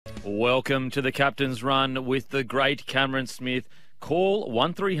Welcome to the Captain's Run with the great Cameron Smith. Call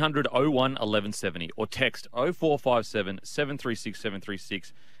 1300 01 1170 or text 0457 736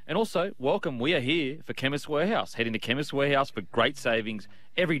 736. And also, welcome, we are here for Chemist Warehouse. Head into Chemist Warehouse for great savings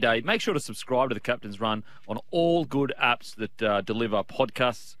every day. Make sure to subscribe to the Captain's Run on all good apps that deliver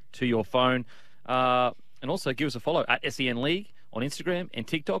podcasts to your phone. And also give us a follow at SEN League on Instagram and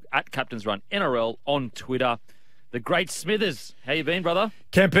TikTok, at Captain's Run NRL on Twitter. The great Smithers. How you been, brother?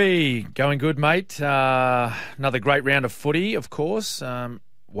 Kempy, going good, mate. Another great round of footy, of course.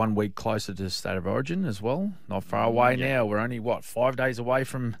 1 week closer to State of Origin as well. Not far away now. We're only, 5 days away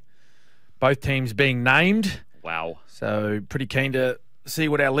from both teams being named. Wow. So pretty keen to see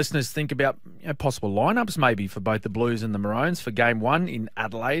what our listeners think about possible lineups maybe for both the Blues and the Maroons for Game 1 in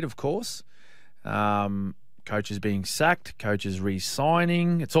Adelaide, of course. Coaches being sacked, coaches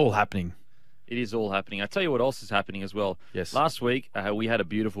re-signing. It's all happening. It is all happening. I tell you what else is happening as well. Yes. Last week, we had a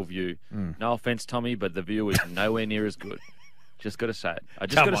beautiful view. No offence, Tommy, but the view is nowhere near as good. Just got to say it. I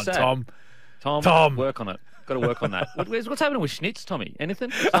just got to say Tom. it. Tom, work on it. Got to work on that. What's happening with Schnitz, Tommy?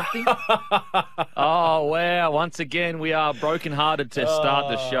 Anything? Something? Oh, wow. Once again, we are brokenhearted to start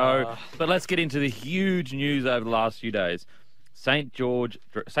the show. But let's get into the huge news over the last few days. St. George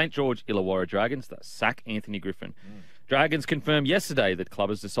Illawarra Dragons that sack Anthony Griffin. Dragons confirmed yesterday that club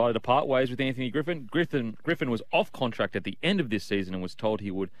has decided to part ways with Anthony Griffin. Griffin was off contract at the end of this season and was told he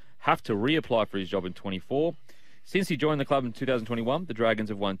would have to reapply for his job in 24. Since he joined the club in 2021, the Dragons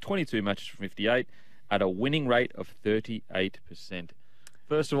have won 22 matches from 58 at a winning rate of 38%.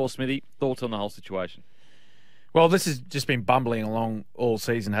 First of all, Smithy, thoughts on the whole situation? Well, this has just been bumbling along all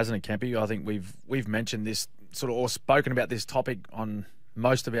season, hasn't it, Kempy? I think we've mentioned this or spoken about this topic on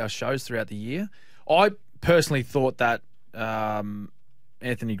most of our shows throughout the year. I personally thought that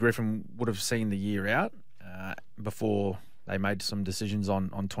Anthony Griffin would have seen the year out before they made some decisions on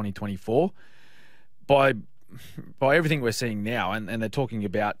 2024. By everything we're seeing now, and they're talking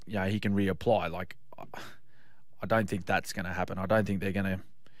about he can reapply. Like, I don't think that's going to happen. I don't think they're going to.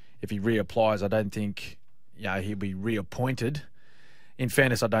 If he reapplies, I don't think he'll be reappointed. In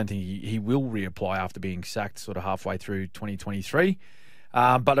fairness, I don't think he will reapply after being sacked sort of halfway through 2023.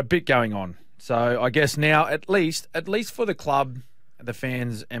 But a bit going on. So I guess now, at least for the club, the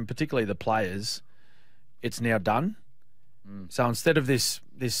fans, and particularly the players, it's now done. So instead of this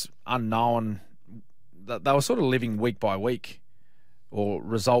unknown, they were sort of living week by week or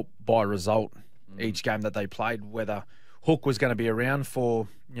result by result each game that they played, whether Hook was going to be around for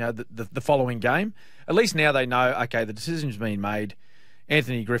the following game. At least now they know, okay, the decision's been made.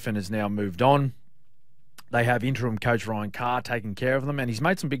 Anthony Griffin has now moved on. They have interim coach Ryan Carr taking care of them, and he's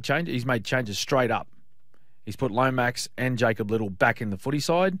made some big changes. He's made changes straight up. He's put Lomax and Jacob Little back in the footy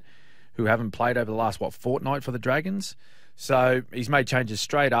side, who haven't played over the last, fortnight for the Dragons. So he's made changes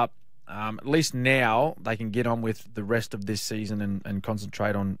straight up. At least now they can get on with the rest of this season and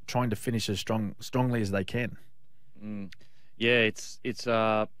concentrate on trying to finish as strongly as they can. Yeah, it's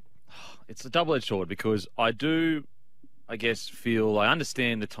a double-edged sword because I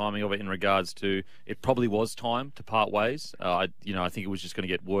understand the timing of it in regards to it probably was time to part ways. I think it was just going to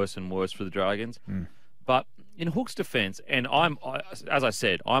get worse and worse for the Dragons. But in Hook's defence, and as I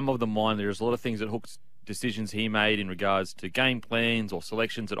said, I'm of the mind there's a lot of things that Hook's decisions he made in regards to game plans or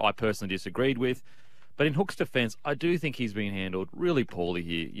selections that I personally disagreed with. But in Hook's defence, I do think he's been handled really poorly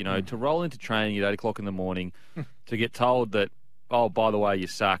here. To roll into training at 8 o'clock in the morning, to get told that, oh, by the way, you're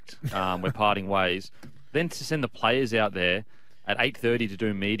sacked, we're parting ways. Then to send the players out there at 8:30 to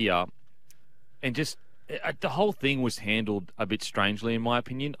do media, and just the whole thing was handled a bit strangely, in my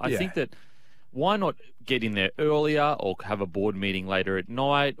opinion. I think that why not get in there earlier or have a board meeting later at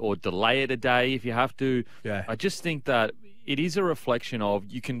night or delay it a day if you have to? Yeah. I just think that it is a reflection of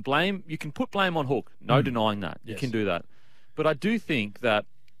you can put blame on Hook, no denying that. You can do that. But I do think that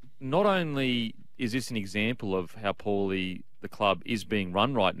not only is this an example of how poorly the club is being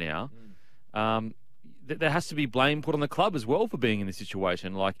run right now, there has to be blame put on the club as well for being in this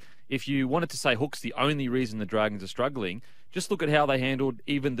situation. Like, if you wanted to say Hook's the only reason the Dragons are struggling, just look at how they handled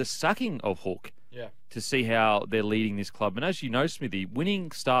even the sacking of Hook to see how they're leading this club. And as you know, Smithy,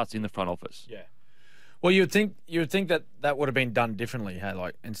 winning starts in the front office. Yeah. Well, you would think that would have been done differently. Hey,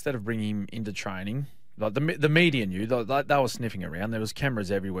 like, instead of bringing him into training, like the media knew, they were sniffing around. There was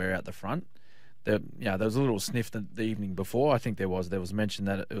cameras everywhere out the front. There was a little sniff the evening before. I think there was mention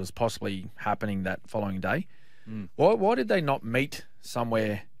that it was possibly happening that following day. Why did they not meet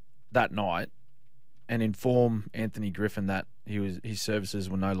somewhere that night and inform Anthony Griffin that his services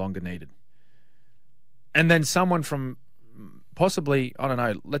were no longer needed? And then someone from possibly, I don't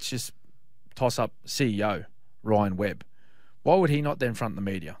know, let's just toss up CEO Ryan Webb. Why would he not then front the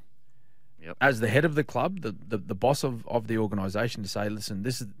media? as the head of the club, the boss of the organisation, to say, listen,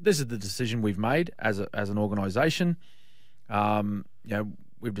 this is the decision we've made as an organisation.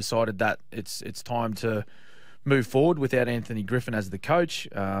 We've decided that it's time to move forward without Anthony Griffin as the coach.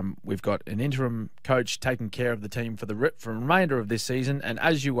 We've got an interim coach taking care of the team for the remainder of this season. And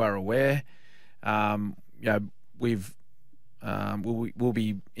as you are aware, we'll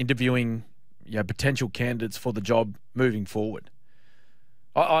be interviewing potential candidates for the job moving forward.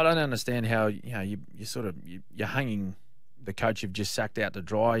 I don't understand how you're hanging the coach you've just sacked out to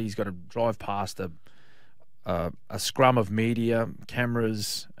dry. He's got to drive past a scrum of media,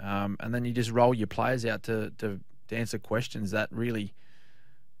 cameras, and then you just roll your players out to answer questions that really,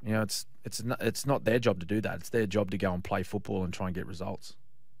 it's not their job to do that. It's their job to go and play football and try and get results.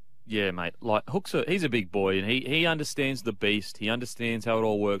 Yeah, mate. Like He's a big boy, and he understands the beast. He understands how it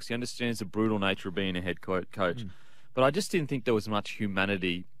all works. He understands the brutal nature of being a head coach. But I just didn't think there was much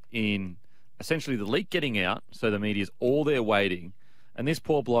humanity in essentially the leak getting out, so the media's all there waiting, and this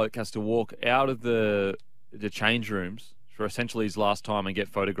poor bloke has to walk out of the change rooms for essentially his last time and get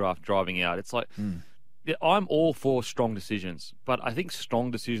photographed driving out. It's like, I'm all for strong decisions, but I think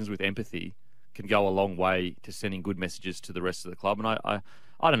strong decisions with empathy can go a long way to sending good messages to the rest of the club. And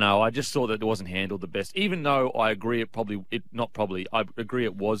I don't know. I just thought that it wasn't handled the best, even though I agree I agree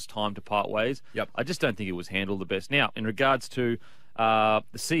it was time to part ways. Yep. I just don't think it was handled the best. Now, in regards to the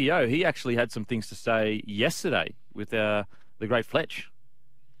CEO, he actually had some things to say yesterday with the great Fletch.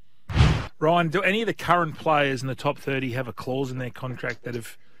 Ryan, do any of the current players in the top 30 have a clause in their contract that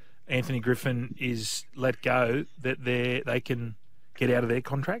if Anthony Griffin is let go, that they can get out of their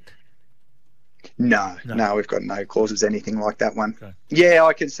contract? No, we've got no clauses, anything like that one. Okay. Yeah,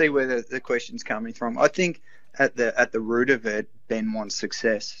 I can see where the question's coming from. I think at the root of it, Ben wants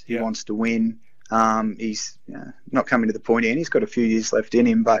success. He wants to win. He's not coming to the point end. He's got a few years left in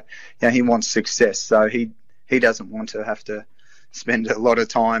him, but he wants success. So he doesn't want to have to spend a lot of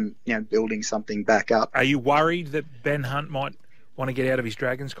time building something back up. Are you worried that Ben Hunt might want to get out of his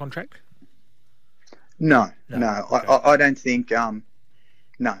Dragons contract? No. Okay. I don't think.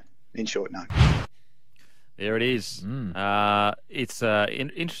 No. In short, no. There it is. It's an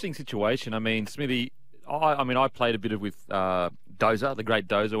interesting situation. I mean, Smithy, I played a bit with Dozer, the great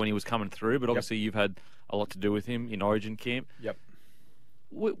Dozer, when he was coming through, but obviously you've had a lot to do with him in Origin camp. Yep.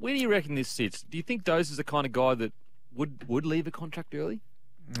 Where do you reckon this sits? Do you think Dozer's the kind of guy that would leave a contract early?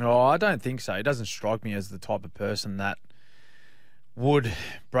 No, I don't think so. He doesn't strike me as the type of person that would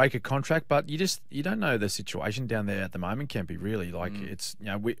break a contract, but you don't know the situation down there at the moment, Kempy, really. Like it's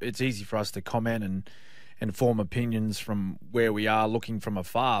it's easy for us to comment and form opinions from where we are looking from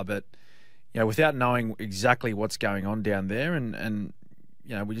afar, but without knowing exactly what's going on down there, and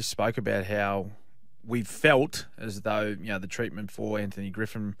we just spoke about how we felt as though the treatment for Anthony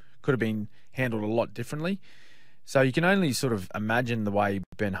Griffin could have been handled a lot differently. So you can only sort of imagine the way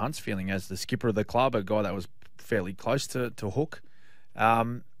Ben Hunt's feeling as the skipper of the club, a guy that was fairly close to Hook.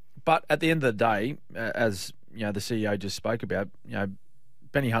 But at the end of the day, as the CEO just spoke about,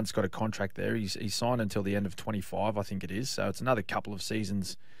 Benny Hunt's got a contract there. He's signed until the end of 25, I think it is. So it's another couple of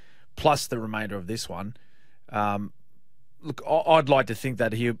seasons plus the remainder of this one. Look, I'd like to think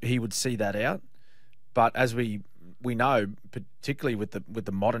that he would see that out, but as we know, particularly with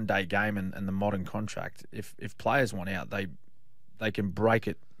the modern day game and the modern contract, if players want out, they can break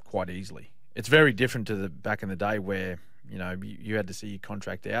it quite easily. It's very different to the back in the day where you had to see your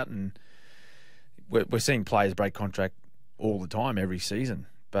contract out, and we're seeing players break contract all the time, every season.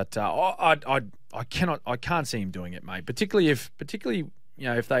 But I can't see him doing it, mate. Particularly if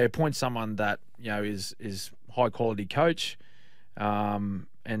they appoint someone that is high quality coach, and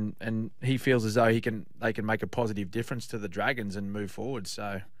he feels as though they can make a positive difference to the Dragons and move forward.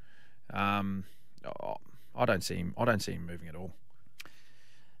 So I don't see him moving at all.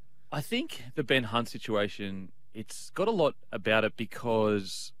 I think the Ben Hunt situation, it's got a lot about it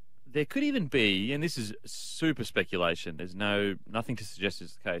because there could even be, and this is super speculation, there's nothing to suggest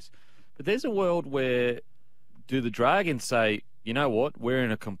is the case, but there's a world where do the Dragons say, you know what, we're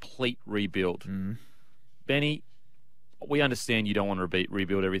in a complete rebuild. Benny, we understand you don't want to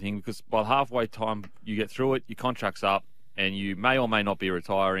rebuild everything because by halfway time you get through it, your contract's up and you may or may not be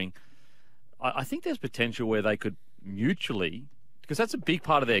retiring. I think there's potential where they could mutually, because that's a big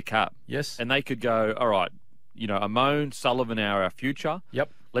part of their cap. Yes. And they could go, all right, Amon, Sullivan are our future.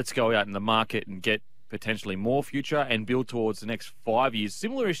 Yep. Let's go out in the market and get potentially more future and build towards the next 5 years,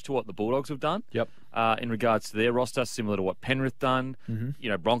 similar-ish to what the Bulldogs have done. Yep. In regards to their roster, similar to what Penrith done.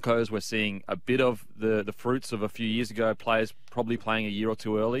 Broncos, we're seeing a bit of the fruits of a few years ago, players probably playing a year or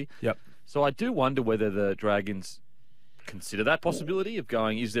two early. Yep. So I do wonder whether the Dragons consider that possibility of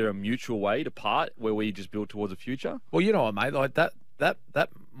going, is there a mutual way to part where we just build towards a future? Well, you know what, mate? Like that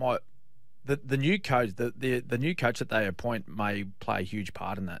might the new coach the new coach that they appoint may play a huge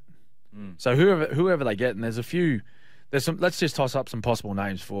part in that. So whoever they get, and there's some. Let's just toss up some possible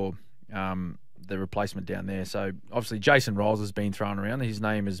names for the replacement down there. So obviously Jason Rolls has been thrown around. His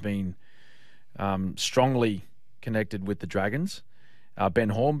name has been strongly connected with the Dragons. Ben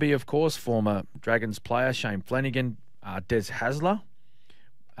Hornby, of course, former Dragons player. Shane Flanagan, Des Hasler,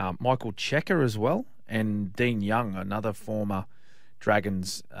 Michael Checker as well, and Dean Young, another former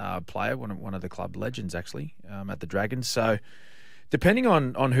Dragons player, one of the club legends actually at the Dragons. So depending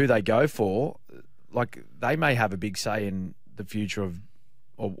on who they go for, like they may have a big say in the future of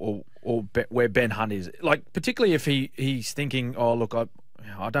or where Ben Hunt is. Like particularly if he's thinking, oh look, I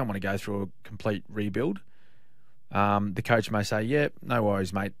don't want to go through a complete rebuild. The coach may say, yeah, no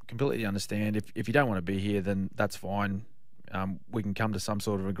worries, mate. Completely understand. If you don't want to be here, then that's fine. We can come to some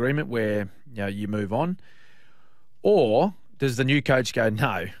sort of agreement where you move on. Or does the new coach go,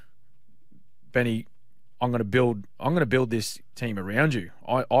 no, Benny, I'm going to build this team around you.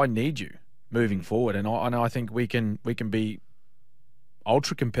 I need you moving forward, and I think we can be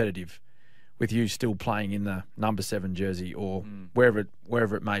ultra competitive with you still playing in the number 7 jersey or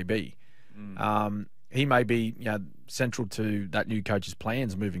wherever it may be. He may be central to that new coach's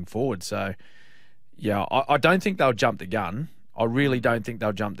plans moving forward. So, I don't think they'll jump the gun. I really don't think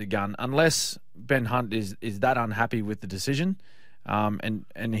they'll jump the gun unless Ben Hunt is that unhappy with the decision,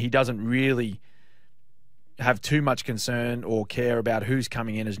 and he doesn't really have too much concern or care about who's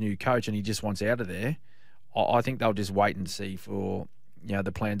coming in as new coach, and he just wants out of there. I think they'll just wait and see for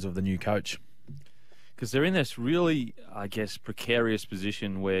the plans of the new coach. Because they're in this really, I guess, precarious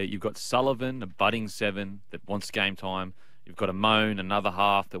position where you've got Sullivan, a budding 7 that wants game time. You've got a Moan, another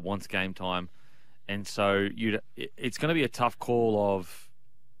half that wants game time. And so it's going to be a tough call of,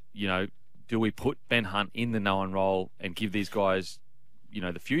 do we put Ben Hunt in the known role and give these guys,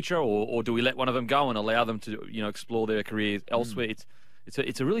 the future, or do we let one of them go and allow them to, explore their careers elsewhere?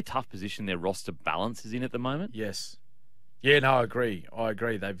 It's a really tough position their roster balance is in at the moment. Yes. Yeah, no, I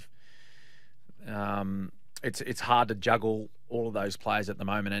agree. They've it's hard to juggle all of those players at the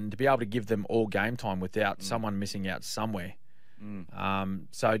moment, and to be able to give them all game time without someone missing out somewhere.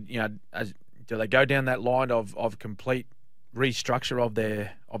 So do they go down that line of complete restructure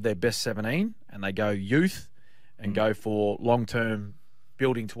of their best 17, and they go youth and go for long term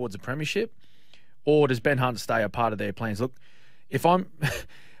building towards a premiership, or does Ben Hunt stay a part of their plans? Look, if I'm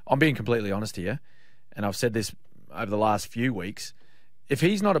being completely honest here, and I've said this over the last few weeks. If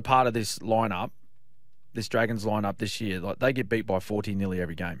he's not a part of this lineup, this Dragons lineup this year, like they get beat by 40 nearly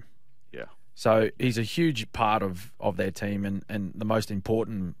every game. Yeah. So he's a huge part of their team and the most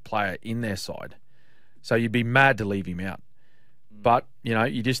important player in their side. So you'd be mad to leave him out. But,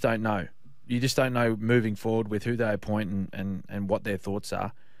 you just don't know. You just don't know moving forward with who they appoint and what their thoughts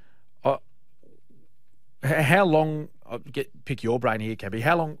are. How long, pick your brain here, Cabby,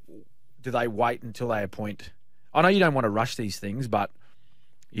 how long do they wait until they appoint? I know you don't want to rush these things, but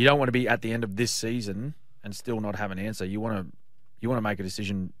you don't want to be at the end of this season and still not have an answer. You want to make a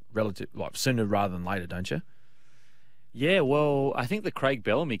decision sooner rather than later, don't you? Yeah, well, I think the Craig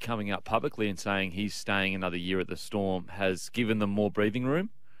Bellamy coming up publicly and saying he's staying another year at the Storm has given them more breathing room.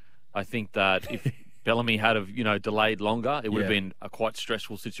 I think that if Bellamy had delayed longer, it would have been a quite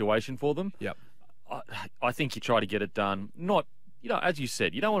stressful situation for them. Yep. I think you try to get it done. Not, as you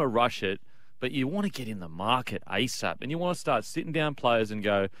said, you don't want to rush it. But you want to get in the market ASAP, and you want to start sitting down players and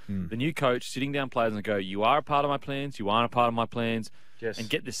go, the new coach sitting down players and go, you are a part of my plans, you aren't a part of my plans, and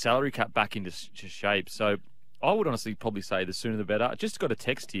get the salary cap back into shape. So I would honestly probably say the sooner the better. I just got a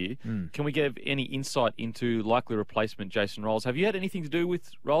text here. Can we give any insight into likely replacement Jason Rolls? Have you had anything to do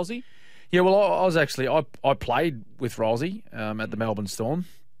with Rollsy? Yeah, well, I was actually I played with Rollsy at the Melbourne Storm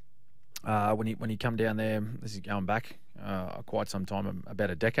when he come down there. This is going back quite some time,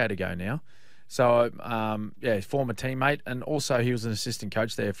 about a decade ago now. So, former teammate, and also he was an assistant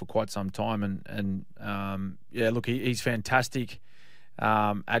coach there for quite some time. And look, he's fantastic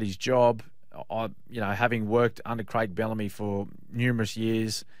at his job. Having worked under Craig Bellamy for numerous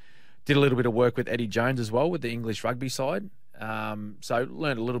years, did a little bit of work with Eddie Jones as well with the English rugby side. So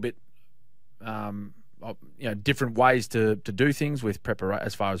learned a little bit, different ways to do things with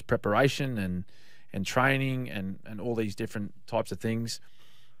as far as preparation and training and all these different types of things.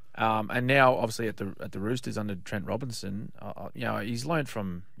 And now, obviously, at the Roosters under Trent Robinson, he's learned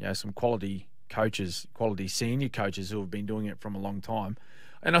from some quality coaches, quality senior coaches who have been doing it from a long time,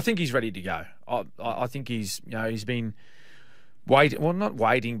 and I think he's ready to go. I think he's been not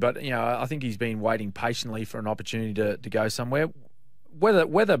waiting, but I think he's been waiting patiently for an opportunity to go somewhere.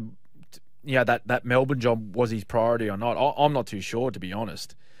 Whether that Melbourne job was his priority or not, I'm not too sure, to be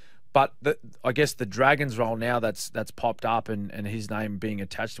honest. But I guess the Dragons role now that's popped up and his name being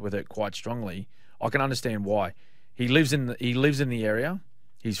attached with it quite strongly, I can understand why. He lives in the area.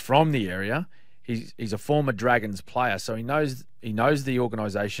 He's from the area. He's a former Dragons player, so he knows the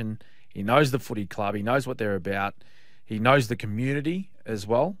organisation. He knows the footy club. He knows what they're about. He knows the community as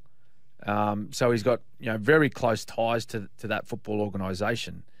well. So he's got very close ties to that football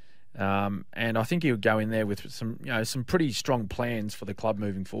organisation. And I think he would go in there with some pretty strong plans for the club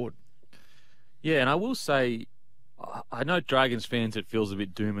moving forward. Yeah, and I will say, I know Dragons fans, it feels a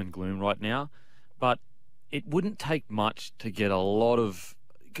bit doom and gloom right now, but it wouldn't take much to get a lot of...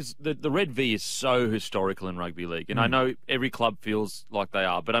 Because the Red V is so historical in rugby league, and I know every club feels like they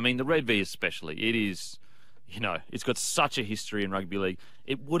are, but I mean, the Red V especially, it is, it's got such a history in rugby league.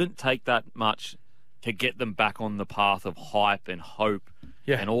 It wouldn't take that much to get them back on the path of hype and hope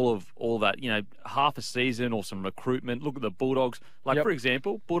and all that, half a season or some recruitment. Look at the Bulldogs. For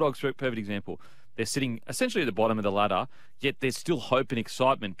example, Bulldogs, perfect example. They're sitting essentially at the bottom of the ladder, yet there's still hope and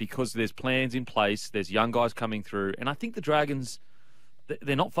excitement because there's plans in place, there's young guys coming through, and I think the Dragons...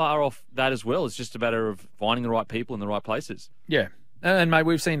 they're not far off that as well. It's just a matter of finding the right people in the right places. Yeah. And, mate,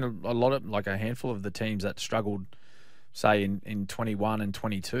 we've seen a lot of, a handful of the teams that struggled, say, in 21 and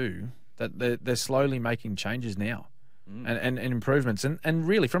 22, that they're slowly making changes now and improvements. And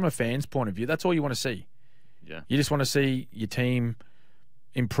really, from a fan's point of view, that's all you want to see. Yeah. You just want to see your team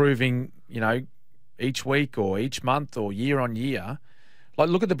improving, each week or each month or year on year.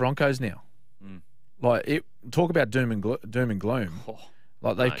 Look at the Broncos now. Talk about doom and gloom.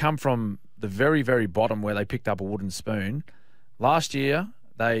 They've come from the very, very bottom where they picked up a wooden spoon. Last year,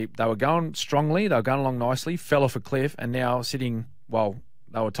 they were going strongly, they were going along nicely, fell off a cliff, and now sitting,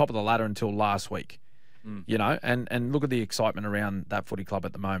 they were top of the ladder until last week. And look at the excitement around that footy club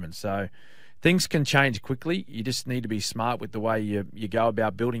at the moment. So things can change quickly. You just need to be smart with the way you go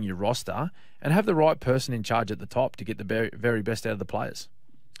about building your roster and have the right person in charge at the top to get the very, very best out of the players.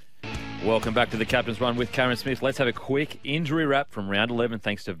 Welcome back to the Captain's Run with Karen Smith. Let's have a quick injury wrap from round 11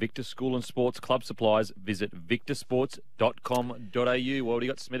 thanks to Victor School and Sports Club Supplies. Visit victorsports.com.au. What have you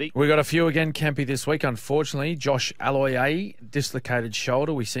got, Smithy? We got a few again, Campy, this week. Unfortunately, Josh Aloiai, dislocated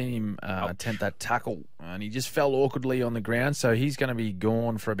shoulder. We seen him attempt that tackle, and he just fell awkwardly on the ground, so he's going to be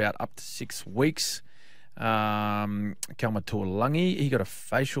gone for about up to 6 weeks. Kalma Tuolangi, he got a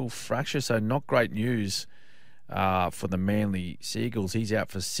facial fracture, so not great news for the Manly Seagulls. He's out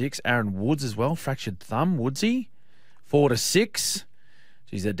for 6. Aaron Woods as well, fractured thumb. Woodsy, 4 to 6.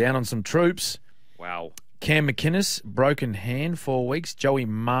 Geez, they're down on some troops. Wow. Cam McInnes, broken hand, 4 weeks. Joey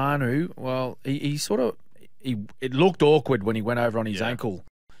Manu, well, it looked awkward when he went over on his ankle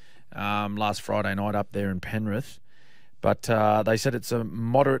last Friday night up there in Penrith. But they said it's a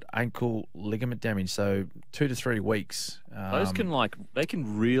moderate ankle ligament damage, so 2 to 3 weeks. Those can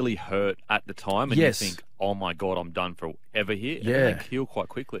really hurt at the time, and you think, oh my God, I'm done forever here. Yeah, and they heal quite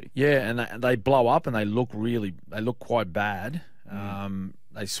quickly. Yeah, and they blow up and they look quite bad.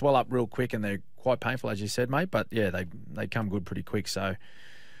 They swell up real quick and they're quite painful, as you said, mate. But yeah, they come good pretty quick. So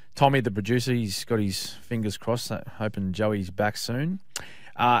Tommy, the producer, he's got his fingers crossed, hoping Joey's back soon.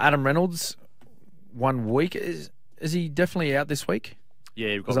 Adam Reynolds, 1 week. Is he definitely out this week? Yeah,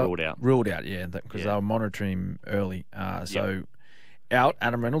 he got ruled out. Ruled out, yeah, because they were monitoring him early. Out,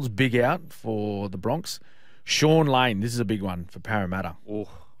 Adam Reynolds, big out for the Bronx. Sean Lane, this is a big one for Parramatta. Oh.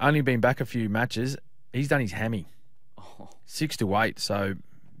 Only been back a few matches. He's done his hammy. 6 to 8, so,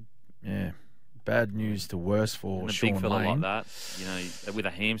 yeah, bad news to worse for and Sean big fella Lane. like that, with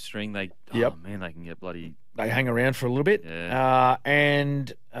a hamstring, they can get bloody... They hang around for a little bit. Yeah.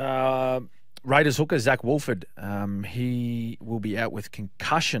 Raiders hooker Zach Wolford, he will be out with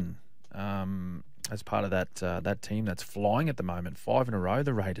concussion as part of that team that's flying at the moment. 5 in a row,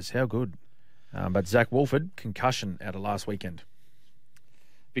 the Raiders. How good? But Zach Wolford, concussion out of last weekend.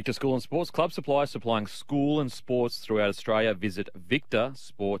 Victor School and Sports Club Supply, supplying school and sports throughout Australia. Visit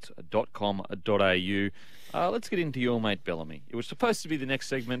victorsports.com.au. Let's get into your mate Bellamy. It was supposed to be the next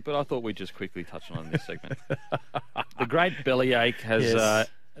segment, but I thought we'd just quickly touch on this segment. The great bellyache has...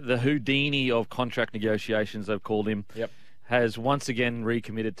 the Houdini of contract negotiations, they've called him, has once again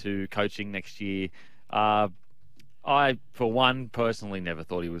recommitted to coaching next year. I, for one, personally never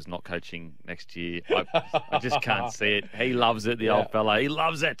thought he was not coaching next year. I just can't see it. He loves it, the old fella. He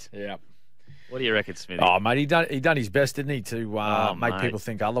loves it. Yeah. What do you reckon, Smithy? Oh, mate, he done his best, didn't he, to make people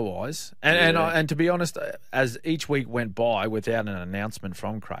think otherwise. And to be honest, as each week went by without an announcement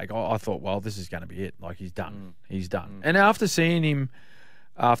from Craig, I thought, well, this is going to be it. Like, he's done. He's done. And after seeing him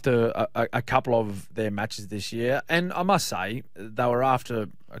after a couple of their matches this year, and I must say, they were after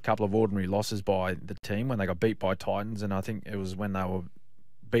a couple of ordinary losses by the team when they got beat by Titans, and I think it was when they were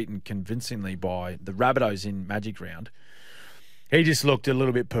beaten convincingly by the Rabbitohs in Magic Round. He just looked a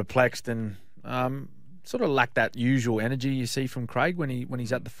little bit perplexed and sort of lacked that usual energy you see from Craig when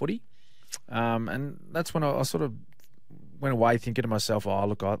he's at the footy. And that's when I sort of went away thinking to myself, oh,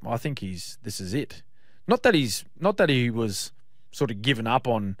 look, I think this is it. Not that he was sort of given up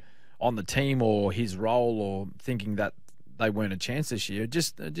on the team or his role or thinking that they weren't a chance this year. He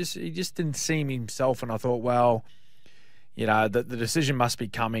just didn't seem himself, and I thought, well, you know, the decision must be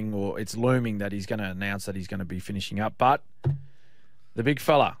coming, or it's looming that he's going to announce that he's going to be finishing up. But the big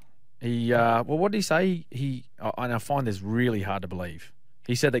fella, what did he say? And I find this really hard to believe.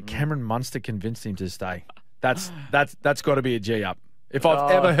 He said that Cameron Munster convinced him to stay. That's got to be a G up. If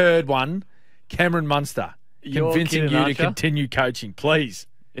I've ever heard one, Cameron Munster convincing you to continue coaching, please.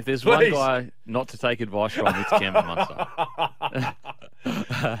 If there's one guy not to take advice from, it's Cameron Munster.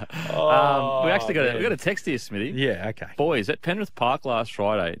 We actually got a text here, Smithy. Yeah, okay. Boys, at Penrith Park last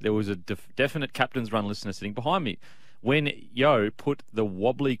Friday, there was a definite captain's run listener sitting behind me. When Yo put the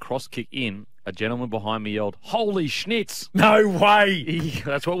wobbly cross kick in, a gentleman behind me yelled, "Holy schnitz!" No way.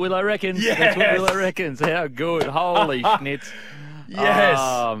 That's what Willow reckons. Yes. That's what Willow reckons. How good. Holy schnitz. Yes.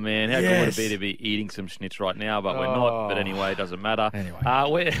 Oh, man. How good would it be to be eating some schnitz right now? But we're not. But anyway, it doesn't matter. Anyway.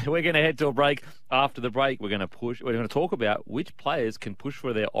 We're going to head to a break. After the break, we're going to talk about which players can push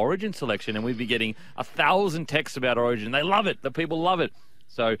for their Origin selection. And we'll be getting 1,000 texts about Origin. They love it. The people love it.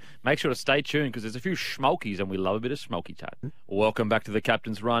 So make sure to stay tuned because there's a few Smokeys and we love a bit of smoky chat. Welcome back to The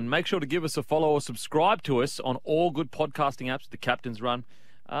Captain's Run. Make sure to give us a follow or subscribe to us on all good podcasting apps, The Captain's Run.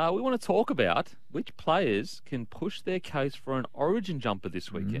 We want to talk about which players can push their case for an Origin jumper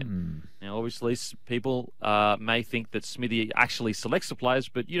this weekend. Now, obviously, people may think that Smithy actually selects the players,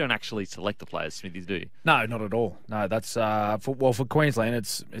 but you don't actually select the players, Smithy, do you? No, not at all. No, that's for Queensland,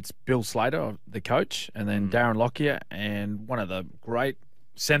 it's Bill Slater, the coach, and then Darren Lockyer, and one of the great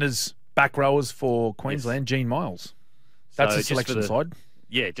centres, back rowers for Queensland, Gene Miles. That's the selection side.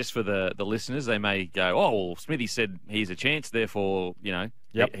 Yeah, just for the listeners, they may go, oh, well, Smithy said he's a chance, therefore, you know,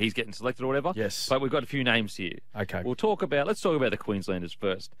 he's getting selected or whatever. Yes. But we've got a few names here. Okay. Let's talk about the Queenslanders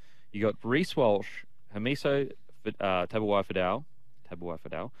first. You got Reece Walsh, Hamiso Tabuai-Fidau,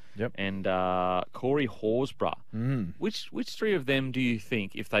 and Corey Horsburgh. Which three of them do you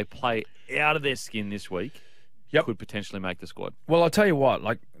think, if they play out of their skin this week, could potentially make the squad? Well, I'll tell you what.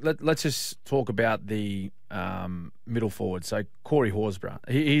 Like, let's just talk about the middle forward. So Corey Horsburgh,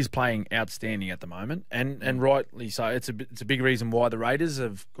 he's playing outstanding at the moment, and rightly so. It's a big reason why the Raiders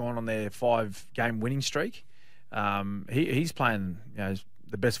have gone on their 5-game winning streak. He's playing, you know,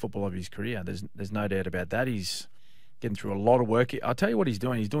 the best football of his career. There's no doubt about that. He's getting through a lot of work. I'll tell you what he's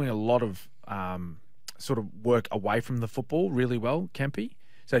doing. He's doing a lot of sort of work away from the football really well, Kempy.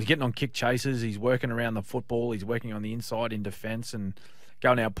 So he's getting on kick chases. He's working around the football. He's working on the inside in defence and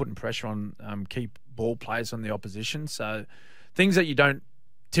going out putting pressure on key ball players on the opposition. So things that you don't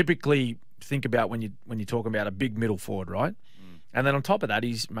typically think about when you're talking about a big middle forward, right? And then on top of that,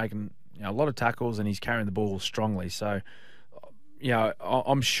 he's making, you know, a lot of tackles and he's carrying the ball strongly. So, you know,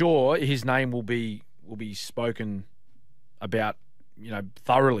 I'm sure his name will be spoken about, you know,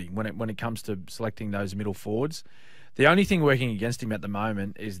 thoroughly when it comes to selecting those middle forwards. The only thing working against him at the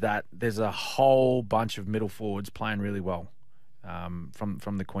moment is that there's a whole bunch of middle forwards playing really well from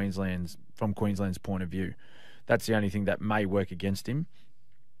Queensland's point of view. That's the only thing that may work against him.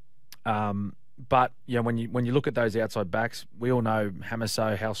 But yeah, when you look at those outside backs, we all know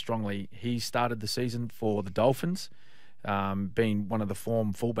Hamiso, how strongly he started the season for the Dolphins, being one of the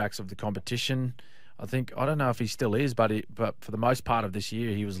form fullbacks of the competition. I don't know if he still is, but for the most part of this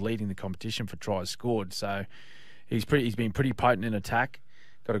year, he was leading the competition for tries scored. So he's been pretty potent in attack.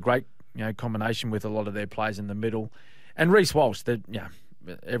 Got a great, you know, combination with a lot of their players in the middle. And Reece Walsh, he's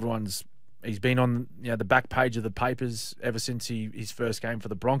been on, you know, the back page of the papers ever since his first game for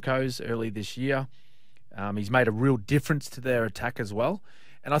the Broncos early this year. He's made a real difference to their attack as well.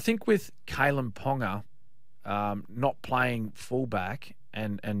 And I think with Kalen Ponga not playing fullback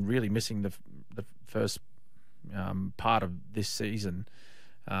and really missing the first part of this season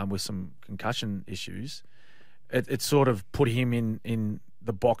with some concussion issues, it sort of put him in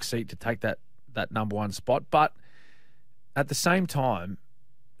the box seat to take that number one spot. But at the same time,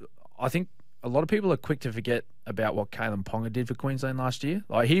 I think a lot of people are quick to forget about what Kalen Ponga did for Queensland last year.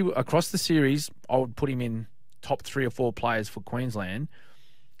 Like across the series, I would put him in top 3 or 4 players for Queensland.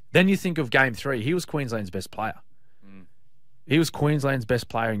 Then you think of Game 3. He was Queensland's best player. He was Queensland's best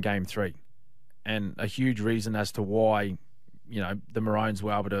player in Game 3, and a huge reason as to why, the Maroons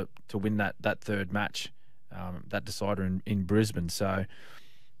were able to win that third match, that decider in Brisbane. So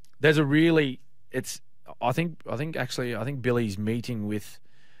there's a really, I think Billy's meeting with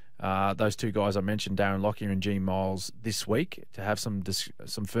those 2 guys I mentioned, Darren Lockyer and G Miles, this week to have some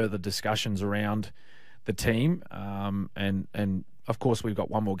further discussions around the team, and of course we've got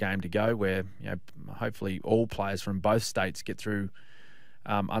one more game to go where hopefully all players from both states get through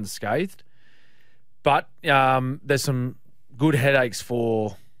unscathed. But there's some good headaches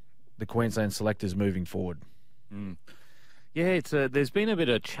for the Queensland selectors moving forward. Yeah, there's been a bit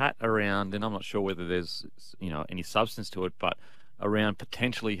of chat around, and I'm not sure whether there's any substance to it, but around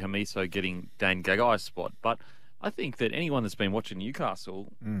potentially Hamiso getting Dane Gagai's spot. But I think that anyone that's been watching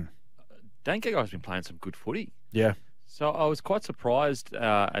Newcastle, Dane Gagai's been playing some good footy. Yeah. So I was quite surprised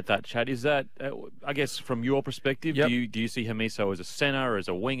at that chat. Is that, I guess, from your perspective, do you see Hamiso as a centre, as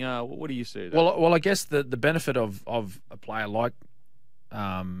a winger? What do you see? Well, I guess the benefit of a player like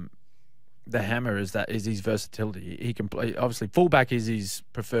the Hammer is his versatility. He can play. Obviously, fullback is his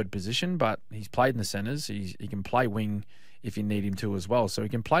preferred position, but he's played in the centres. He can play wing if you need him to as well. So he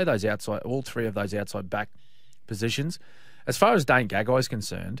can play those all 3 of those outside back positions. As far as Dane Gagai is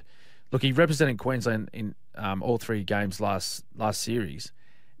concerned, look, he represented Queensland in all 3 games last series,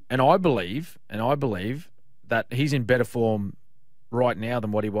 and I believe that he's in better form right now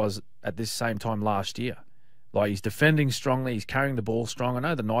than what he was at this same time last year. Like, he's defending strongly, he's carrying the ball strong. I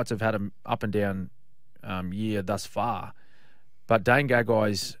know the Knights have had an up and down year thus far, but Dane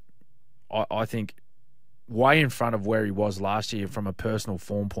Gagai's, I think, way in front of where he was last year from a personal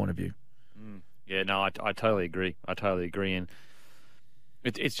form point of view. Yeah, no, I totally agree. And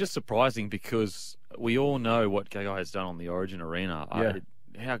it's just surprising because we all know what Gagai has done on the Origin arena.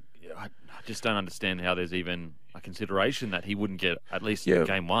 Yeah. I just don't understand how there's even a consideration that he wouldn't get at least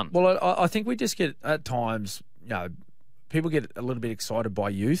game 1. Well, I think we just get, at times, people get a little bit excited by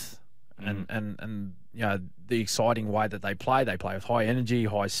youth and the exciting way that they play. They play with high energy,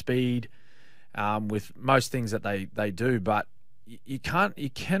 high speed, with most things that they do. But you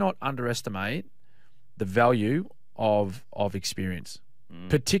cannot underestimate the value of experience,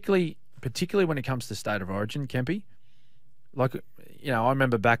 particularly when it comes to State of Origin, Kempy. Like, I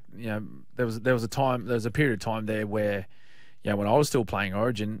remember back, there was a period of time there where, when I was still playing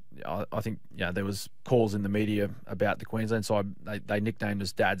Origin, I think, there was calls in the media about the Queensland side. They nicknamed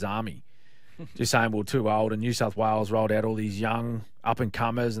us Dad's Army, just saying we're too old. And New South Wales rolled out all these young up and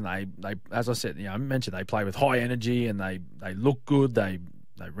comers, and they, as I said, I mentioned, they play with high energy and they look good. They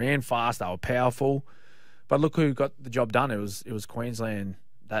ran fast. They were powerful. But look who got the job done. It was Queensland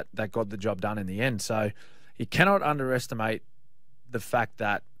that got the job done in the end. So you cannot underestimate the fact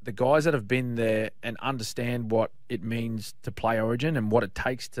that the guys that have been there and understand what it means to play Origin and what it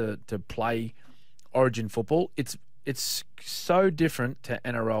takes to play Origin football, it's so different to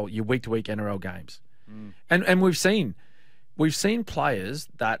NRL, your week-to-week NRL games. And we've seen players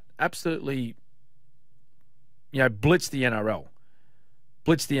that absolutely, blitz the NRL,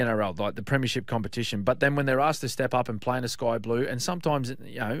 like the premiership competition. But then when they're asked to step up and play in a sky blue, and sometimes,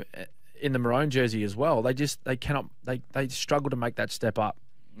 in the maroon jersey as well, they struggle to make that step up.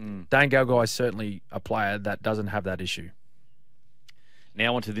 Dane Gagai is certainly a player that doesn't have that issue.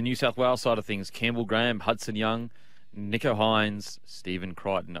 Now onto the New South Wales side of things. Campbell Graham, Hudson Young, Nicho Hines, Stephen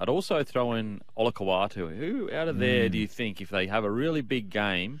Crichton. I'd also throw in Olakau'atu. Who out of there do you think, if they have a really big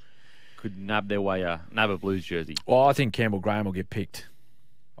game, could nab a Blues jersey? Well, I think Campbell Graham will get picked.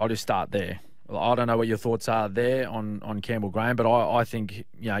 I'll just start there. Well, I don't know what your thoughts are there on Campbell Graham, but I think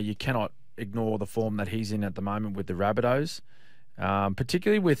you cannot ignore the form that he's in at the moment with the Rabbitohs,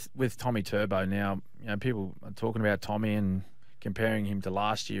 particularly with Tommy Turbo. Now, people are talking about Tommy and comparing him to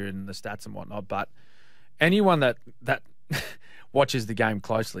last year and the stats and whatnot, but anyone that watches the game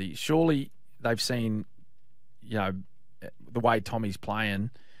closely, surely they've seen, the way Tommy's playing.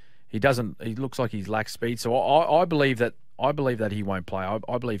 He looks like he lacks speed. So I believe that he won't play.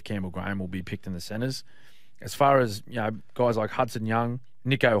 I believe Campbell Graham will be picked in the centres. As far as guys like Hudson Young,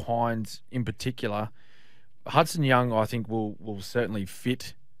 Nicho Hines in particular, Hudson Young I think will certainly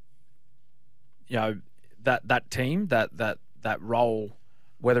fit that team, that role,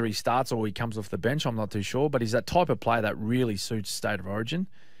 whether he starts or he comes off the bench, I'm not too sure. But he's that type of player that really suits State of Origin.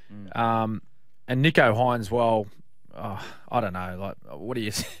 And Nicho Hines, well, I don't know. Like, what do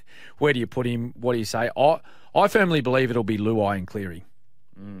you? Where do you put him? What do you say? I firmly believe it'll be Luai and Cleary.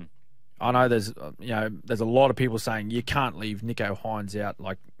 I know there's a lot of people saying you can't leave Nicho Hynes out.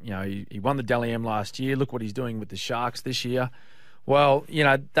 Like, he won the Dally M last year. Look what he's doing with the Sharks this year. Well,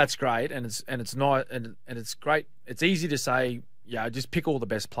 that's great, and it's not, and it's great. It's easy to say, just pick all the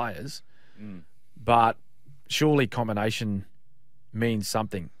best players, but surely combination means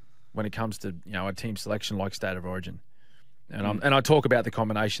something when it comes to a team selection like State of Origin. And I talk about the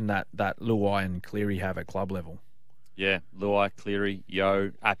combination that Luai and Cleary have at club level. Yeah, Luai, Cleary,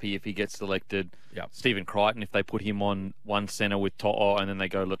 Yo, Appy if he gets selected. Yep. Stephen Crichton if they put him on one centre with To'o, and then they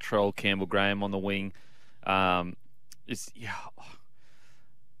go Latrell, Campbell, Graham on the wing. It's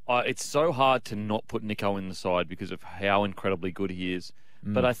so hard to not put Nicho in the side because of how incredibly good he is.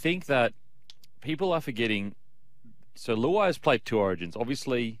 But I think that people are forgetting. So Luai has played 2 Origins.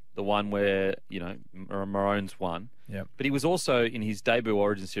 Obviously, the one where Maroon's won. Yep. But he was also in his debut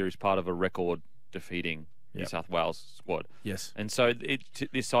Origin series part of a record defeating New South Wales squad. Yes. And so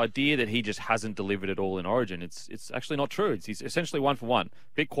this idea that he just hasn't delivered it all in Origin, it's actually not true. He's essentially 1 for 1.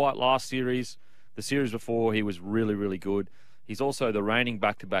 Bit quiet last series. The series before, he was really, really good. He's also the reigning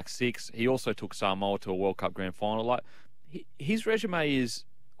back-to-back 6. He also took Samoa to a World Cup Grand Final. Like, his resume is...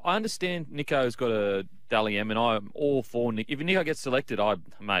 I understand Nicho's got a Dally M, and I'm all for Nick. If Nicho gets selected,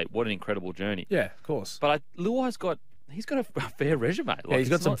 mate, what an incredible journey. Yeah, of course. But Luai's got a fair resume. Like, he's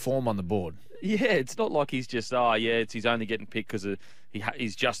got some form on the board. Yeah, it's not like he's just he's only getting picked because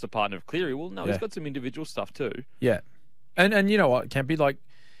he's just a partner of Cleary. Well, no, he's got some individual stuff too. Yeah, and you know what, Campy, like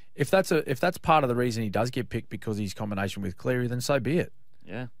if that's part of the reason he does get picked because he's combination with Cleary, then so be it.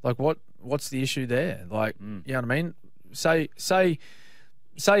 Yeah. Like what's the issue there? Like you know what I mean? Say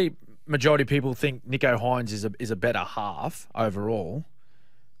majority of people think Nicho Hynes is a better half overall.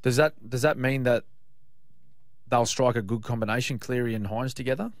 Does that mean that they'll strike a good combination, Cleary and Hynes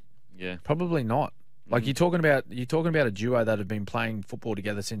together? Yeah. Probably not. Like you're talking about a duo that have been playing football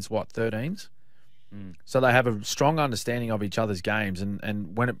together since what, 13s? So they have a strong understanding of each other's games,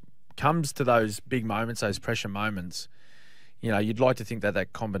 and when it comes to those big moments, those pressure moments, you'd like to think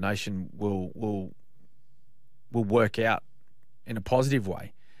that combination will work out in a positive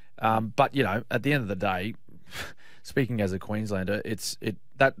way. But at the end of the day, speaking as a Queenslander, it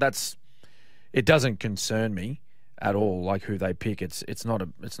doesn't concern me at all, like who they pick. It's not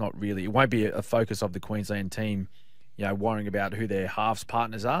really. It won't be a focus of the Queensland team, worrying about who their halves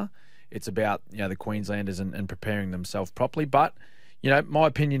partners are. It's about the Queenslanders and preparing themselves properly. But my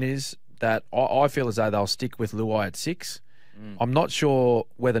opinion is that I feel as though they'll stick with Luai at 6. I'm not sure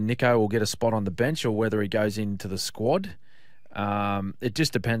whether Nicho will get a spot on the bench or whether he goes into the squad. It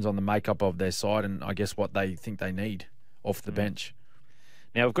just depends on the makeup of their side and I guess what they think they need off the bench.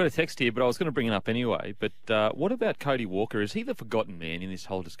 Now, I've got a text here, but I was going to bring it up anyway. But what about Cody Walker? Is he the forgotten man in this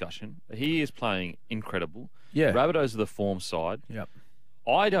whole discussion? He is playing incredible. Yeah. Rabbitohs are the form side. Yep.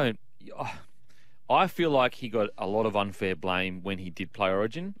 I feel like he got a lot of unfair blame when he did play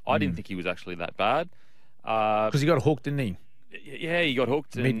Origin. I didn't think he was actually that bad. Because he got hooked, didn't he? Yeah, he got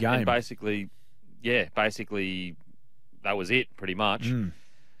hooked. Mid-game. And basically, that was it, pretty much.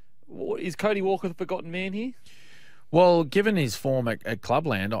 Is Cody Walker the forgotten man here? Well, given his form at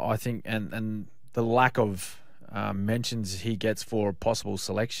Clubland, I think, and the lack of mentions he gets for a possible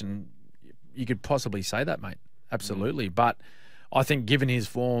selection, you could possibly say that, mate. Absolutely. But I think given his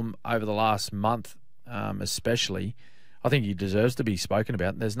form over the last month, especially, I think he deserves to be spoken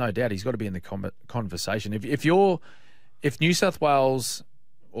about. There's no doubt he's got to be in the conversation. If New South Wales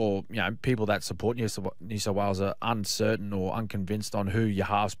or people that support New South Wales are uncertain or unconvinced on who your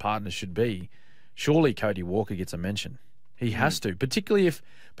halves partners should be, surely Cody Walker gets a mention. He has to, particularly if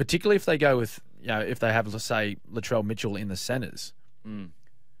they go with if they have, let's say, Latrell Mitchell in the centres.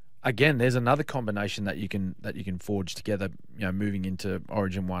 Again, there's another combination that you can forge together. Moving into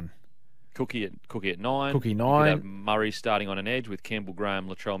Origin 1. Cookie at 9. Cookie 9. You could have Murray starting on an edge with Campbell, Graham,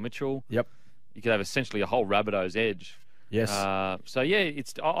 Latrell Mitchell. Yep. You could have essentially a whole Rabbitohs edge. Yes. I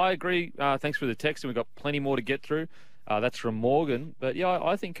agree. Thanks for the text, and we've got plenty more to get through. That's from Morgan. But yeah,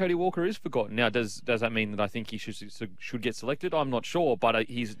 I think Cody Walker is forgotten. Now, does that mean that I think he should get selected? I'm not sure, but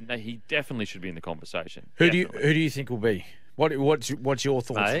he definitely should be in the conversation. Who do you think will be? What's your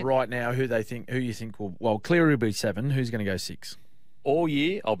thoughts right now? Who you think will? Well, Cleary will be 7. Who's going to go 6? All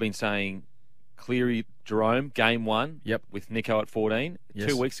year, I've been saying Cleary, Jerome, game 1. Yep. With Nicho at 14. Yes.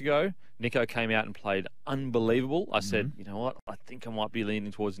 2 weeks ago, Nicho came out and played unbelievable. I said, you know what? I think I might be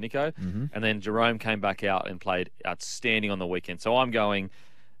leaning towards Nicho. And then Jerome came back out and played outstanding on the weekend. So I'm going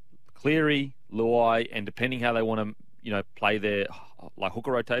Cleary, Luai, and depending how they want to, play their like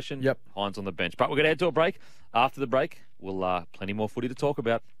hooker rotation, Hynes on the bench. But we're going to head to a break. After the break, we'll plenty more footy to talk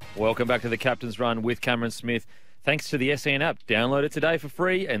about. Welcome back to the Captain's Run with Cameron Smith. thanks to the SEN app. Download it today for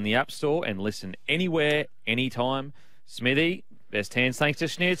free in the App Store and listen anywhere, anytime. Smithy, best hands thanks to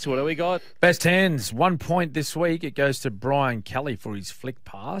Schnitz. What do we got? Best hands, 1 point this week. It goes to Brian Kelly for his flick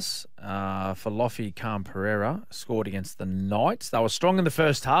pass. For Loffy Pereira, scored against the Knights. They were strong in the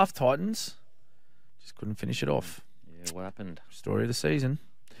first half, Titans. Just couldn't finish it off. Yeah, what happened? Story of the season.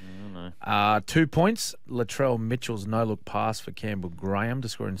 I don't know. 2 points. Latrell Mitchell's no-look pass for Campbell Graham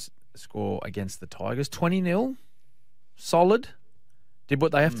to score against the Tigers. 20-0. Solid. Did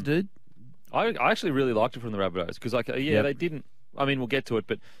what they have to do. I actually really liked it from the Rabbitohs because, they didn't. I mean, we'll get to it,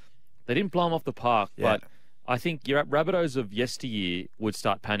 but they didn't blow them off the park. Yeah. But I think your Rabbitohs of yesteryear would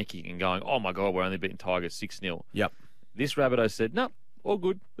start panicking and going, "Oh my God, we're only beating Tigers 6-0." Yep. This Rabbitohs said, "No, all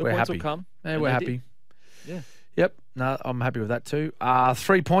good. The We're points happy. will come." Yeah, And we're they happy. did. Yeah. Yep. No, I'm happy with that too.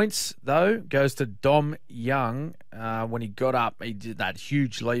 3 points, though, goes to Dom Young. When he got up, he did that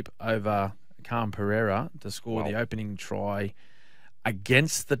huge leap over Calm Pereira to score the opening try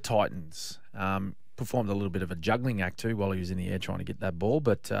against the Titans. Performed a little bit of a juggling act too while he was in the air trying to get that ball.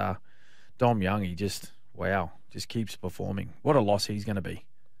 But Dom Young, he just keeps performing. What a loss he's going to be.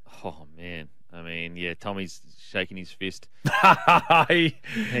 Oh, man. I mean, yeah, Tommy's shaking his fist. He's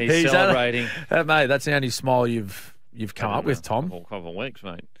celebrating. Mate, that's the only smile you've come up with, Tom. Couple of weeks,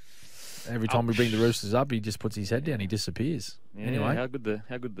 mate. Every time we bring the Roosters up, he just puts his head down. He disappears. Yeah, Anyway, how good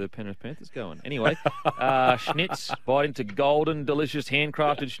the Penrith Panthers going. Anyway, Schnitz bite into golden, delicious,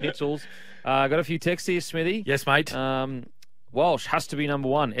 handcrafted schnitzels. Got a few texts here, Smithy. yes, mate. Walsh has to be number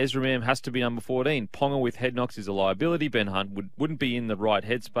 1. Ezra Mam has to be number 14. Ponga with head knocks is a liability. Ben Hunt wouldn't be in the right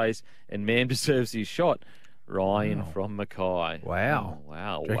headspace, and Mam deserves his shot. Ryan from Mackay. Wow. Oh,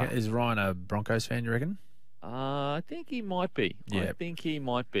 wow. Do you reckon- Is Ryan a Broncos fan, you reckon? I think he might be. Yeah. I think he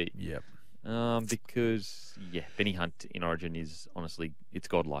might be. Yep. Because Benny Hunt in Origin is honestly, it's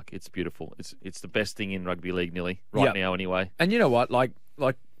godlike. It's beautiful. It's the best thing in rugby league nearly right now anyway. And you know what? Like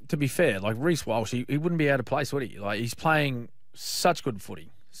to be fair, like Reece Walsh, he wouldn't be out of place, would he? Like he's playing such good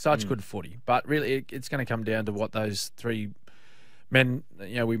footy. But really, it's going to come down to what those three men,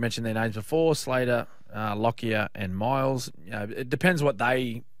 we mentioned their names before, Slater, Lockyer and Miles. It depends what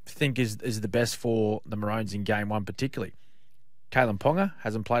they think is the best for the Maroons in game one particularly. Kalen Ponga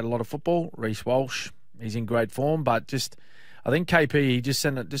hasn't played a lot of football. Reece Walsh, he's in great form, but I think KP, he just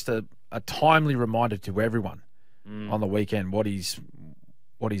sent a timely reminder to everyone on the weekend what he's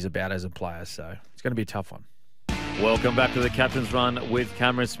about as a player. So it's going to be a tough one. Welcome back to the Captain's Run with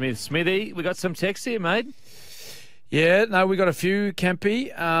Cameron Smith. Smithy, we got some texts here, mate. Yeah, no, we got a few,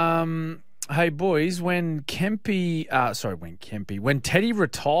 Kempy. Hey, boys, when Teddy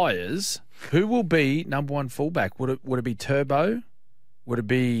retires, who will be number 1 fullback? Would it be Turbo? Would it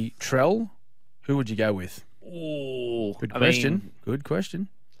be Trell? Who would you go with? Oh, Good question. Good question.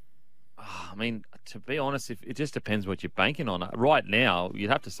 I mean, to be honest, it just depends what you're banking on. Right now, you'd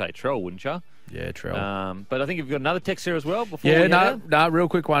have to say Trell, wouldn't you? Yeah, Trell. But I think you've got another text here as well. Real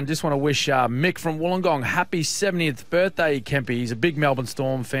quick one. Just want to wish Mick from Wollongong happy 70th birthday, Kempy. He's a big Melbourne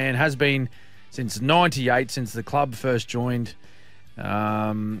Storm fan, has been since 98, since the club first joined.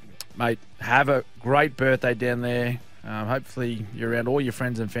 Mate, have a great birthday down there. Hopefully you're around all your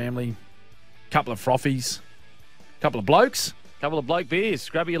friends and family. Couple of frothies. Couple of blokes. Couple of bloke beers.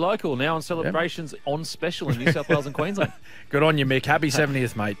 Grab your local. Now on celebrations on special in New South Wales and Queensland. Good on you, Mick. Happy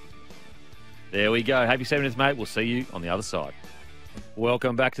 70th, mate. There we go. Happy 70th, mate. We'll see you on the other side.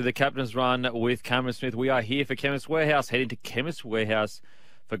 Welcome back to the Captain's Run with Cameron Smith. We are here for Chemist Warehouse. Head into Chemist Warehouse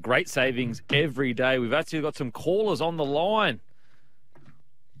for great savings every day. We've actually got some callers on the line.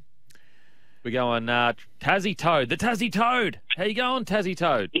 We're going Tassy Toad. The Tassy Toad. How you going, Tassy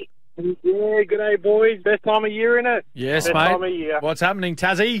Toad? Yeah, good day, boys. Best time of year, innit? Yes, Best mate. time of year. What's happening,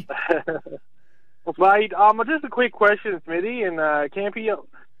 Tassie? Well, mate, just a quick question, Smithy and Campy.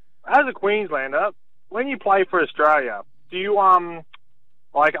 As a Queenslander, when you play for Australia, do you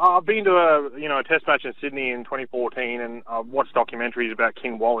I've been to a test match in Sydney in 2014, and I've watched documentaries about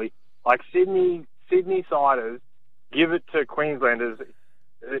King Wally. Like Sydney siders give it to Queenslanders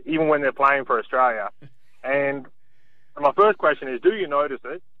even when they're playing for Australia. And my first question is, do you notice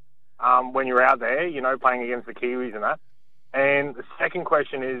it when you're out there, playing against the Kiwis and that? And the second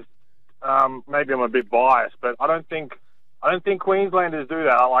question is, maybe I'm a bit biased, but I don't think Queenslanders do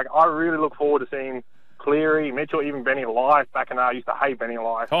that. I really look forward to seeing Cleary, Mitchell, even Benny Life. Back in I used to hate Benny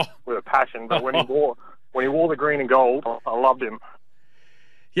Life with a passion, but when he wore the green and gold, I loved him.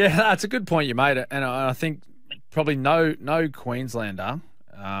 Yeah, that's a good point you made, and I think probably no Queenslander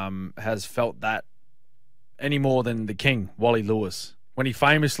has felt that any more than the King, Wally Lewis, when he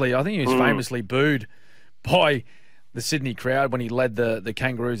famously booed by the Sydney crowd when he led the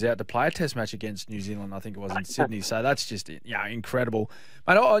Kangaroos out to play a test match against New Zealand. I think it was in Sydney. So that's just incredible.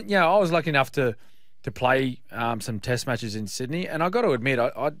 But I was lucky enough to play some test matches in Sydney, and I got to admit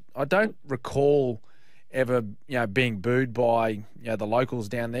I don't recall ever being booed by the locals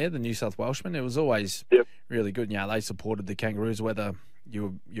down there, the New South Welshmen. It was always really good. They supported the Kangaroos, whether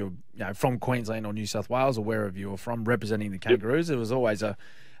you're from Queensland or New South Wales or wherever you were from representing the Kangaroos. It was always a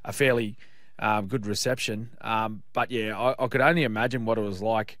fairly good reception. But I could only imagine what it was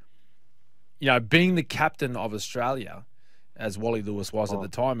like, being the captain of Australia, as Wally Lewis was at the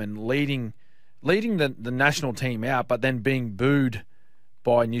time, and leading the national team out, but then being booed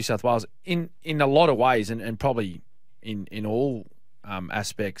by New South Wales in a lot of ways, and probably in all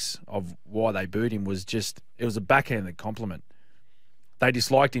aspects of why they booed him it was a backhanded compliment. They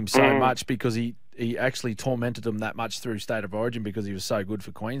disliked him so much because he actually tormented them that much through State of Origin because he was so good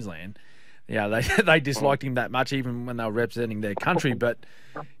for Queensland. They disliked him that much even when they were representing their country. But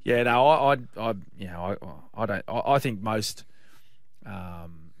I think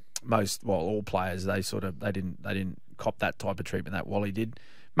all players they didn't cop that type of treatment that Wally did.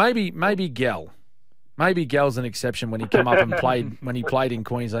 Maybe Gell. Maybe Gell's an exception when he came up and played in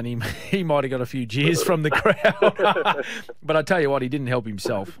Queensland. He might have got a few jeers from the crowd. But I tell you what, he didn't help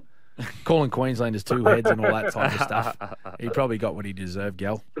himself. Calling Queenslanders two heads and all that type of stuff. He probably got what he deserved,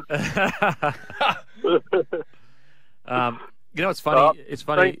 Gell. It's funny. It's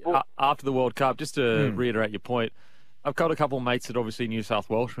funny. After the World Cup, just to reiterate your point, I've got a couple of mates that obviously New South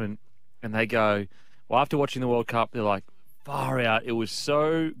Welshmen, and they go, well, after watching the World Cup, they're like, far out. It was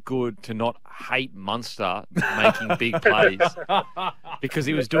so good to not hate Munster making big plays because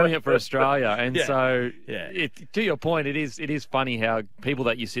he was doing it for Australia. And to your point, it is funny how people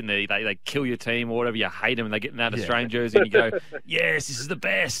that you sit in there, they kill your team or whatever, you hate them, and they get in that Australian jersey and you go, yes, this is the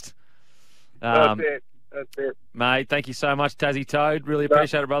best. That's it. Mate, thank you so much, Tassy Toad. Really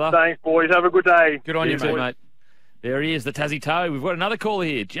appreciate it, brother. Thanks, boys. Have a good day. Good on you, mate. There he is, the Tassy Toad. We've got another caller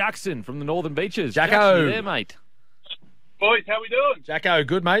here, Jackson from the Northern Beaches. Jacko. Jackson, you there, mate? Boys, how we doing? Jacko,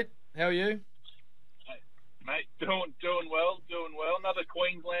 good, mate. How are you? Mate, doing well. Another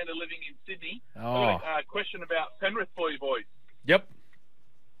Queenslander living in Sydney. Oh. I've got a question about Penrith for you, boys. Yep.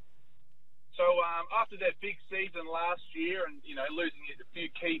 So after their big season last year and, losing a few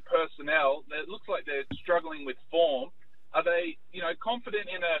key personnel, it looks like they're struggling with form. Are they, confident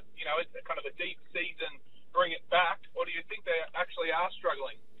in a kind of a deep season, bring it back, or do you think they actually are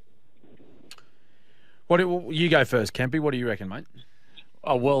struggling? You go first, Kempy. What do you reckon, mate?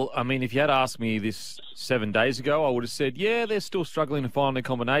 Oh, well, I mean, if you had asked me this 7 days ago, I would have said, yeah, they're still struggling to find their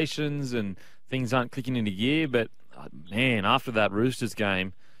combinations and things aren't clicking into gear. But, man, after that Roosters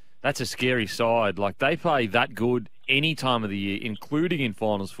game, that's a scary side. Like, they play that good any time of the year, including in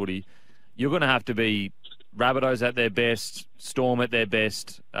finals footy. You're going to have to be Rabbitohs at their best, Storm at their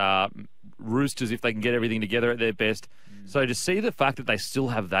best, Roosters, if they can get everything together, at their best. So to see the fact that they still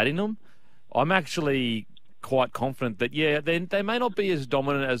have that in them, I'm actually quite confident that, they may not be as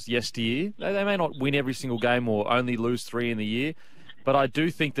dominant as yesteryear. They may not win every single game or only lose 3 in the year. But I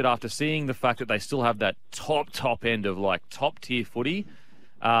do think that after seeing the fact that they still have that top end of, like, top-tier footy,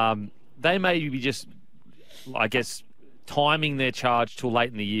 they may be just, I guess, timing their charge till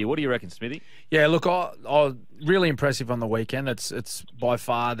late in the year. What do you reckon, Smithy? Yeah, look, I really impressive on the weekend. It's by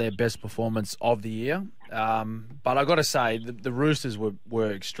far their best performance of the year. But I got to say, the Roosters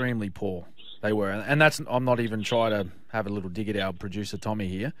were extremely poor. They were, and that's. I'm not even trying to have a little dig at our producer Tommy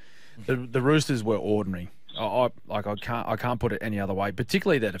here. The Roosters were ordinary. I can't put it any other way.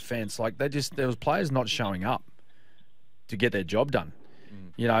 Particularly their defence. Like there was players not showing up to get their job done.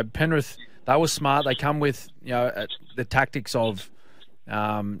 Penrith, they were smart. They come with the tactics of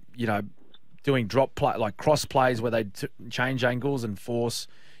doing drop play, like cross plays where they change angles and force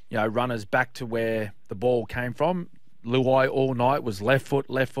runners back to where the ball came from. Luai all night was left foot,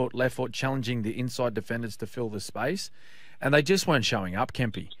 challenging the inside defenders to fill the space, and they just weren't showing up,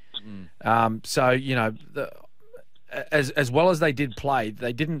 Kempy. As well as they did play,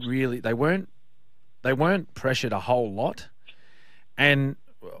 they weren't pressured a whole lot. And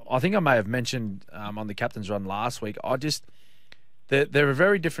I think I may have mentioned on the captain's run last week, they're a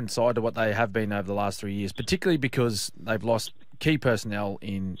very different side to what they have been over the last 3 years, particularly because they've lost key personnel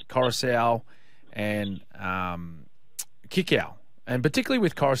in Coruscant and Kikau. And particularly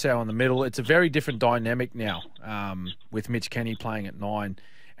with Coruscant in the middle, it's a very different dynamic now with Mitch Kenny playing at 9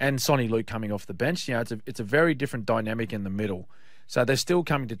 and Sonny Luke coming off the bench. It's a very different dynamic in the middle. So they're still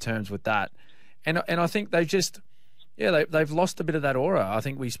coming to terms with that. And I think they've just... they've lost a bit of that aura. I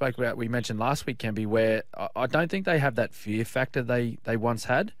think we mentioned last week, Kempy, where I don't think they have that fear factor they once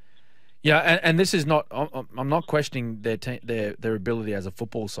had. Yeah, and this is not. I'm not questioning their ability as a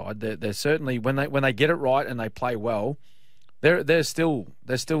football side. They're certainly when they get it right and they play well, they're still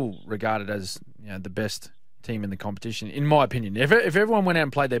regarded as the best team in the competition, in my opinion. If everyone went out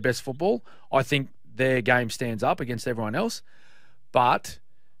and played their best football, I think their game stands up against everyone else. But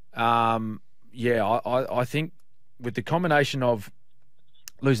I think with the combination of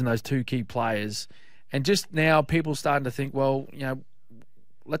losing those two key players, and just now people starting to think, well,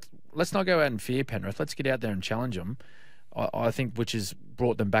 let's not go out and fear Penrith. Let's get out there and challenge them. I think which has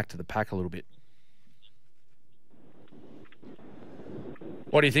brought them back to the pack a little bit.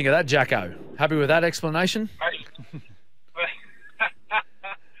 What do you think of that, Jacko? Happy with that explanation? Mate,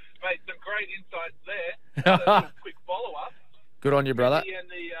 some great insights there. Another quick follow-up. Good on you, brother. And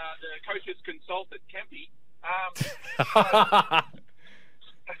the coach's consultant, Kempy.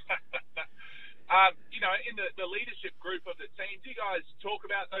 In the leadership group of the team, do you guys talk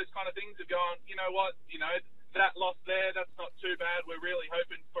about those kind of things of going, you know what, that loss there, that's not too bad. We're really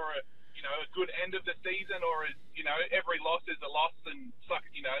hoping for a good end of the season, or is, every loss is a loss and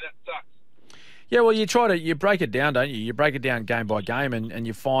that sucks. Yeah, well, you break it down, don't you? You break it down game by game, and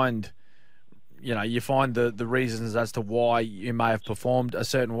you find, the reasons as to why you may have performed a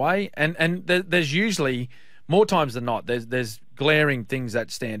certain way, and there's usually more times than not there's glaring things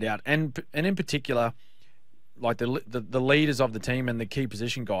that stand out, and in particular, like the leaders of the team and the key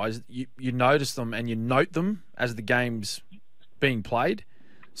position guys, you notice them and you note them as the game's being played.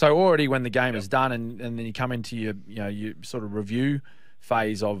 So already when the game is done and then you come into your sort of review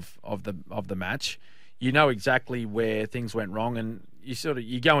phase of the match, you know exactly where things went wrong, and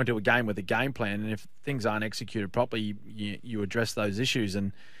you go into a game with a game plan, and if things aren't executed properly, you address those issues,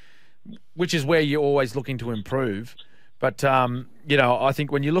 and which is where you're always looking to improve. But I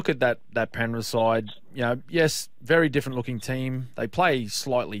think when you look at that Penrith side, yes, very different looking team. They play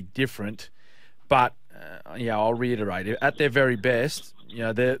slightly different, but I'll reiterate, at their very best,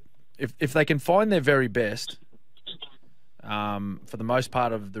 if they can find their very best, for the most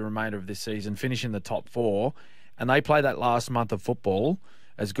part of the remainder of this season, finish in the top four, and they play that last month of football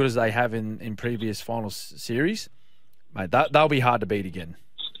as good as they have in previous final series, mate, they'll be hard to beat again.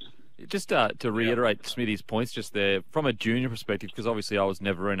 Just to reiterate Smithy's points just there, from a junior perspective, because obviously I was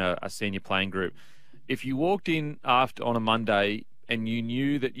never in a senior playing group, if you walked in on a Monday and you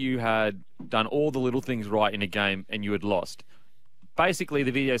knew that you had done all the little things right in a game and you had lost, basically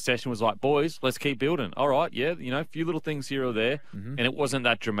the video session was like, boys, let's keep building. All right, yeah, a few little things here or there, and it wasn't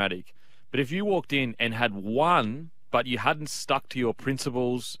that dramatic. But if you walked in and had won, but you hadn't stuck to your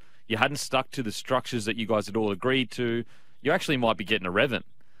principles, you hadn't stuck to the structures that you guys had all agreed to, you actually might be getting a revving.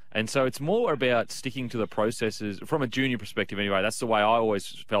 And so it's more about sticking to the processes from a junior perspective anyway. That's the way I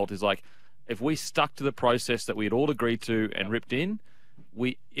always felt, is like, if we stuck to the process that we had all agreed to and ripped in,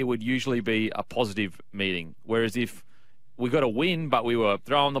 it would usually be a positive meeting. Whereas if we got a win, but we were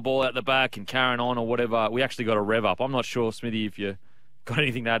throwing the ball out the back and carrying on or whatever, we actually got a rev up. I'm not sure, Smithy, if you got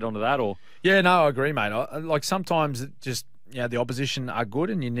anything to add on to that, or... Yeah, no, I agree, mate. Like sometimes just, the opposition are good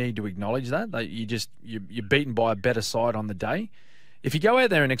and you need to acknowledge that. You're beaten by a better side on the day. If you go out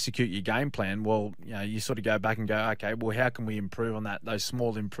there and execute your game plan, well, you sort of go back and go, okay, well, how can we improve on those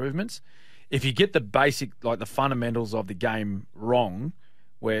small improvements? If you get the basic, like the fundamentals of the game wrong,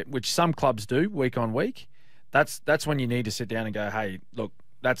 which some clubs do week on week, that's when you need to sit down and go, hey, look,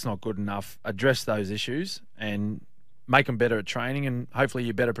 that's not good enough. Address those issues and make them better at training, and hopefully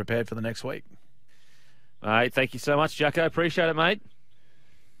you're better prepared for the next week. All right, thank you so much, Jacko. Appreciate it, mate.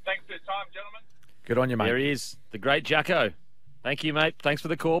 Thanks for your time, gentlemen. Good on you, mate. There he is, the great Jacko. Thank you, mate. Thanks for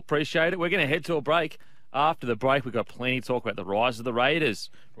the call. Appreciate it. We're going to head to a break. After the break, we've got plenty to talk about: the rise of the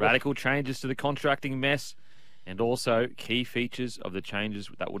Raiders, radical changes to the contracting mess, and also key features of the changes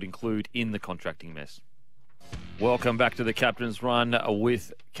that would include in the contracting mess. Welcome back to the Captain's Run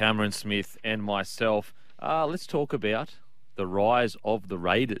with Cameron Smith and myself. Let's talk about the rise of the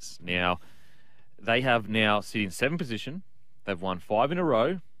Raiders. Now, they have now sit in 7th position. They've won 5 in a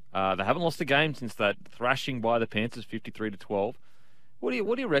row. They haven't lost a game since that thrashing by the Panthers, 53-12. What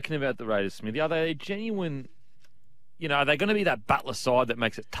do you reckon about the Raiders, Smithy? Are they genuine? Are they going to be that battler side that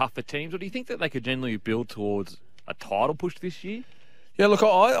makes it tough for teams, or do you think that they could generally build towards a title push this year? Yeah, look,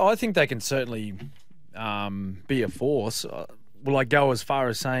 I think they can certainly be a force. Will I go as far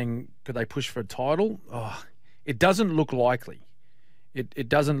as saying could they push for a title? Oh, it doesn't look likely. It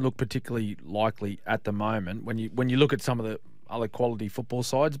doesn't look particularly likely at the moment when you look at some of the other quality football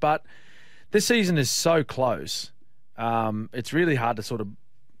sides, but this season is so close. It's really hard to sort of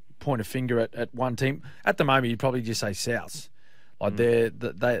point a finger at one team. At the moment, you'd probably just say Souths. Like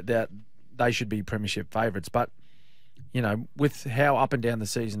they should be premiership favourites. But with how up and down the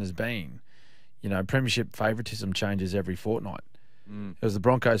season has been, premiership favouritism changes every fortnight. It was the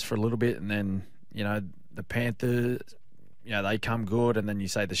Broncos for a little bit, and then, the Panthers, they come good, and then you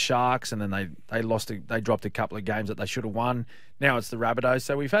say the Sharks, and then they dropped a couple of games that they should have won. Now it's the Rabbitohs.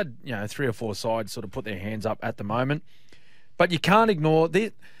 So we've had, 3 or 4 sides sort of put their hands up at the moment. But you can't ignore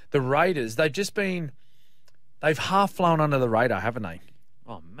the Raiders. They've half flown under the radar, haven't they?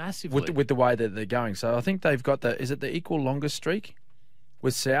 Oh, massively. With the way that they're going. So I think they've got is it the equal longest streak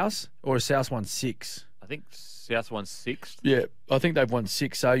with South, or has South won 6? I think South won 6. Yeah, I think they've won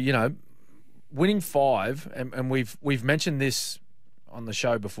 6. So, winning 5, and we've mentioned this on the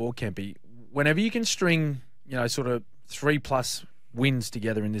show before, Kempy, whenever you can string, sort of 3+ wins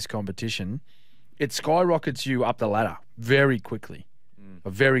together in this competition, it skyrockets you up the ladder very quickly.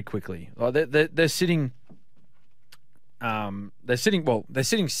 Very quickly. Like they're sitting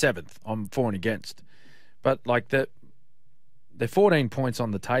 7th on for and against. But like they're 14 points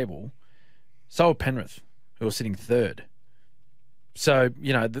on the table. So are Penrith, who are sitting 3rd. So,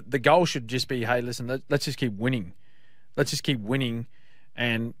 the goal should just be, hey, listen, let's just keep winning. Let's just keep winning.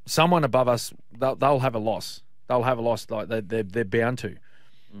 And someone above us, they'll have a loss. They'll have a loss like they're bound to.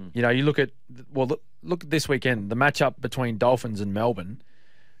 You look at this weekend, the matchup between Dolphins and Melbourne.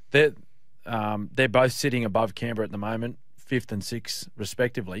 They're both sitting above Canberra at the moment, 5th and 6th,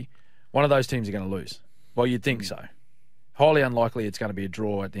 respectively. One of those teams are going to lose. Well, you'd think so. Highly unlikely it's going to be a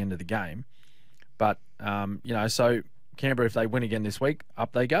draw at the end of the game. But, so Canberra, if they win again this week,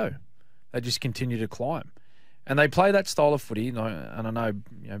 up they go. They just continue to climb. And they play that style of footy. And I know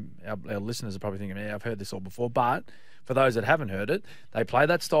our listeners are probably thinking, yeah, I've heard this all before. But for those that haven't heard it, they play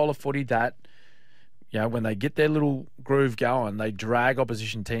that style of footy that, when they get their little groove going, they drag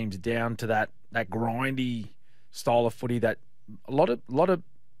opposition teams down to that grindy style of footy that a lot of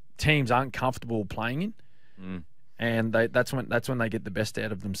teams aren't comfortable playing in. And that's when they get the best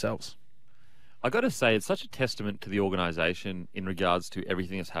out of themselves. I got to say, it's such a testament to the organisation in regards to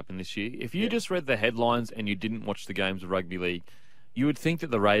everything that's happened this year. If you just read the headlines and you didn't watch the games of rugby league, you would think that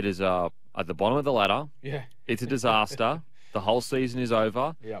the Raiders are at the bottom of the ladder. Yeah, it's a disaster. The whole season is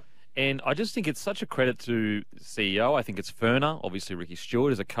over. Yeah. And I just think it's such a credit to the CEO. I think it's Ferner, obviously Ricky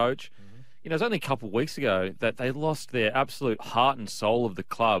Stewart as a coach. It was only a couple of weeks ago that they lost their absolute heart and soul of the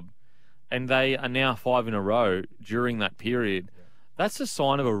club, and they are now 5 in a row during that period. That's a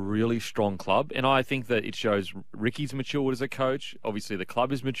sign of a really strong club, and I think that it shows Ricky's matured as a coach. Obviously, the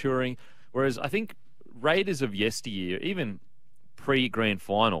club is maturing, whereas I think Raiders of yesteryear, even pre-grand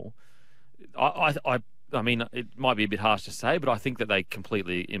final, I mean, it might be a bit harsh to say, but I think that they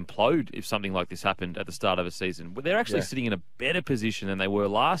completely implode if something like this happened at the start of a season. But they're actually sitting in a better position than they were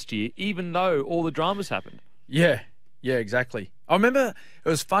last year, even though all the dramas happened. Yeah, exactly. I remember it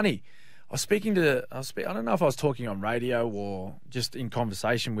was funny. I don't know if I was talking on radio or just in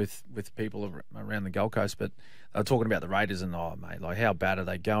conversation with people around the Gold Coast, but they were talking about the Raiders and, mate, like, how bad are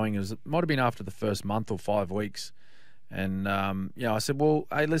they going? It might have been after the first month or 5 weeks. And, I said, well,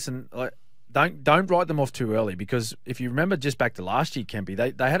 hey, listen, like, don't write them off too early, because if you remember just back to last year,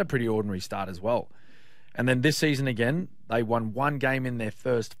 Kempy, they had a pretty ordinary start as well. And then this season again, they won 1 game in their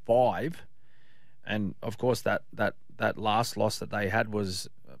first 5. And, of course, that last loss that they had was...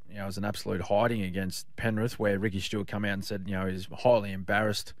 it was an absolute hiding against Penrith, where Ricky Stewart came out and said, he's highly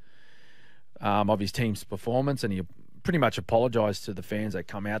embarrassed of his team's performance, and he pretty much apologised to the fans that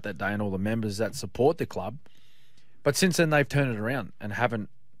come out that day and all the members that support the club. But since then, they've turned it around and have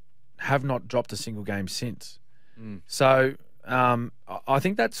not dropped a single game since. So I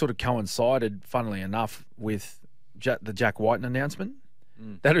think that sort of coincided, funnily enough, with the Jack Whiten announcement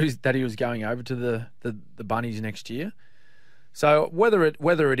that he was going over to the Bunnies next year. So whether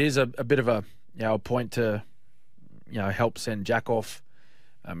it is a bit of a point to help send Jack off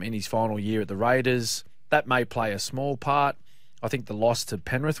in his final year at the Raiders, that may play a small part. I think the loss to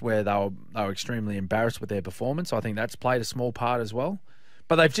Penrith, where they were extremely embarrassed with their performance, I think that's played a small part as well.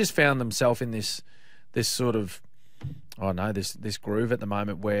 But they've just found themselves in this sort of this groove at the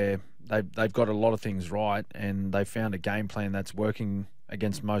moment where they've got a lot of things right, and they've found a game plan that's working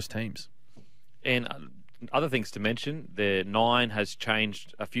against most teams. And other things to mention, their 9 has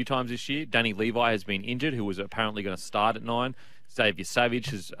changed a few times this year. Danny Levi has been injured, who was apparently going to start at 9. Xavier Savage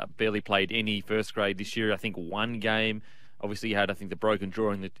has barely played any first grade this year. I think 1 game. Obviously, he had, I think, the broken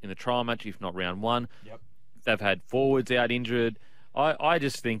draw in the trial match, if not round 1. Yep. They've had forwards out injured. I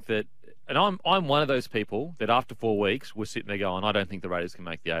just think that, and I'm one of those people that after 4 weeks we're sitting there going, I don't think the Raiders can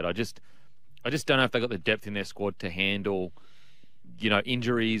make the 8. I just don't know if they've got the depth in their squad to handle,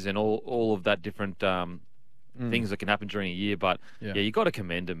 injuries and all of that different things that can happen during a year. But yeah, you got to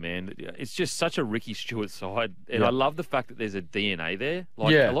commend them, man. It's just such a Ricky Stewart side, and I love the fact that there's a DNA there.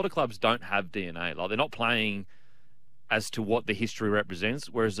 Like a lot of clubs don't have DNA. Like they're not playing as to what the history represents,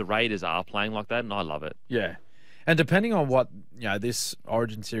 whereas the Raiders are playing like that, and I love it. Yeah. And depending on what this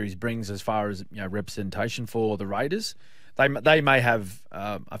Origin series brings as far as representation for the Raiders, they may have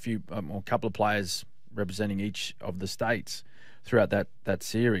a couple of players representing each of the states throughout that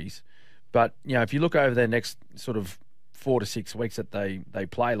series. But if you look over their next sort of 4 to 6 weeks that they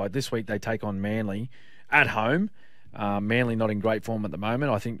play, like this week they take on Manly at home. Manly not in great form at the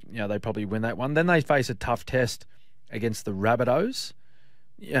moment. I think they probably win that one. Then they face a tough test against the Rabbitohs.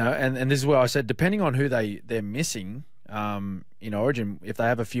 And this is where I said, depending on who they're missing in Origin, if they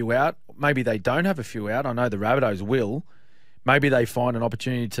have a few out, maybe they don't have a few out. I know the Rabbitohs will. Maybe they find an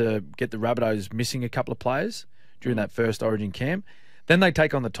opportunity to get the Rabbitohs missing a couple of players during that first Origin camp. Then they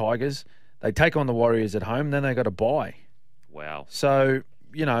take on the Tigers. They take on the Warriors at home. Then they got a bye. Wow. So,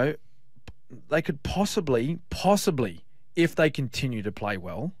 they could possibly, if they continue to play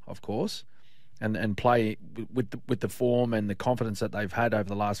well, of course, and play with the form and the confidence that they've had over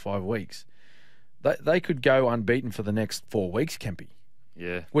the last 5 weeks, they could go unbeaten for the next 4 weeks, Kempy.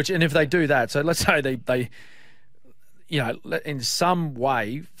 Yeah. And if they do that, so let's say they in some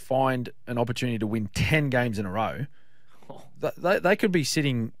way find an opportunity to win 10 games in a row, they could be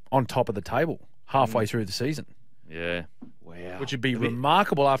sitting on top of the table halfway through the season. Yeah. Wow. Which would be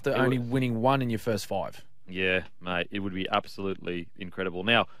remarkable after only winning 1 in your first 5. Yeah, mate. It would be absolutely incredible.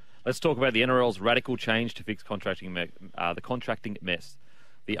 Now, let's talk about the NRL's radical change to fix the contracting mess.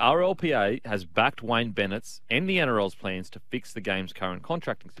 The RLPA has backed Wayne Bennett's and the NRL's plans to fix the game's current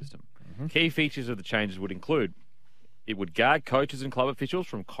contracting system. Key features of the changes would include: it would gag coaches and club officials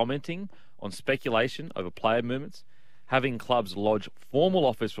from commenting on speculation over player movements, having clubs lodge formal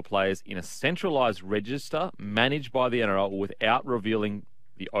offers for players in a centralised register managed by the NRL without revealing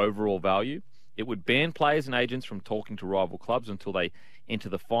the overall value. It would ban players and agents from talking to rival clubs until they enter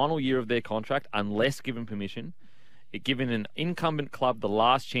the final year of their contract unless given permission. It giving an incumbent club the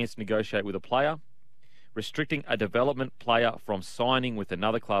last chance to negotiate with a player, restricting a development player from signing with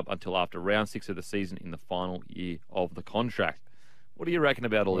another club until after round 6 of the season in the final year of the contract. What do you reckon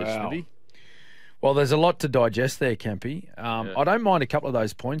about all this, Smithy? Well, there's a lot to digest there, Kempy. I don't mind a couple of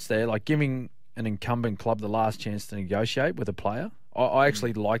those points there, like giving an incumbent club the last chance to negotiate with a player. I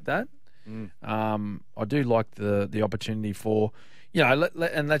actually like that. I do like the opportunity for,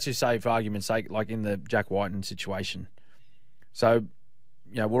 and let's just say, for argument's sake, like in the Jack Whiten situation. So,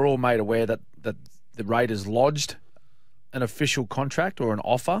 we're all made aware that the Raiders lodged an official contract or an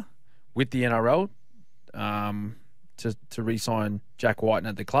offer with the NRL to re-sign Jack Whiten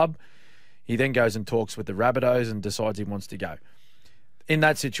at the club. He then goes and talks with the Rabbitohs and decides he wants to go. In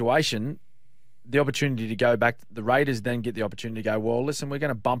that situation, the opportunity to go back, the Raiders then get the opportunity to go, well, listen, we're going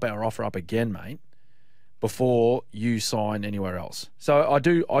to bump our offer up again, mate, before you sign anywhere else. So I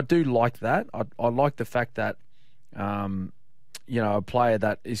do like that. I like the fact that, a player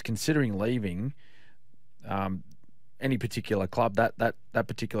that is considering leaving any particular club, that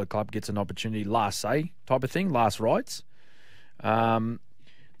particular club gets an opportunity, last say type of thing, last rights.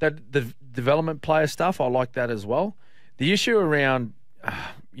 That the development player stuff, I like that as well. The issue around,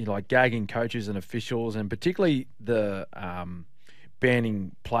 like gagging coaches and officials, and particularly the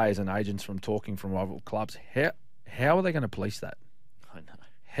banning players and agents from talking from rival clubs. How are they going to police that? I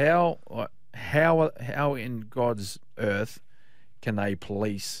know. How in God's earth can they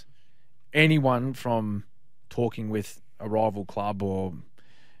police anyone from talking with a rival club or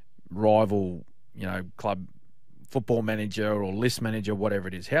rival, club football manager or list manager, whatever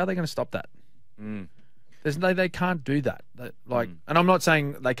it is? How are they going to stop that? They can't do that. And I'm not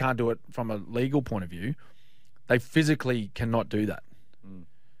saying they can't do it from a legal point of view. They physically cannot do that.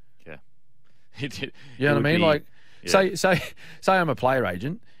 Yeah. You know what I mean? Like, say I'm a player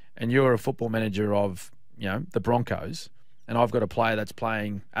agent and you're a football manager of, the Broncos, and I've got a player that's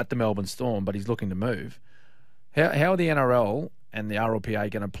playing at the Melbourne Storm, but he's looking to move. How are the NRL and the RLPA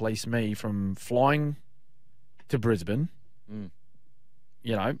going to police me from flying to Brisbane,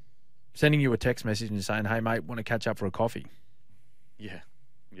 sending you a text message and saying, hey, mate, want to catch up for a coffee? Yeah.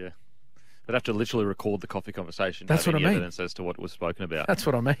 They'd have to literally record the coffee conversation. That's what I mean. Evidence as to what was spoken about. That's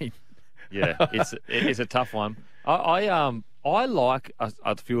what I mean. Yeah, it's a tough one. I like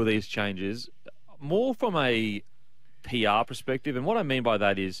a few of these changes more from a PR perspective, and what I mean by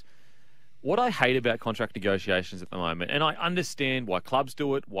that is what I hate about contract negotiations at the moment, and I understand why clubs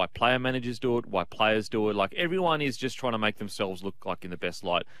do it, why player managers do it, why players do it. Like, everyone is just trying to make themselves look like in the best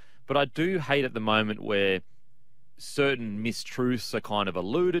light. But I do hate at the moment where certain mistruths are kind of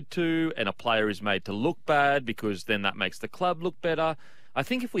alluded to and a player is made to look bad because then that makes the club look better. I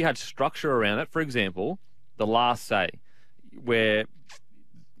think if we had structure around it, for example, the last say, where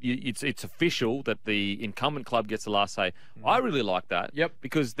it's official that the incumbent club gets the last say, I really like that. Yep.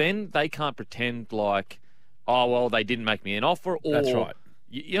 Because then they can't pretend like, oh, well, they didn't make me an offer. Or, That's right.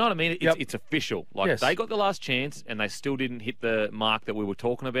 You know what I mean? It's official. Like, Yes. they got the last chance and they still didn't hit the mark that we were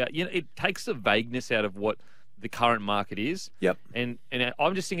talking about. You know, it takes the vagueness out of what the current market is. Yep. And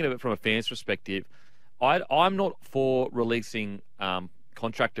I'm just thinking of it from a fan's perspective. I'm not for releasing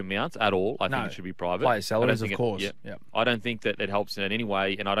contract amounts at all. I think it should be private. Player salaries, of course. I don't think that it helps in any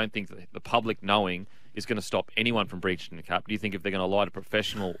way, and I don't think that the public knowing is going to stop anyone from breaching the cap. Do you think if they're going to lie to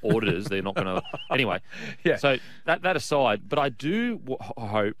professional auditors, they're not going to... Anyway, Yeah. So that aside, but I do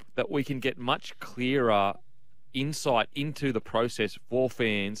hope that we can get much clearer insight into the process for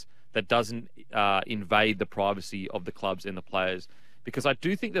fans that doesn't invade the privacy of the clubs and the players, because I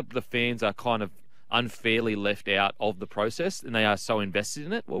do think that the fans are kind of unfairly left out of the process and they are so invested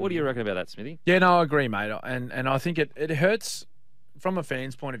in it. Well, what do you reckon about that, Smithy? Yeah, no, I agree, mate. And I think it hurts from a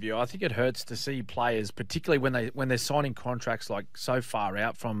fan's point of view. I think it hurts to see players, particularly when they're signing contracts like so far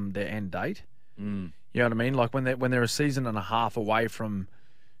out from their end date. You know what I mean? Like when they're a season and a half away from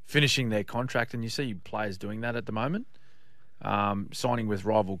finishing their contract, and you see players doing that at the moment, signing with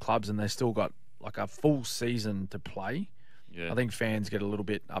rival clubs, and they've still got like a full season to play. Yeah. I think fans get a little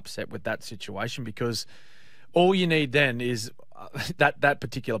bit upset with that situation, because all you need then is that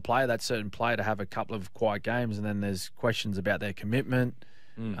particular player, that certain player, to have a couple of quiet games, and then there's questions about their commitment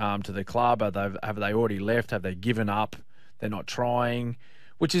to the club. Have they already left? Have they given up? They're not trying,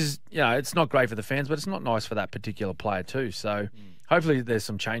 which is, it's not great for the fans, but it's not nice for that particular player too. So hopefully there's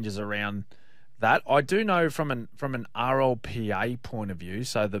some changes around that. I do know from an RLPA point of view,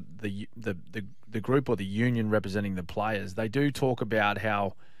 so the group or the union representing the players, they do talk about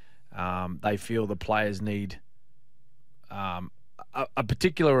how they feel the players need a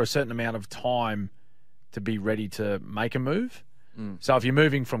particular or a certain amount of time to be ready to make a move. So if you're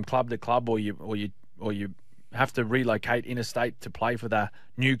moving from club to club, or you have to relocate interstate to play for the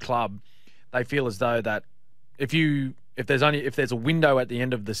new club, they feel as though that if there's a window at the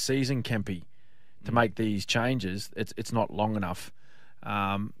end of the season, Kempy, to make these changes, it's not long enough.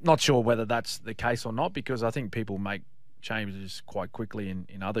 Not sure whether that's the case or not, because I think people make changes quite quickly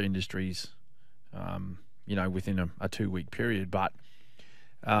in other industries, within a 2-week period. But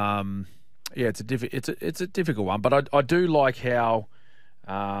it's a difficult one. But I do like how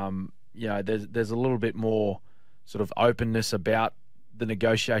there's a little bit more sort of openness about the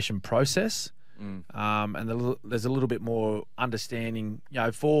negotiation process, and there's a little bit more understanding,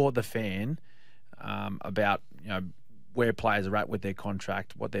 for the fan about where players are at with their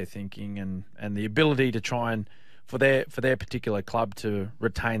contract, what they're thinking, and the ability to try and for their particular club to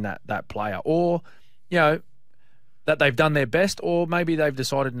retain that player, or that they've done their best, or maybe they've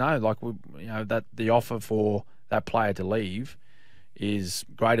decided no, that the offer for that player to leave is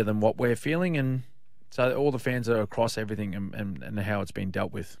greater than what we're feeling, and so all the fans are across everything and how it's been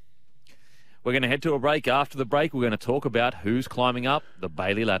dealt with. We're going to head to a break. After the break, we're going to talk about who's climbing up the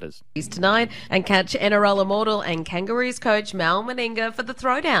Bailey ladders. Tonight, and catch NRL Immortal and Kangaroos coach Mal Meninga for the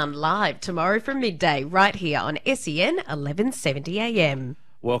Throwdown live tomorrow from midday, right here on SEN 1170 AM.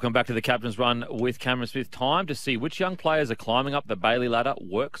 Welcome back to the Captain's Run with Cameron Smith. Time to see which young players are climbing up the Bailey ladder.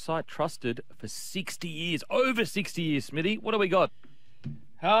 Worksite trusted for 60 years. Over 60 years, Smithy. What do we got?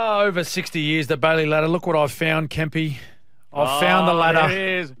 Over 60 years, the Bailey ladder. Look what I've found, Kempy. I've found the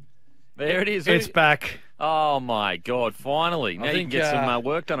ladder. There it is. It's back. Oh, my God. Finally. Now you can get some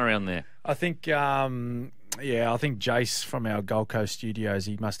work done around there. I think, I think Jace from our Gold Coast studios,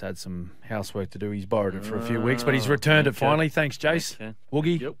 he must have had some housework to do. He's borrowed it for a few weeks, but he's returned it finally. Thanks, Jace. Okay.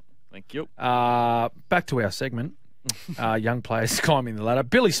 Woogie. Yep. Thank you. Back to our segment. Young players climbing the ladder.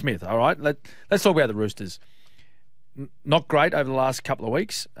 Billy Smith, all right. Let's talk about the Roosters. Not great over the last couple of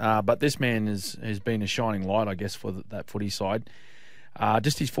weeks, but this man has been a shining light, I guess, for that footy side.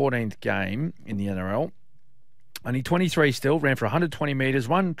 Just his 14th game in the NRL. Only 23 still, ran for 120 metres,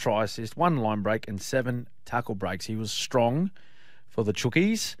 1 try assist, 1 line break and 7 tackle breaks. He was strong for the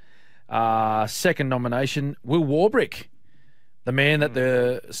Chookies. Second nomination, Will Warbrick, the man that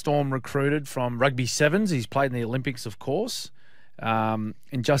the Storm recruited from Rugby Sevens. He's played in the Olympics, of course. In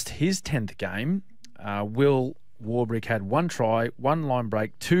just his 10th game, Will Warbrick had 1 try, 1 line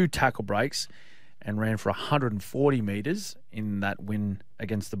break, 2 tackle breaks, and ran for 140 metres in that win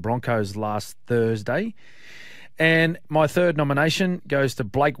against the Broncos last Thursday. And my third nomination goes to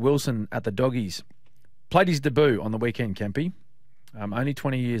Blake Wilson at the Doggies. Played his debut on the weekend, Kempy. Only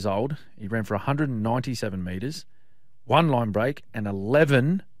 20 years old. He ran for 197 metres, 1 line break, and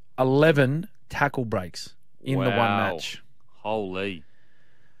 11 tackle breaks in the one match. Holy.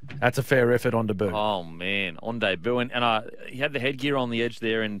 That's a fair effort on debut. Oh, man, on debut. And he had the headgear on the edge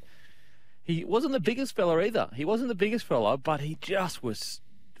there, and he wasn't the biggest fella either. He wasn't the biggest fella, but he just was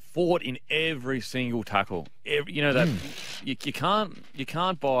fought in every single tackle. That you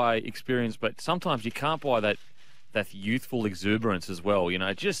can't buy experience, but sometimes you can't buy that youthful exuberance as well.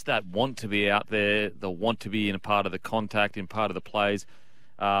 Just that want to be out there, the want to be in a part of the contact, in part of the plays.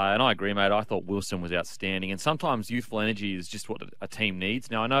 And I agree, mate. I thought Wilson was outstanding. And sometimes youthful energy is just what a team needs.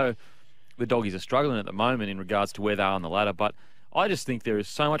 Now, I know the Doggies are struggling at the moment in regards to where they are on the ladder, but I just think there is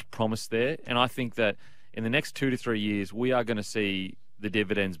so much promise there. And I think that in the next 2 to 3 years, we are going to see the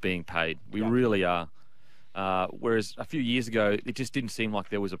dividends being paid. We really are. Whereas a few years ago, it just didn't seem like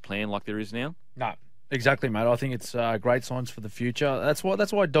there was a plan like there is now. No, exactly, mate. I think it's great signs for the future. That's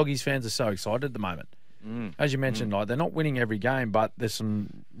why Doggies fans are so excited at the moment. As you mentioned, they're not winning every game, but there's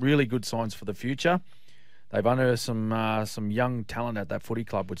some really good signs for the future. They've unearthed some young talent at that footy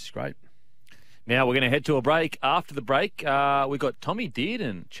club, which is great. Now we're going to head to a break. After the break, we've got Tommy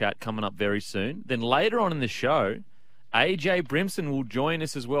Dearden chat coming up very soon. Then later on in the show, AJ Brimson will join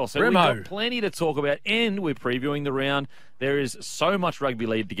us as well. So we've got plenty to talk about, and we're previewing the round. There is so much rugby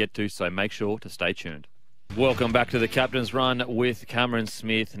league to get to, so make sure to stay tuned. Welcome back to the Captain's Run with Cameron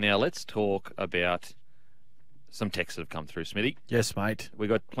Smith. Now let's talk about some texts that have come through, Smithy. Yes, mate. We've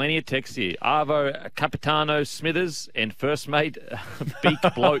got plenty of texts here. Arvo Capitano Smithers and first mate Beak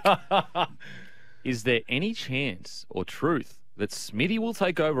Bloke. Is there any chance or truth that Smithy will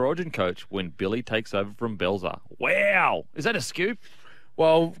take over Origin coach when Billy takes over from Belzer? Wow. Is that a scoop?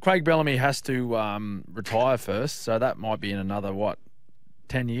 Well, Craig Bellamy has to retire first, so that might be in another,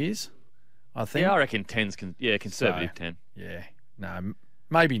 10 years, I think? Yeah, I reckon 10's, conservative 10. Yeah. No,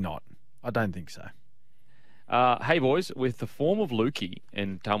 maybe not. I don't think so. Hey, boys, with the form of Lukey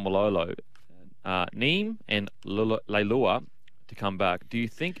and Tamalolo, Neem and Leilua to come back, do you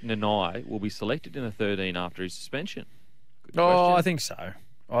think Nanai will be selected in the 13 after his suspension? I think so.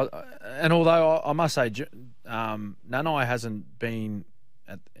 And although I must say, Nanai hasn't been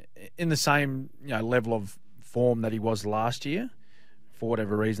in the same level of form that he was last year, for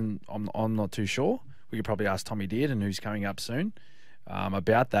whatever reason, I'm not too sure. We could probably ask Tommy Dearden, who's coming up soon,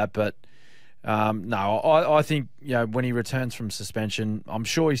 about that. But no, I think when he returns from suspension, I'm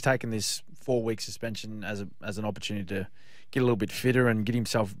sure he's taken this 4-week suspension as an opportunity to get a little bit fitter and get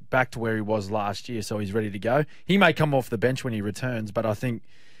himself back to where he was last year, so he's ready to go. He may come off the bench when he returns, but I think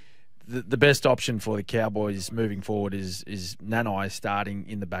the best option for the Cowboys moving forward is Nanai starting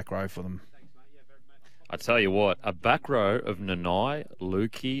in the back row for them. I tell you what, a back row of Nanai,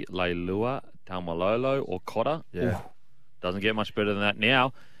 Lukey, Leilua, Taumalolo, or Cotter, doesn't get much better than that.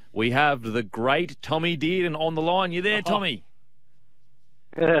 Now we have the great Tommy Dearden on the line. You there, Tommy?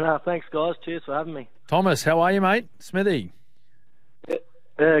 Yeah, no, thanks, guys. Cheers for having me. Thomas, how are you, mate? Smithy?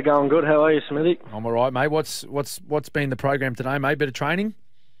 Yeah, going good. How are you, Smithy? I'm all right, mate. What's been the program today, mate? Bit of training?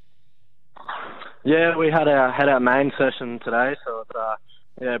 Yeah, we had our main session today, so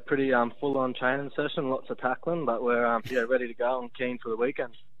it's pretty full on training session, lots of tackling, but we're ready to go and keen for the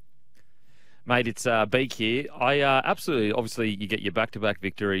weekend. Mate, it's Beak here. I absolutely, obviously, you get your back-to-back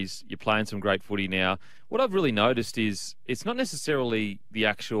victories. You're playing some great footy now. What I've really noticed is it's not necessarily the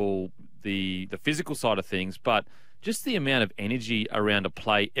actual the physical side of things, but just the amount of energy around a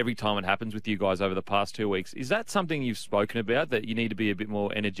play every time it happens with you guys over the past 2 weeks. Is that something you've spoken about, that you need to be a bit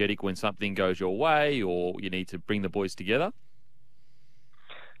more energetic when something goes your way, or you need to bring the boys together?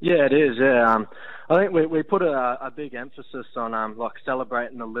 Yeah, it is. Yeah, I think we put a big emphasis on like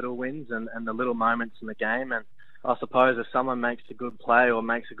celebrating the little wins and the little moments in the game. And I suppose if someone makes a good play or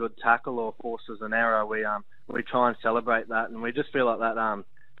makes a good tackle or forces an error, we try and celebrate that. And we just feel like that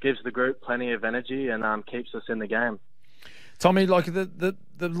gives the group plenty of energy and keeps us in the game. Tommy, like the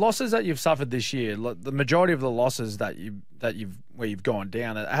losses that you've suffered this year, the majority of the losses that you've gone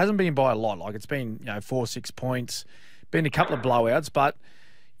down, it hasn't been by a lot. Like it's been 4-6 points, been a couple of blowouts, but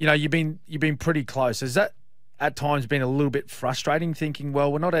you've been pretty close. Has that at times been a little bit frustrating, thinking,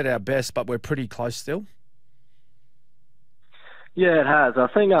 well, we're not at our best, but we're pretty close still? Yeah, it has. I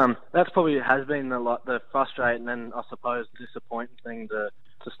think that's probably has been the frustrating and I suppose disappointing thing to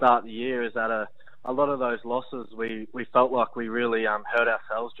start the year, is that a lot of those losses we felt like we really hurt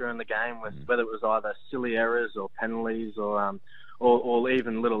ourselves during the game, with whether it was either silly errors or penalties or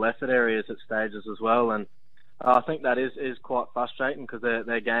even little effort areas at stages as well. And I think that is quite frustrating, because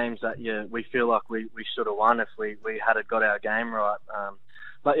they're games that we feel like we should have won if we had got our game right.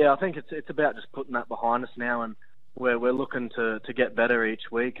 But yeah, I think it's about just putting that behind us now and we're looking to get better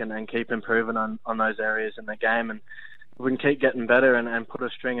each week and keep improving on those areas in the game. And if we can keep getting better and put a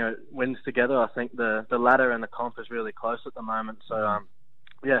string of wins together, I think the ladder and the comp is really close at the moment. So,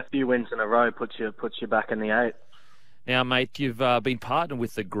 a few wins in a row puts you back in the 8. Now, mate, you've been partnered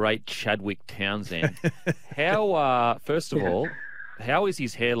with the great Chadwick Townsend. How, first of all, how is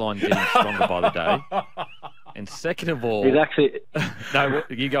his hairline getting stronger by the day? And second of all... He's actually... No,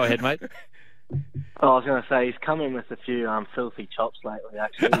 you go ahead, mate. I was going to say, he's come in with a few filthy chops lately,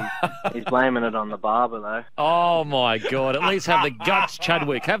 actually. He's blaming it on the barber, though. Oh, my God. At least have the guts,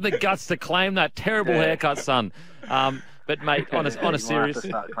 Chadwick. Have the guts to claim that terrible haircut, son. But, mate, on a serious... Have to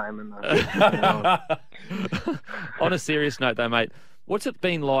start claiming that. On a serious note, though, mate, what's it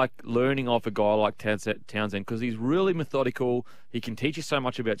been like learning off a guy like Townsend? Because he's really methodical. He can teach you so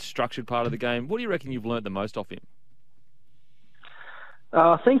much about structured part of the game. What do you reckon you've learnt the most off him?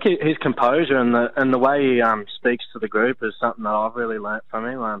 I think his composure and the way he speaks to the group is something that I've really learnt from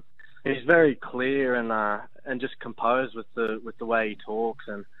him. He's very clear and just composed with the way he talks,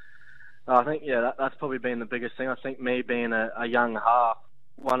 and I think that's probably been the biggest thing. I think me being a young half,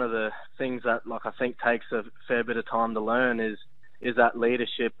 one of the things that I think takes a fair bit of time to learn is that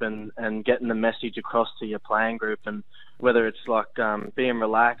leadership and getting the message across to your playing group, and whether it's being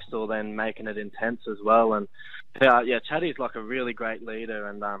relaxed or then making it intense as well. And Chaddy's a really great leader,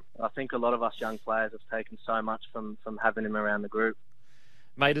 and I think a lot of us young players have taken so much from having him around the group.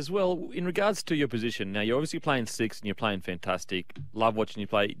 Mate, as well, in regards to your position, now you're obviously playing 6 and you're playing fantastic. Love watching you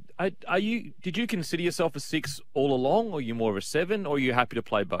play. Did you consider yourself a 6 all along, or are you more of a 7, or are you happy to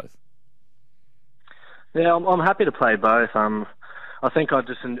play both? Yeah, I'm happy to play both. I think I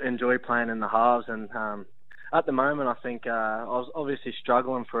just enjoy playing in the halves, and at the moment I think I was obviously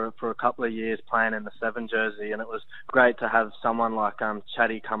struggling for a couple of years playing in the 7 jersey, and it was great to have someone like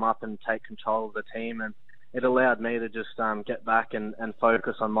Chatty come up and take control of the team, and it allowed me to just get back and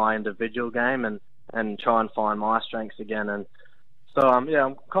focus on my individual game and try and find my strengths again. And so I'm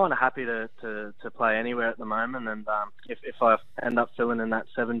kind of happy to play anywhere at the moment, and if I end up filling in that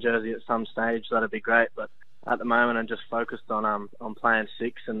 7 jersey at some stage, that'd be great. But at the moment, I'm just focused on playing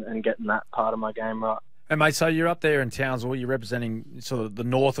 6 and getting that part of my game right. And mate, so you're up there in Townsville. You're representing sort of the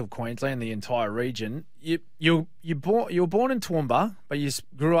north of Queensland, the entire region. You were born in Toowoomba, but you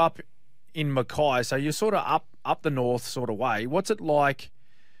grew up in Mackay, so you're sort of up the north sort of way. What's it like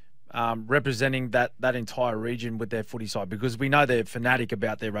representing that entire region with their footy side? Because we know they're fanatic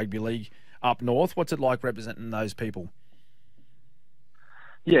about their rugby league up north. What's it like representing those people?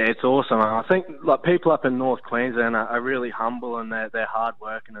 Yeah, it's awesome. I think people up in North Queensland are really humble, and they're hard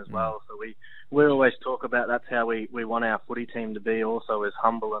working as well. So we always talk about that's how we want our footy team to be, also, is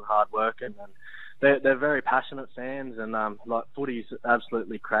humble and hard working. And they're very passionate fans, and footy's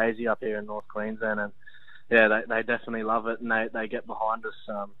absolutely crazy up here in North Queensland, and they definitely love it, and they get behind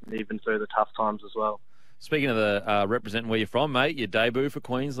us even through the tough times as well. Speaking of the representing where you're from, mate, your debut for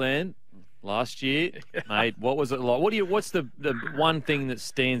Queensland last year, mate, what was it like? What's the one thing that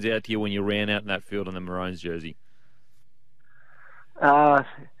stands out to you when you ran out in that field in the Maroons jersey?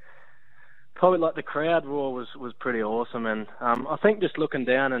 Probably the crowd roar was pretty awesome, and I think just looking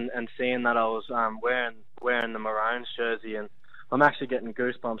down and seeing that I was wearing the Maroons jersey, and I'm actually getting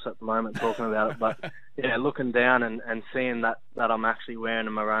goosebumps at the moment talking about it. But yeah, looking down and seeing that I'm actually wearing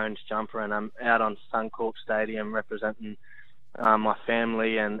a Maroons jumper, and I'm out on Suncorp Stadium representing my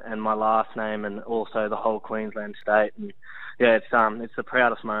family and my last name, and also the whole Queensland state. And yeah, it's the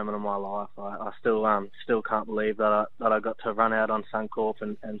proudest moment of my life. I still can't believe that I got to run out on Suncorp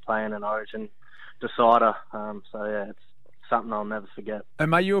and play in an Origin decider. So yeah, it's something I'll never forget.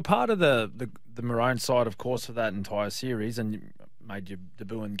 And mate, you were part of the Maroon side, of course, for that entire series, and you made your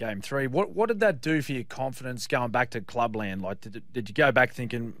debut in Game 3. What did that do for your confidence going back to clubland? Did you go back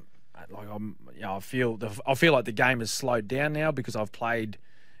thinking, I feel like the game has slowed down now because I've played,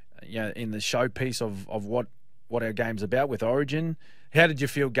 in the showpiece of what our game's about with Origin? How did you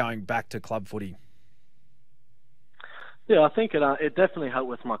feel going back to club footy? Yeah, I think it definitely helped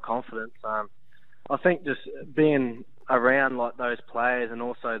with my confidence. I think just being around those players, and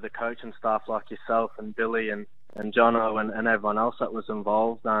also the coaching staff like yourself and Billy and Jono and everyone else that was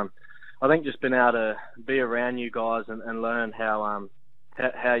involved. I think just being able to be around you guys and learn how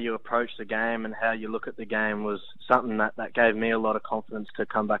you approach the game and how you look at the game was something that gave me a lot of confidence to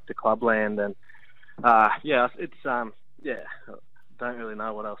come back to clubland. And don't really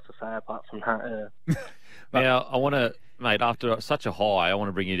know what else to say apart from that. Now, I want to, mate, after such a high, I want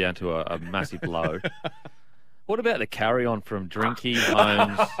to bring you down to a massive low. What about the carry-on from Drinky,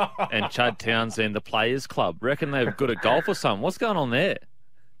 Holmes and Chad Townsend, the Players Club? Reckon they're good at golf or something? What's going on there?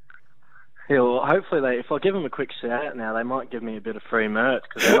 Yeah, well, hopefully if I give them a quick shout out now, they might give me a bit of free merch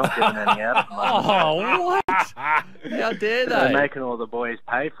because they're not giving any out at the moment. Oh, what? How dare They're they? making all the boys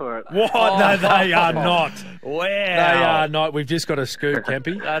pay for it. What? No, they are not. Wow. They are not. We've just got a scoop,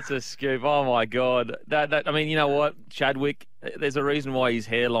 Kempy. That's a scoop. Oh, my God. I mean, you know what? Chadwick, there's a reason why his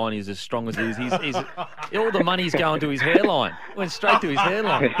hairline is as strong as it is. He's all the money's going to his hairline. Went straight to his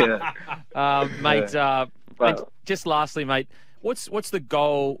hairline. Mate, mate, just lastly, mate, what's the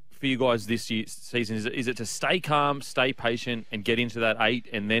goal for you guys this season? Is it to stay calm, stay patient, and get into that 8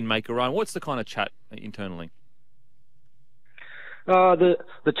 and then make a run? What's the kind of chat internally? The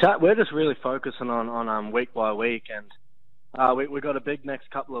chat, we're just really focusing on week by week, and we've got a big next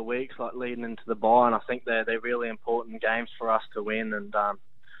couple of weeks, like leading into the bye, and I think they're really important games for us to win. And I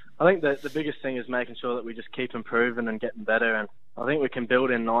think that the biggest thing is making sure that we just keep improving and getting better. And I think we can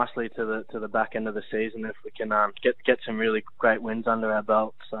build in nicely to the back end of the season if we can get some really great wins under our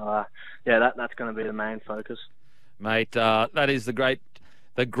belt. So that's going to be the main focus, mate. That is the great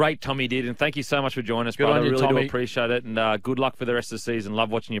Tommy Dearden. Thank you so much for joining us, good brother. on you, really Tommy. Do appreciate it, and good luck for the rest of the season.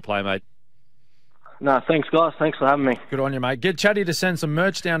 Love watching you play, mate. No, thanks, guys. Thanks for having me. Good on you, mate. Get Chatty to send some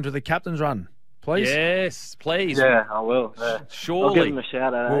merch down to the captain's run, please. Yes, please. Yeah, I will. Yeah. Surely. I'll give them a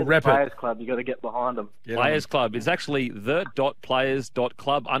shout out. We'll rep Players it. Club, you got to get behind them. Players Club. It's actually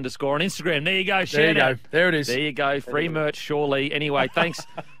the.players.club_ on Instagram. There you go. There you go. There it is. There you go. Free merch, surely. Anyway, thanks,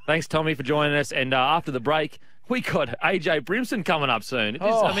 Tommy, for joining us. And after the break, we got AJ Brimson coming up soon.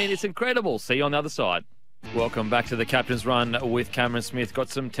 I mean, it's incredible. See you on the other side. Welcome back to the Captain's Run with Cameron Smith. Got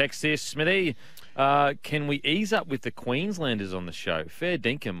some text here, Smithy. Can we ease up with the Queenslanders on the show? Fair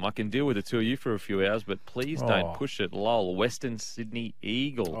dinkum. I can deal with the two of you for a few hours, but please don't push it. Lol. Western Sydney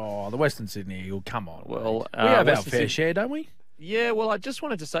Eagle. Oh, the Western Sydney Eagle. Come on. Well, we have our fair share, don't we? Yeah, well, I just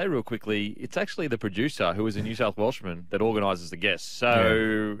wanted to say real quickly, it's actually the producer who is a New South Welshman that organises the guests.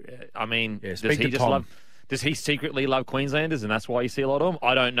 So, I mean, does he secretly love Queenslanders and that's why you see a lot of them?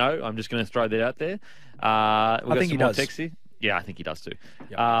 I don't know. I'm just going to throw that out there. I think he does. Yeah, I think he does too.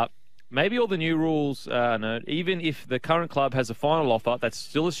 Yep. Maybe all the new rules, even if the current club has a final offer, that's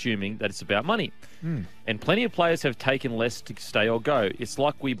still assuming that it's about money. And plenty of players have taken less to stay or go. It's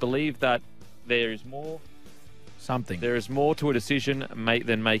like we believe that there is more to a decision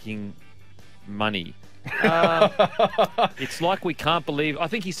than making money. It's like we can't believe. I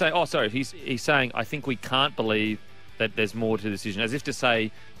think he's saying. Oh, sorry. He's saying. I think we can't believe that there's more to the decision, as if to say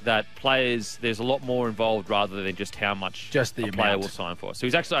that players, there's a lot more involved rather than just how much the player will sign for. So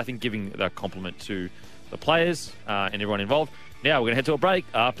he's actually, I think, giving the compliment to the players and everyone involved. Now we're going to head to a break.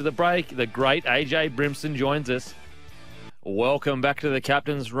 After the break, the great AJ Brimson joins us. Welcome back to the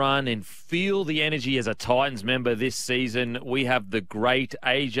Captain's Run and feel the energy as a Titans member this season. We have the great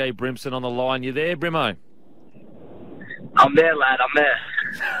AJ Brimson on the line. You there, Brimo? I'm there, lad. I'm there.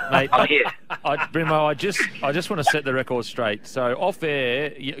 Mate, I'm here. Brimo, I just want to set the record straight. So off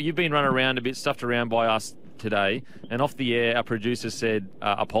air, you've been run around a bit, stuffed around by us today, and off the air, our producer said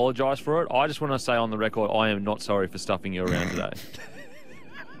apologise for it. I just want to say on the record, I am not sorry for stuffing you around today.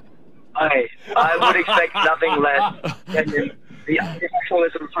 Okay, I would expect nothing less than the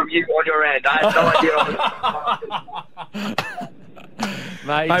professionalism from you on your end. I have no idea.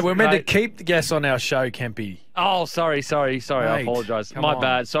 Mate, we're meant to keep the guests on our show, Kempy. Oh, sorry. Mate, I apologise. My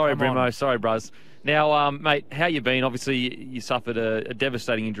bad. Sorry, Brimo. Sorry, bruz. Now, mate, how you been? Obviously, you suffered a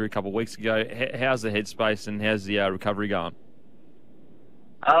devastating injury a couple of weeks ago. How's the headspace and how's the recovery going?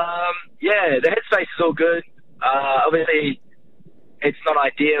 Yeah, the headspace is all good. Obviously, it's not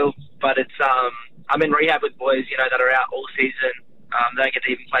ideal, but it's I'm in rehab with boys, that are out all season. They don't get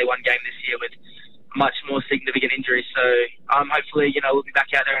to even play one game this year with much more significant injuries. So hopefully, we'll be back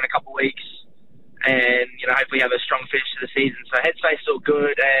out there in a couple of weeks and, hopefully have a strong finish to the season. So headspace is all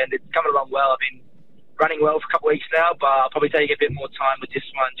good and it's coming along well. I've been running well for a couple of weeks now, but I'll probably take a bit more time with this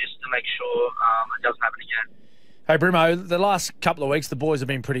one just to make sure it doesn't happen again. Hey, Brimo, the last couple of weeks, the boys have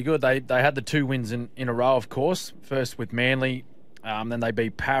been pretty good. They had the 2 wins in a row, of course. First with Manly, then they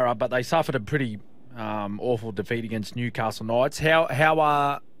beat Para, but they suffered a pretty awful defeat against Newcastle Knights. How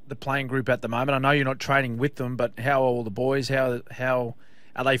are the playing group at the moment? I know you're not training with them, but how are all the boys? How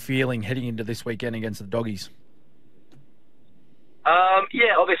are they feeling heading into this weekend against the Doggies?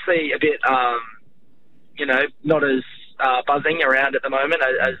 Yeah, obviously a bit, not as buzzing around at the moment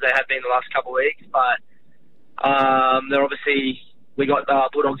as they have been the last couple of weeks, but they're obviously, we got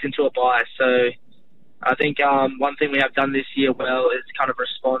Bulldogs into a bye, so I think one thing we have done this year well is kind of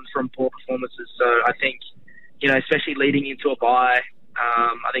respond from poor performances. So I think, especially leading into a bye,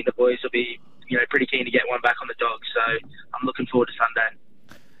 I think the boys will be, pretty keen to get one back on the Dogs. So I'm looking forward to Sunday.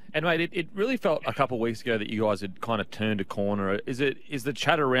 And mate, it really felt a couple of weeks ago that you guys had kind of turned a corner. Is the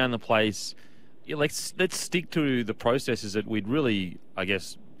chat around the place? Let's stick to the processes that we'd really, I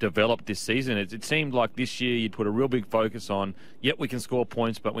guess, developed this season. It seemed like this year you'd put a real big focus on. Yep, we can score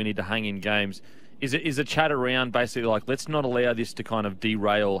points, but we need to hang in games. Is the chat around basically like, let's not allow this to kind of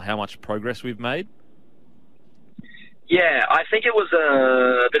derail how much progress we've made? Yeah, I think it was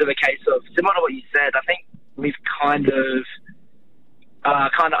a bit of a case of, similar to what you said, I think we've kind of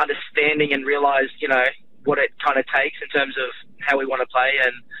understanding and realised, what it kind of takes in terms of how we want to play.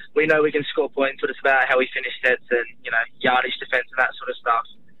 And we know we can score points, but it's about how we finish sets and, yardage defence and that sort of stuff.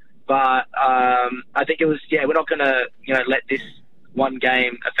 But I think it was, we're not going to, let this one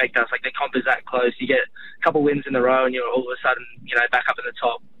game affect us. Like, the comp is that close. You get a couple wins in a row and you're all of a sudden, back up in the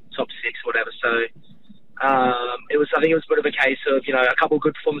top six or whatever. So I think it was a bit of a case of, a couple of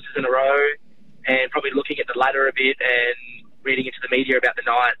good performances in a row and probably looking at the ladder a bit and reading into the media about the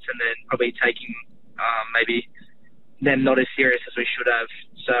Knights and then probably taking maybe them not as serious as we should have.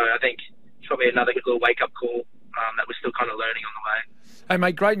 So I think it's probably another good little wake-up call that we're still kind of learning on the way. Hey,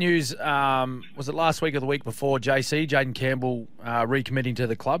 mate, great news. Was it last week or the week before? Jaden Campbell recommitting to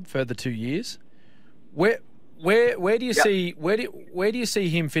the club for the 2 years. Where do you see where do you see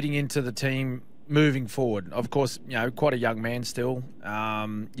him fitting into the team moving forward? Of course, quite a young man still.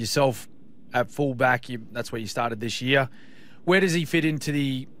 Yourself at fullback, that's where you started this year. Where does he fit into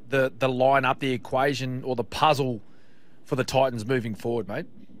the line-up, the equation, or the puzzle for the Titans moving forward, mate?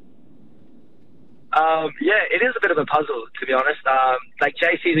 It is a bit of a puzzle, to be honest.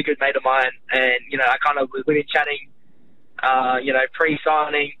 JC's a good mate of mine, and we've been chatting,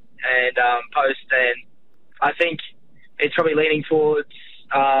 pre-signing and post, and I think it's probably leaning towards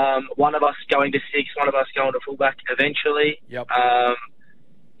one of us going to 6, one of us going to fullback eventually. Yep.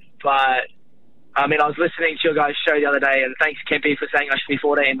 But I was listening to your guys' show the other day, and thanks, Kempy, for saying I should be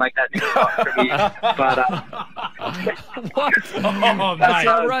 14. Like, that means a lot from you. But What? Oh, That's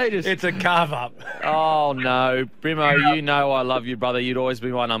mate, outrageous. It's a carve-up. Oh, no. Brimo, I love you, brother. You'd always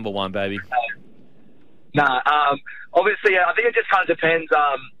be my number one, baby. Obviously, I think it just kind of depends.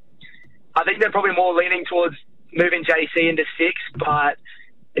 I think they're probably more leaning towards moving JC into 6, but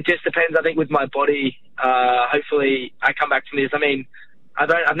it just depends, I think, with my body. Hopefully, I come back from this.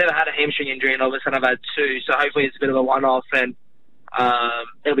 I've never had a hamstring injury, and all of a sudden I've had 2, so hopefully it's a bit of a one-off, and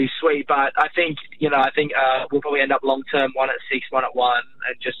it'll be sweet. But I think we'll probably end up long-term, 1 at 6, 1 at 1,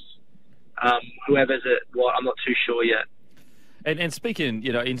 and just whoever's at what, I'm not too sure yet. And speaking,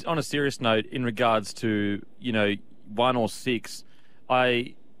 on a serious note, in regards to, 1 or 6,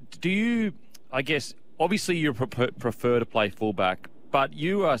 obviously you prefer to play fullback, but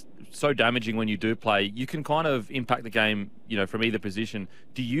you are so damaging when you do play. You can kind of impact the game, from either position.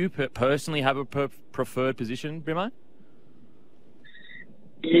 Do you personally have a preferred position, Brimo?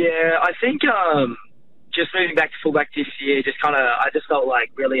 Yeah, I think just moving back to fullback this year, I just felt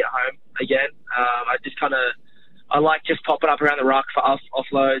like really at home again. I like just popping up around the ruck for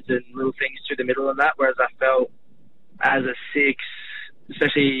offloads and little things through the middle and that, whereas I felt as a 6,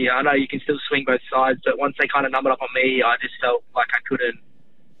 especially, I know you can still swing both sides, but once they kind of numbered up on me, I just felt like I couldn't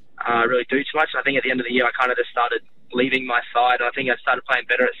really do too much. And I think at the end of the year, I kind of just started leaving my side. I think I started playing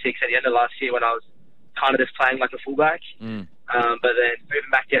better at 6 at the end of last year when I was kind of just playing like a fullback. But then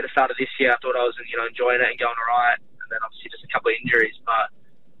moving back at the start of this year, I thought I was enjoying it and going all right. And then obviously just a couple of injuries. But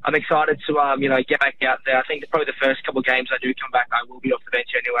I'm excited to get back out there. I think probably the first couple of games I do come back, I will be off the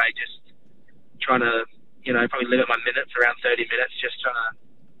bench anyway, just trying to probably limit my minutes around 30 minutes, just trying to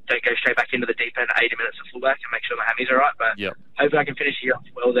don't go straight back into the deep end at 80 minutes of fullback and make sure my hammies are right. But hopefully I can finish the year off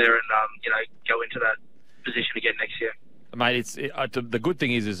well there and go into that position again next year. Mate, the good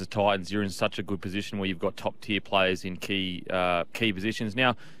thing is, as the Titans, you're in such a good position where you've got top-tier players in key positions.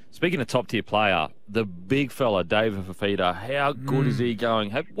 Now, speaking of top-tier player, the big fella, David Fafita, how good is he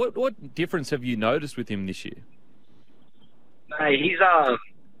going? What difference have you noticed with him this year? Hey, he's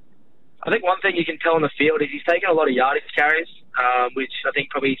I think one thing you can tell on the field is he's taken a lot of yardage carries, which I think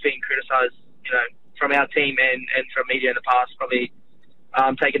probably he's been criticised, from our team and from media in the past, probably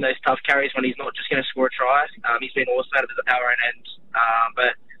taking those tough carries when he's not just going to score a try. He's been awesome out of the power end.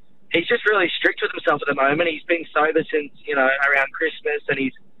 But he's just really strict with himself at the moment. He's been sober since, around Christmas, and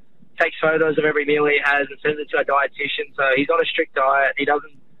he takes photos of every meal he has and sends it to a dietitian. So he's on a strict diet. He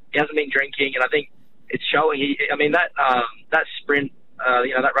hasn't been drinking, and I think it's showing. That sprint,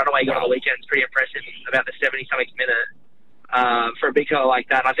 that runaway he got on the weekend is pretty impressive, about the 70-something minute for a big fella like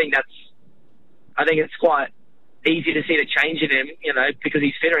that. I think it's quite easy to see the change in him, because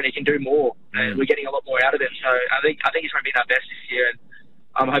he's fitter and he can do more, and we're getting a lot more out of him. So I think he's going to be our best this year, and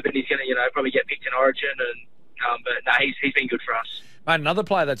I'm hoping he's going to, probably get picked in Origin. And but no, he's been good for us. Mate, another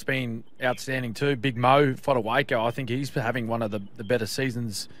player that's been outstanding too, Big Mo Fodawaker. I think he's having one of the better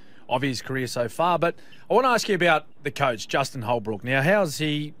seasons of his career so far. But I want to ask you about the coach, Justin Holbrook. Now, how's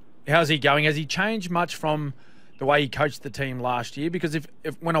he going? Has he changed much from the way he coached the team last year? Because if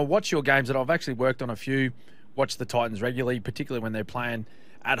when I watch your games, that I've actually worked on a few, watched the Titans regularly, particularly when they're playing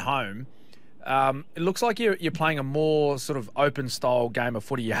at home, it looks like you're playing a more sort of open style game of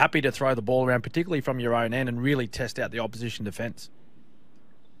footy. You're happy to throw the ball around, particularly from your own end, and really test out the opposition defence.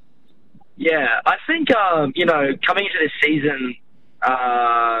 Yeah, I think, coming into this season,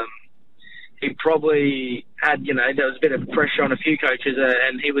 he probably had, there was a bit of pressure on a few coaches,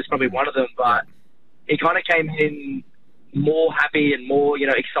 and he was probably one of them, but he kind of came in more happy and more,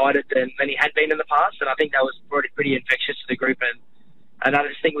 excited than he had been in the past, and I think that was pretty infectious to the group. And I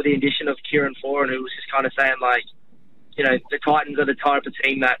just think with the addition of Kieran Foran, who was just kind of saying, like, the Titans are the type of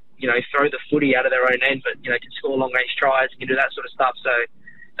team that, throw the footy out of their own end, but, can score long-range tries, can do that sort of stuff, so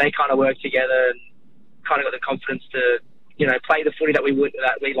they kind of work together and kind of got the confidence to, play the footy that we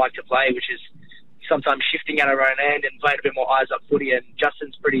like to play, which is sometimes shifting out of our own end and playing a bit more eyes-up footy. And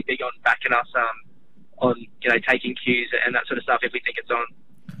Justin's pretty big on backing us on taking cues and that sort of stuff if we think it's on.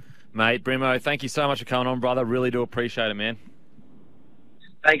 Mate, Brimo, thank you so much for coming on, brother. Really do appreciate it, man.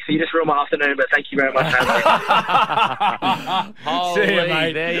 Thanks. You just ruined my afternoon, but thank you very much. Holy, See you,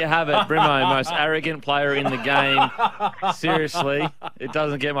 mate. There you have it. Brimo, most arrogant player in the game. Seriously, it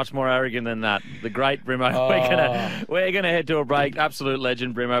doesn't get much more arrogant than that. The great Brimo. Oh. We're gonna head to a break. Absolute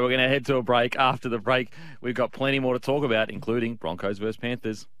legend, Brimo. We're gonna head to a break. After the break, we've got plenty more to talk about, including Broncos versus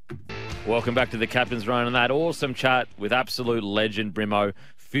Panthers. Welcome back to the Captain's Run and that awesome chat with absolute legend Brimo.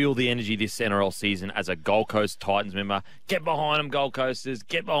 Feel the energy this NRL season as a Gold Coast Titans member. Get behind them, Gold Coasters.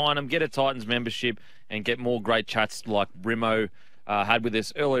 Get behind them. Get a Titans membership and get more great chats like Brimo had with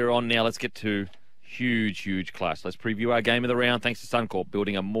us earlier on. Now let's get to huge clash. Let's preview our game of the round thanks to Suncorp.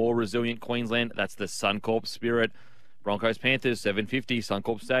 Building a more resilient Queensland. That's the Suncorp spirit. Broncos Panthers, 7:50,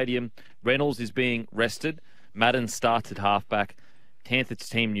 Suncorp Stadium. Reynolds is being rested. Madden starts at halfback. Panthers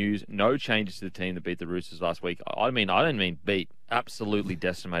team news, no changes to the team that beat the Roosters last week. I don't mean beat. Absolutely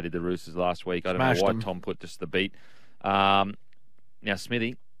decimated the Roosters last week. I don't know why Tom put just the beat. Now,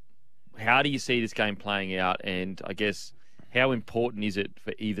 Smithy, how do you see this game playing out? And I guess, how important is it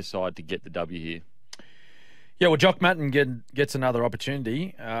for either side to get the W here? Yeah, well, Jock Matten gets another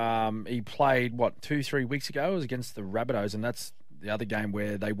opportunity. He played, 2-3 weeks ago? It was against the Rabbitohs, and that's the other game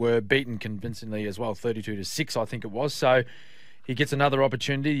where they were beaten convincingly as well, 32-6, I think it was. So he gets another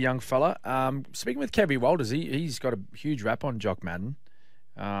opportunity, the young fella. Speaking with Kevy Walters, he's got a huge rap on Jock Madden.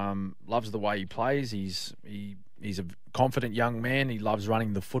 Loves the way he plays. He's a confident young man. He loves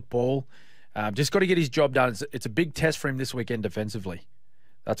running the football. Just got to get his job done. It's a big test for him this weekend defensively.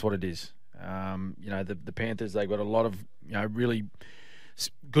 That's what it is. The Panthers, they've got a lot of really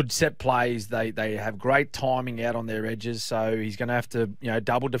good set plays. They have great timing out on their edges. So he's going to have to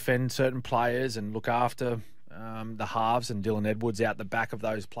double defend certain players and look after the halves and Dylan Edwards out the back of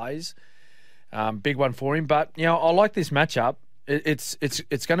those plays. Big one for him. But, I like this matchup. It's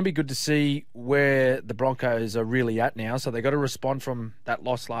going to be good to see where the Broncos are really at now. So they got to respond from that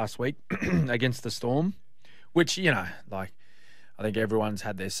loss last week against the Storm, which, I think everyone's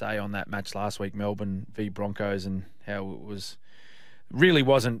had their say on that match last week, Melbourne v Broncos, and how it really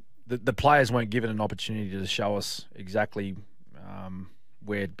wasn't, the players weren't given an opportunity to show us exactly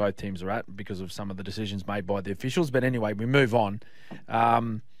where both teams are at because of some of the decisions made by the officials. But anyway, we move on.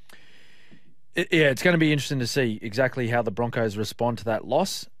 It's going to be interesting to see exactly how the Broncos respond to that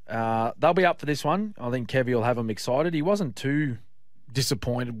loss. They'll be up for this one. I think Kevy will have them excited. He wasn't too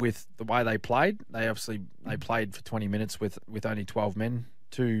disappointed with the way they played. They played for 20 minutes with only 12 men.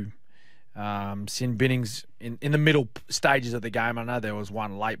 Two sin binnings in the middle stages of the game. I know there was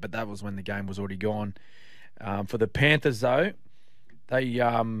one late, but that was when the game was already gone. For the Panthers, though, they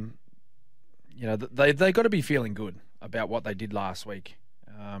got to be feeling good about what they did last week.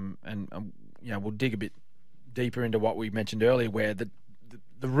 We'll dig a bit deeper into what we mentioned earlier, where the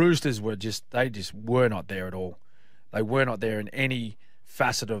Roosters were were not there at all. They were not there in any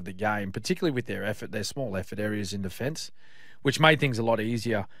facet of the game, particularly with their small effort areas in defence, which made things a lot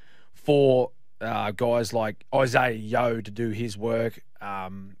easier for guys like Isaiah Yeo to do his work.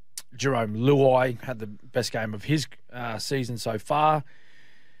 Jerome Luai had the best game of his season so far.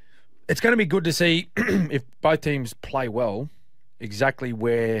 It's going to be good to see if both teams play well, exactly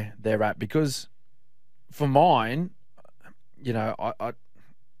where they're at. Because for mine, I've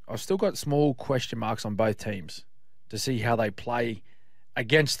still got small question marks on both teams to see how they play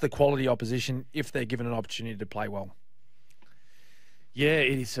against the quality opposition if they're given an opportunity to play well. Yeah,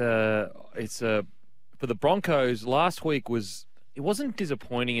 it's for the Broncos. Last week was it wasn't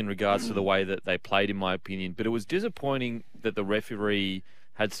disappointing in regards to the way that they played, in my opinion, but it was disappointing that the referee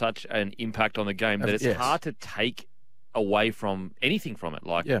had such an impact on the game that it's hard to take away from anything from it.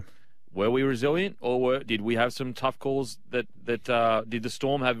 Like, were we resilient, or did we have some tough calls? Did the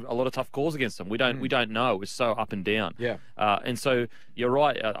Storm have a lot of tough calls against them? We don't know. It's so up and down. And so you're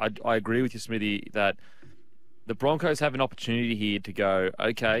right. I agree with you, Smithy, that the Broncos have an opportunity here to go,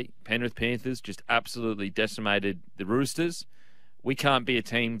 okay, Penrith Panthers just absolutely decimated the Roosters. We can't be a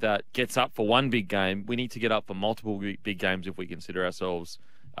team that gets up for one big game. We need to get up for multiple big games if we consider ourselves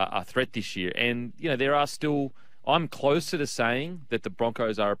a threat this year. And, there are still... I'm closer to saying that the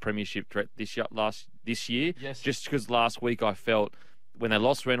Broncos are a premiership threat this year. Just because last week I felt when they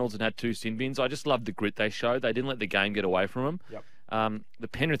lost Reynolds and had 2 sin bins, I just loved the grit they showed. They didn't let the game get away from them. The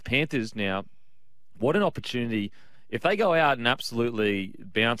Penrith Panthers now, what an opportunity. If they go out and absolutely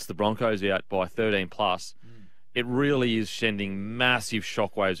bounce the Broncos out by 13 plus, it really is sending massive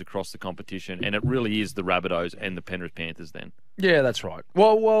shockwaves across the competition, and it really is the Rabbitohs and the Penrith Panthers then. Yeah, that's right.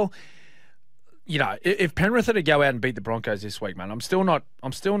 Well, if Penrith are to go out and beat the Broncos this week, man, I'm still not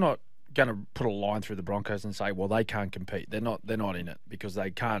going to put a line through the Broncos and say, well, they can't compete. They're not in it because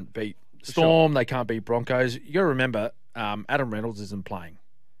they can't beat Storm. They can't beat Broncos. You got to remember, Adam Reynolds isn't playing,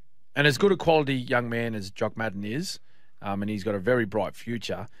 and as good a quality young man as Jock Madden is, and he's got a very bright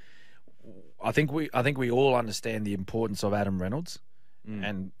future. I think we all understand the importance of Adam Reynolds,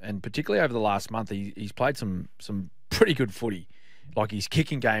 and particularly over the last month, he's played some pretty good footy. Like, his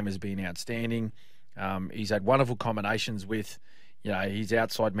kicking game has been outstanding. He's had wonderful combinations with, his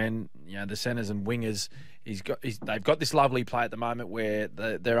outside men, the centres and wingers. They've got this lovely play at the moment where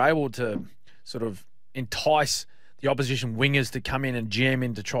they're able to sort of entice the opposition wingers to come in and jam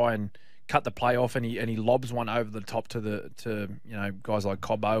in to try and cut the play off, and he lobs one over the top to guys like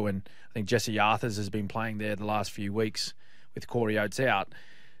Cobbo, and I think Jesse Arthurs has been playing there the last few weeks with Corey Oates out.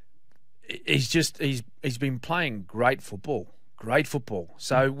 He's been playing great football.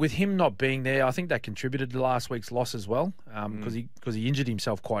 So with him not being there, I think that contributed to last week's loss as well, because he injured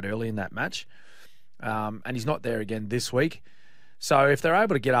himself quite early in that match, and he's not there again this week. So if they're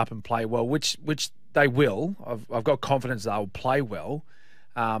able to get up and play well, which they will, I've got confidence they'll play well,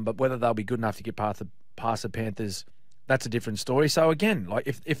 but whether they'll be good enough to get past the Panthers, that's a different story. So again, like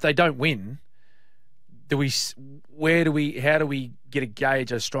if they don't win, how do we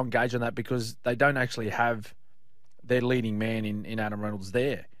get a strong gauge on that, because they don't actually have their leading man in Adam Reynolds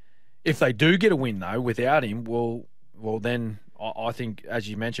there. If they do get a win, though, without him, well, then I think, as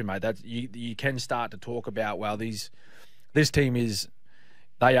you mentioned, mate, that you can start to talk about, well, this team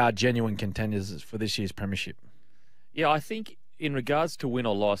they are genuine contenders for this year's premiership. Yeah, I think in regards to win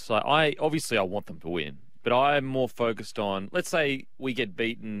or loss, I want them to win, but I'm more focused on, let's say we get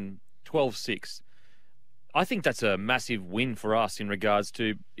beaten 12-6. I think that's a massive win for us in regards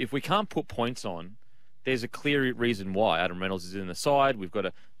to, if we can't put points on, there's a clear reason why. Adam Reynolds is in the side.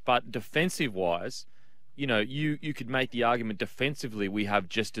 But defensive-wise, you could make the argument defensively we have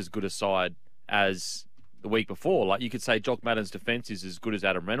just as good a side as the week before. Like, you could say Jock Madden's defence is as good as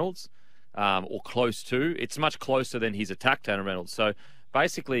Adam Reynolds, or close to. It's much closer than his attack to Adam Reynolds. So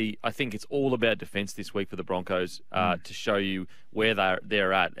basically, I think it's all about defence this week for the Broncos, to show you where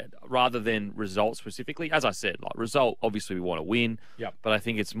they're at, rather than results specifically. As I said, like, result, obviously we want to win, but I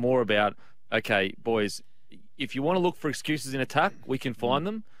think it's more about, okay, boys, if you want to look for excuses in attack, we can find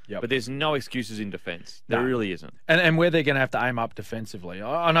them, but there's no excuses in defence. There really isn't. And where they're going to have to aim up defensively.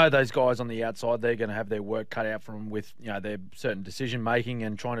 I know those guys on the outside, they're going to have their work cut out for them with their certain decision-making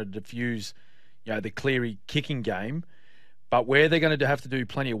and trying to diffuse the Cleary kicking game. But where they're going to have to do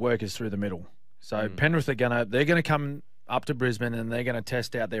plenty of work is through the middle. So Penrith they're going to come up to Brisbane and they're going to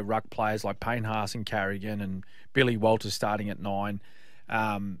test out their ruck players like Payne Haas and Carrigan and Billy Walters starting at 9.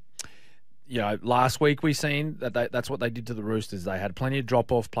 Last week we seen that's what they did to the Roosters. They had plenty of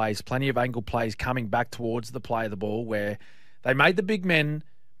drop-off plays, plenty of angle plays coming back towards the play of the ball, where they made the big men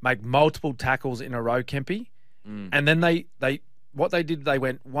make multiple tackles in a row, Kempy, and then they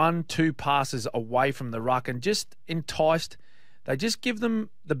went 1-2 passes away from the ruck and just enticed. They just give them,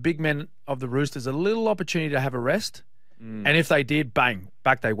 the big men of the Roosters, a little opportunity to have a rest, and if they did, bang,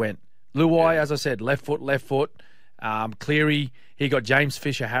 back they went. Luai, as I said, left foot. Cleary, he got James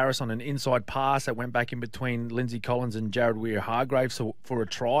Fisher-Harris on an inside pass that went back in between Lindsay Collins and Jared Weir-Hargraves for a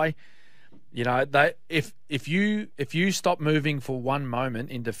try. If you stop moving for one moment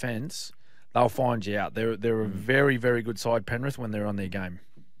in defence, they'll find you out. They're a very, very good side, Penrith, when they're on their game.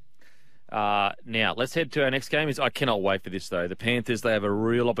 Now, let's head to our next game. I cannot wait for this, though. The Panthers, they have a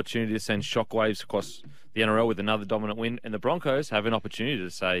real opportunity to send shockwaves across the NRL with another dominant win, and the Broncos have an opportunity to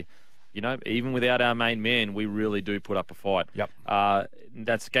say, even without our main man, we really do put up a fight. Yep.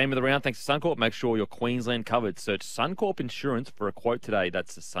 That's game of the round. Thanks to Suncorp. Make sure you're Queensland covered. Search Suncorp Insurance for a quote today.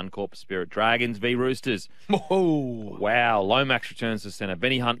 That's the Suncorp Spirit. Dragons v Roosters. Oh, wow. Lomax returns to centre.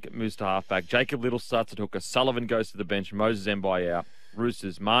 Benny Hunt moves to halfback. Jacob Little starts at hooker. Sullivan goes to the bench. Moses Mbai out.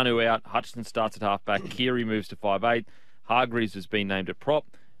 Roosters. Manu out. Hutchinson starts at halfback. Keary moves to 5'8". Hargreaves has been named at prop.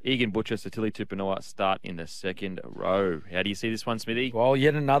 Egan Butcher, Satili Tupanoa start in the second row. How do you see this one, Smithy? well,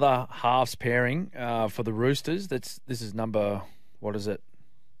 yet another halves pairing for the Roosters. This is number,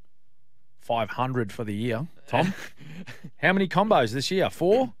 500 for the year. Tom, how many combos this year?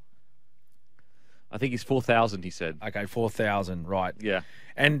 4? I think he's 4,000, he said. Okay, 4,000, right. Yeah.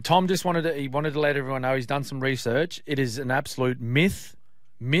 And Tom just wanted to let everyone know he's done some research. It is an absolute myth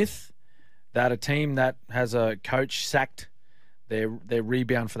that a team that has a coach sacked, their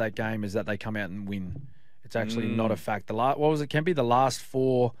rebound for that game is that they come out and win. It's actually not a fact. What was it, Kempy? The last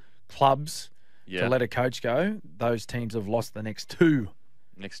 4 clubs to let a coach go, those teams have lost the next 2.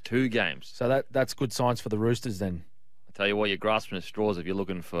 Next 2 games. So that's good signs for the Roosters then. I tell you what, you're grasping at straws if you're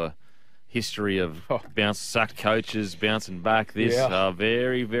looking for history of sacked coaches bouncing back.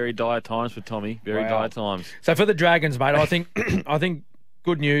 Very, very dire times for Tommy. Very dire times. So for the Dragons, mate, I think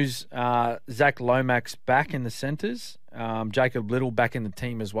good news. Zach Lomax back in the centres. Jacob Little back in the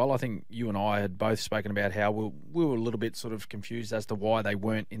team as well. I think you and I had both spoken about how we were a little bit sort of confused as to why they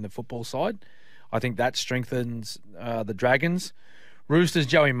weren't in the football side. I think that strengthens the Dragons. Roosters,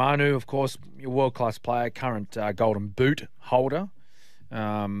 Joey Manu, of course, a world-class player, current Golden Boot holder.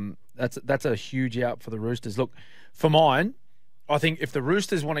 That's a huge out for the Roosters. Look, for mine, I think if the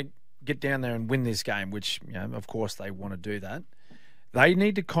Roosters want to get down there and win this game, which, of course they want to do that, they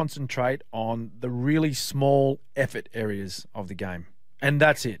need to concentrate on the really small effort areas of the game. And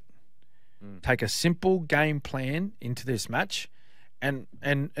that's it. Take a simple game plan into this match and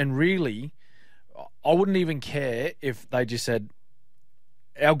really, I wouldn't even care if they just said,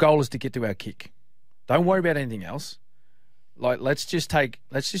 our goal is to get to our kick. Don't worry about anything else. Like, let's just take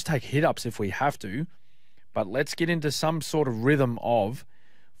hit-ups if we have to, but let's get into some sort of rhythm of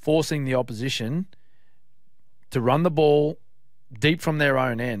forcing the opposition to run the ball deep from their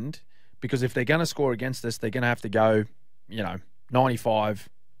own end, because if they're going to score against us, they're going to have to go, 95,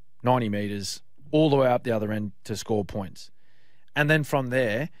 90 metres, all the way up the other end to score points. And then from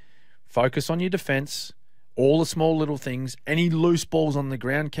there, focus on your defence, all the small little things, any loose balls on the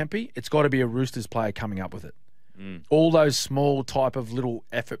ground, Kempy, it's got to be a Roosters player coming up with it. All those small type of little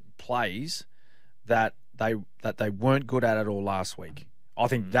effort plays that they weren't good at all last week. I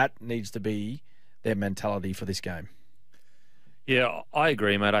think that needs to be their mentality for this game. Yeah, I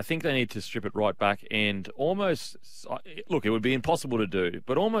agree, mate. I think they need to strip it right back and almost, look, it would be impossible to do,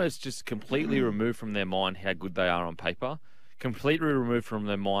 but almost just completely remove from their mind how good they are on paper. Completely remove from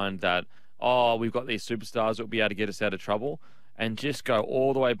their mind that, we've got these superstars that will be able to get us out of trouble, and just go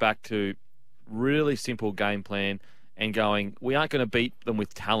all the way back to really simple game plan and going, we aren't going to beat them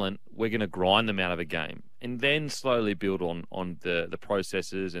with talent. We're going to grind them out of a game, and then slowly build on the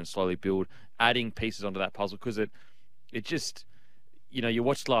processes and slowly build adding pieces onto that puzzle. Because it just, you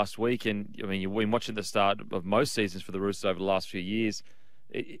watched last week, and I mean, you've been watching the start of most seasons for the Roosters over the last few years.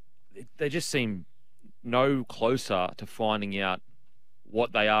 They just seem no closer to finding out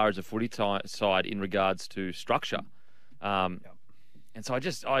what they are as a footy side in regards to structure. And so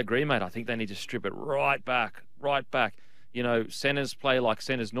I agree, mate. I think they need to strip it right back. Centers play like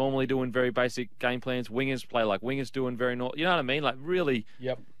centers normally do in very basic game plans. Wingers play like wingers do in very normal. You know what I mean? Like really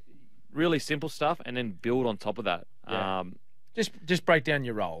simple stuff, and then build on top of that. Yeah. Just break down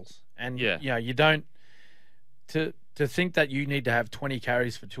your roles. And, you don't... To think that you need to have 20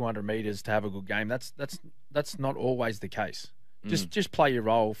 carries for 200 metres to have a good game, that's not always the case. Just play your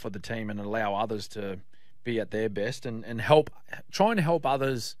role for the team and allow others to be at their best and try and help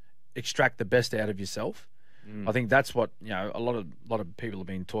others extract the best out of yourself. I think that's what a lot of people have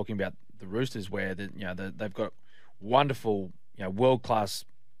been talking about the Roosters, where they've got wonderful world class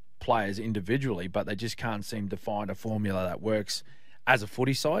players individually, but they just can't seem to find a formula that works as a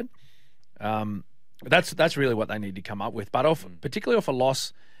footy side. That's really what they need to come up with. But particularly off a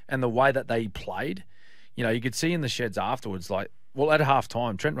loss and the way that they played, you could see in the sheds afterwards, at half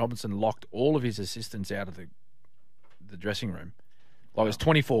time, Trent Robinson locked all of his assistants out of the dressing room. It was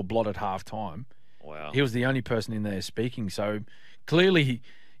 24 blot at half time. Wow. He was the only person in there speaking. So clearly,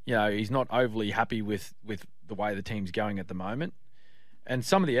 he's not overly happy with the way the team's going at the moment. And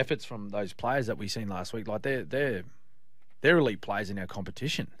some of the efforts from those players that we seen last week, they're elite players in our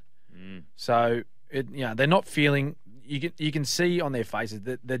competition. So they're not feeling. You can see on their faces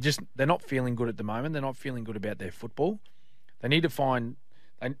that they're not feeling good at the moment. They're not feeling good about their football. They need to find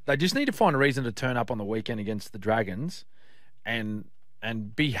And they just need to find a reason to turn up on the weekend against the Dragons and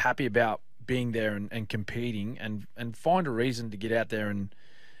be happy about being there and competing and find a reason to get out there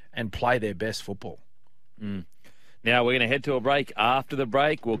and play their best football. Mm. Now we're going to head to a break. After the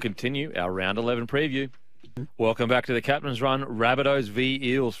break, we'll continue our Round 11 preview. Welcome back to the Captain's Run. Rabbitohs v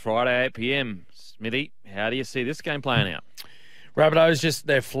Eels, Friday 8 p.m. Smithy, how do you see this game playing out? Rabbitohs,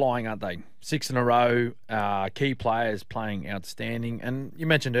 they're flying, aren't they? 6 in a row. Key players playing outstanding. And you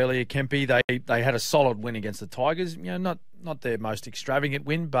mentioned earlier, Kempy, they had a solid win against the Tigers. Not their most extravagant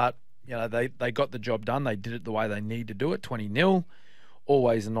win, but they got the job done. They did it the way they need to do it, 20-0.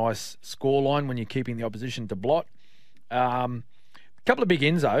 Always a nice scoreline when you're keeping the opposition to blot. A couple of big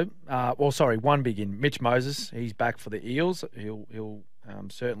ins, though. One big in. Mitch Moses, he's back for the Eels. He'll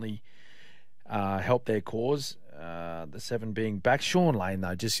certainly help their cause. The 7 being back. Sean Lane,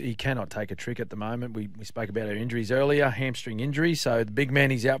 though, he cannot take a trick at the moment. We spoke about our injuries earlier, hamstring injury, so the big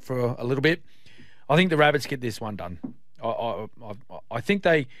man, he's out for a little bit. I think the Rabbits get this one done. I think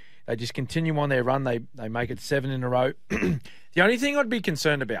they just continue on their run. They make it 7 in a row. The only thing I'd be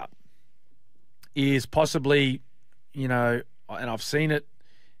concerned about is possibly, and I've seen it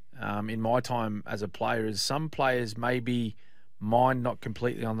in my time as a player, is some players maybe mind not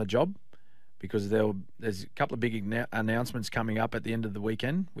completely on the job because there's a couple of big announcements coming up at the end of the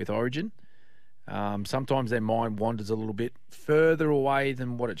weekend with Origin. Sometimes their mind wanders a little bit further away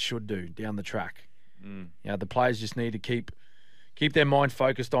than what it should do down the track. The players just need to keep their mind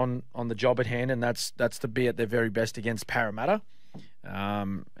focused on the job at hand, and that's to be at their very best against Parramatta,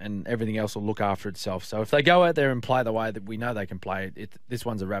 and everything else will look after itself. So if they go out there and play the way that we know they can play, this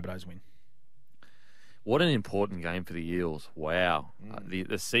one's a Rabbitohs win. What an important game for the Eels. Wow.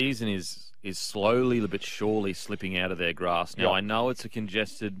 The season is slowly but surely slipping out of their grasp. Now, I know it's a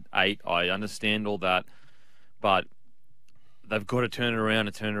congested 8. I understand all that. But they've got to turn it around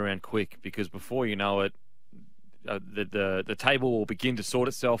and turn it around quick, because before you know it, the table will begin to sort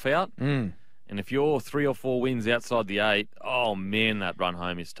itself out. And if you're 3 or 4 wins outside the 8, oh, man, that run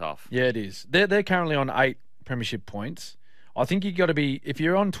home is tough. Yeah, it is. They're currently on 8 premiership points. I think you've got to be, if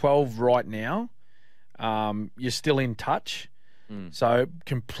you're on 12 right now, you're still in touch. So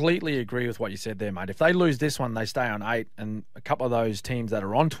completely agree with what you said there, mate. If they lose this one, they stay on 8, and a couple of those teams that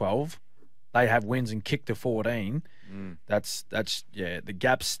are on 12, they have wins and kick to 14. That's the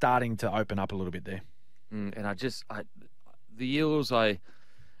gap's starting to open up a little bit there. And the Eels, I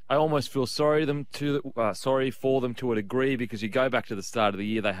almost feel sorry for them to a degree, because you go back to the start of the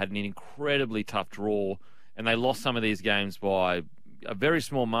year, they had an incredibly tough draw, and they lost some of these games by a very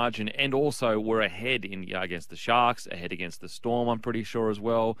small margin, and also were ahead against the Sharks, ahead against the Storm, I'm pretty sure, as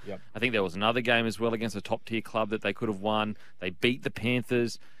well. I think there was another game as well against a top-tier club that they could have won. They beat the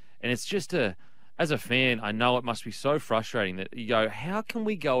Panthers, and it's just as a fan, I know it must be so frustrating that you go, how can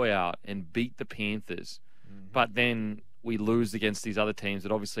we go out and beat the Panthers, but then we lose against these other teams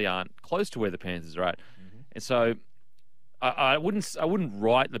that obviously aren't close to where the Panthers are at? And so I wouldn't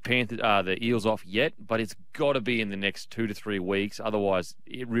write the Eels off yet, but it's got to be in the next 2 to 3 weeks. Otherwise,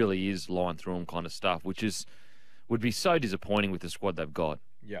 it really is line through them kind of stuff, which would be so disappointing with the squad they've got.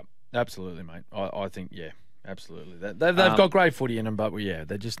 Yeah, absolutely, mate. I think, absolutely. They've got great footy in them, but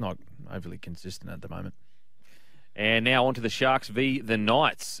they're just not overly consistent at the moment. And now on to the Sharks v the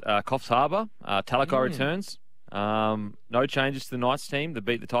Knights. Coffs Harbour, Talakai returns. No changes to the Knights team that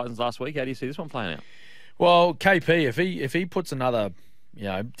beat the Titans last week. How do you see this one playing out? Well, KP, if he puts another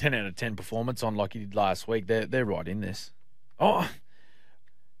 10 out of 10 performance on like he did last week, they're right in this. Oh,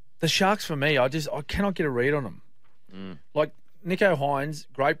 the Sharks for me, I cannot get a read on them. Like Nico Hines,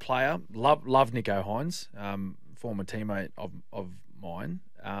 great player, love Nico Hines, former teammate of mine.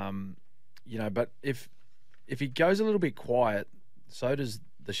 But if he goes a little bit quiet, so does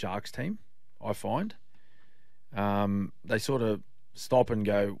the Sharks team, I find. They sort of stop and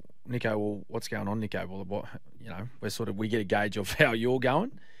go, Nico, well, what's going on, Nico? Well, we get a gauge of how you're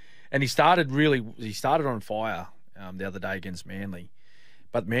going. And he started on fire the other day against Manly,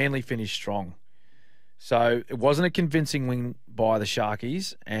 but Manly finished strong. So it wasn't a convincing win by the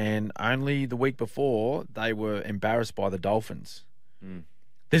Sharkies, and only the week before they were embarrassed by the Dolphins.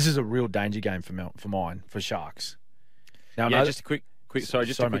 This is a real danger game for Sharks. Now, just a quick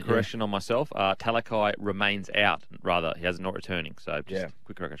correction on myself. Talakai remains out. Rather, he is not returning. So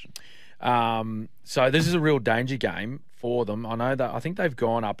quick correction. So this is a real danger game for them. I know that I think they've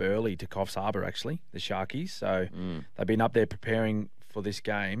gone up early to Coffs Harbour, actually, the Sharkies. So they've been up there preparing for this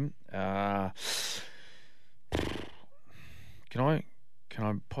game. Could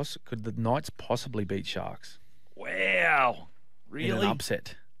the Knights possibly beat Sharks? Wow. Really? In an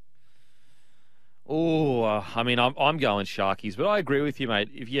upset. Oh, I mean, I'm going Sharkies, but I agree with you, mate.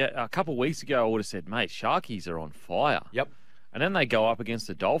 A couple of weeks ago, I would have said, mate, Sharkies are on fire. Yep. And then they go up against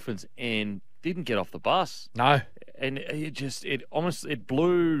the Dolphins and didn't get off the bus. No. And it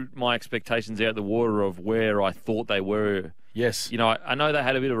blew my expectations out the water of where I thought they were. Yes. You know, I know they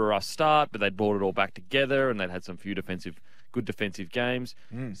had a bit of a rough start, but they brought it all back together and they'd had some good defensive games.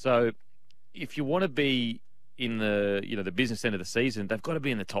 So if you want to be in the business end of the season, they've got to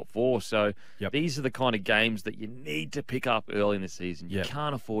be in the top 4. So these are the kind of games that you need to pick up early in the season. You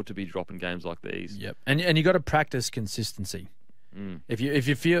can't afford to be dropping games like these. Yep. And you got to practice consistency. If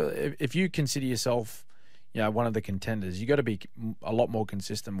you consider yourself, one of the contenders, you got to be a lot more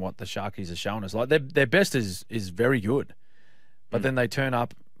consistent. What the Sharkies are showing us, like their best is very good, but then they turn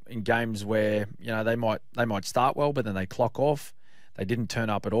up in games where they might start well, but then they clock off. They didn't turn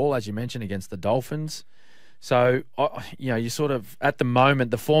up at all, as you mentioned, against the Dolphins. So you sort of at the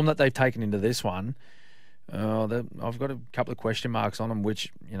moment the form that they've taken into this one. I've got a couple of question marks on them,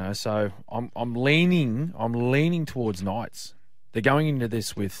 which so I'm leaning towards Knights. They're going into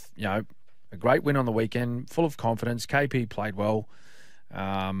this with a great win on the weekend, full of confidence. KP played well.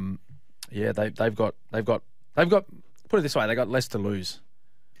 They've got. Put it this way, they got less to lose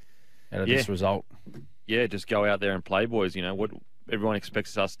out of this result. Yeah, just go out there and play, boys. What everyone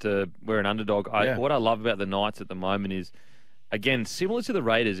expects us to. We're an underdog. What I love about the Knights at the moment is, again, similar to the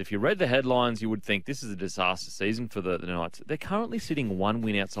Raiders. If you read the headlines, you would think this is a disaster season for the Knights. They're currently sitting 1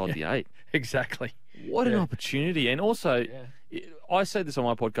 win outside the 8. Exactly. What an opportunity! And also, I say this on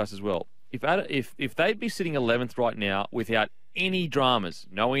my podcast as well. If they'd be sitting 11th right now without any dramas,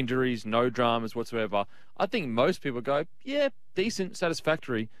 no injuries, no dramas whatsoever, I think most people go, decent,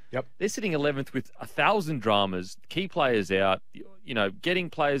 satisfactory. Yep. They're sitting 11th with 1,000 dramas, key players out, getting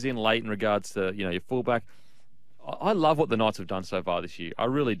players in late in regards to, your fullback. I love what the Knights have done so far this year. I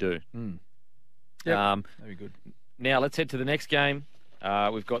really do. Yeah, that'd be good. Now let's head to the next game.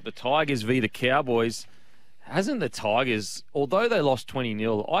 We've got the Tigers v the Cowboys. Hasn't the Tigers, although they lost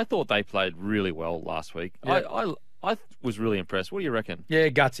 20-0, I thought they played really well last week. Yeah. I was really impressed. What do you reckon? Yeah,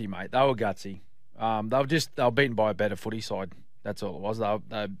 gutsy, mate. They were gutsy. They were beaten by a better footy side. That's all it was.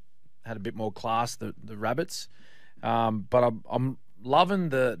 They had a bit more class, the Rabbits. But I'm loving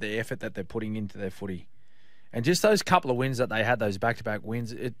the effort that they're putting into their footy. And just those couple of wins that they had, those back-to-back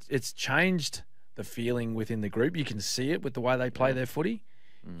wins, it's changed the feeling within the group. You can see it with the way they play their footy.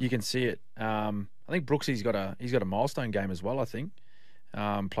 You can see it. I think Brooksy's got a milestone game as well, I think,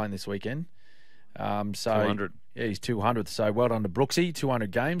 playing this weekend. 200. Yeah, he's 200th. So well done to Brooksy.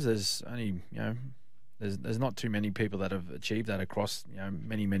 200 games. There's only, there's not too many people that have achieved that across,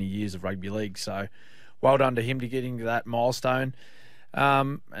 many, many years of rugby league. So well done to him to getting to that milestone.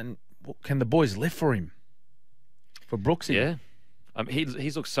 And can the boys lift for him? For Brooksy? Yeah.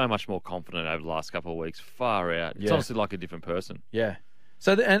 He's looked so much more confident over the last couple of weeks. Far out. It's honestly like a different person. Yeah.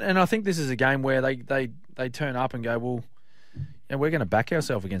 So and I think this is a game where they turn up and go, well, we're going to back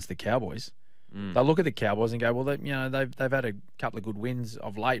ourselves against the Cowboys. They'll look at the Cowboys and go, well, they've had a couple of good wins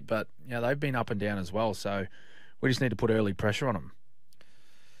of late, but they've been up and down as well. So we just need to put early pressure on them.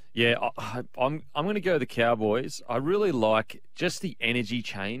 Yeah, I'm going to go the Cowboys. I really like just the energy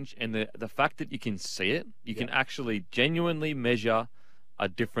change and the fact that you can see it. You can actually genuinely measure a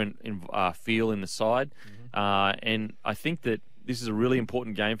different feel in the side. And I think that this is a really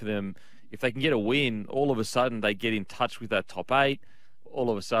important game for them. If they can get a win, all of a sudden they get in touch with that top 8. All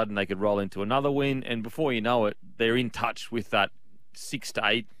of a sudden they could roll into another win. And before you know it, they're in touch with that 6 to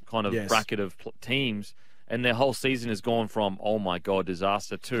 8 kind of bracket of teams. And their whole season has gone from, oh my God,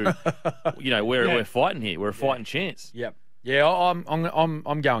 disaster to, we're fighting here. We're a fighting chance. Yep. Yeah,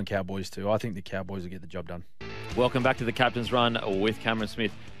 I'm going Cowboys too. I think the Cowboys will get the job done. Welcome back to the Captain's Run with Cameron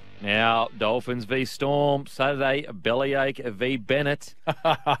Smith. Now, Dolphins v Storm. Saturday, Bellyache v Bennett.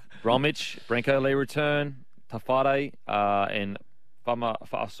 Bromwich, Brenko Lee return. Tafade and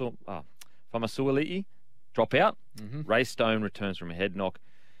Famasuali'i drop out. Ray Stone returns from a head knock.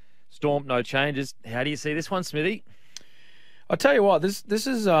 Storm, no changes. How do you see this one, Smithy? I'll tell you what, this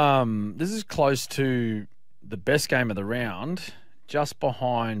is close to the best game of the round, just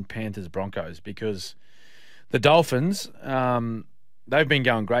behind Panthers Broncos, because the Dolphins, they've been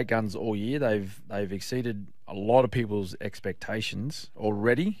going great guns all year. They've exceeded a lot of people's expectations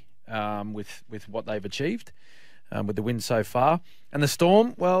already with what they've achieved with the wins so far. And the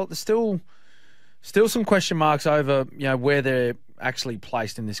Storm, well, there's still some question marks over where they're actually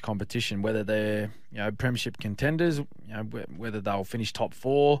placed in this competition, whether they're premiership contenders, whether they'll finish top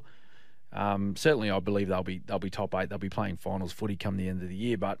 4. Certainly, I believe they'll be top 8. They'll be playing finals footy come the end of the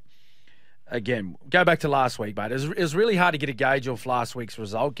year. But again, go back to last week, mate. It was really hard to get a gauge off last week's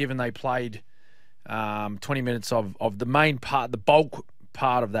result, given they played 20 minutes of the main part, the bulk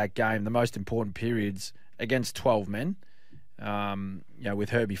part of that game, the most important periods against 12 men. With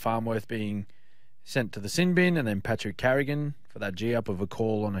Herbie Farnworth being sent to the sin bin, and then Patrick Carrigan for that G-up of a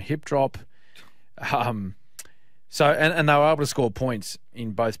call on a hip drop. And they were able to score points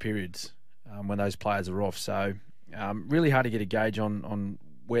in both periods when those players are off. So really hard to get a gauge on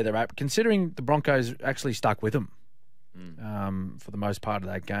where they're at, considering the Broncos actually stuck with them for the most part of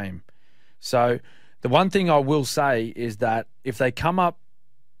that game. So the one thing I will say is that if they come up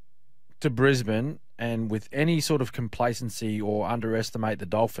to Brisbane and with any sort of complacency or underestimate the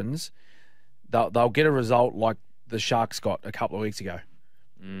Dolphins, they'll get a result like the Sharks got a couple of weeks ago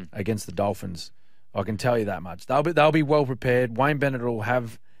against the Dolphins. I can tell you that much. They'll be well prepared. Wayne Bennett will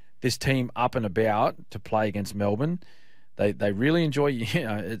have this team up and about to play against Melbourne. They really enjoy,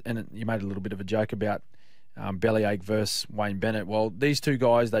 and you made a little bit of a joke about Bellyache versus Wayne Bennett. Well, these two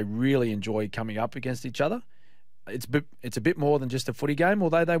guys, they really enjoy coming up against each other. It's a bit more than just a footy game,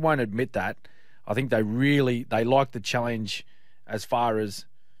 although they won't admit that. I think they like the challenge as far as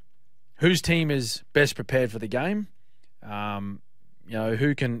whose team is best prepared for the game.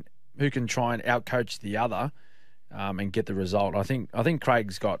 Who can try and outcoach the other and get the result. I think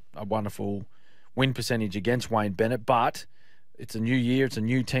Craig's got a wonderful win percentage against Wayne Bennett, but it's a new year, it's a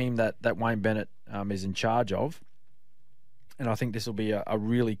new team that Wayne Bennett is in charge of, and I think this will be a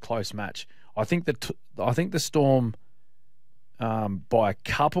really close match. I think the Storm by a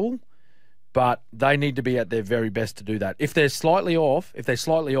couple, but they need to be at their very best to do that. If they're slightly off,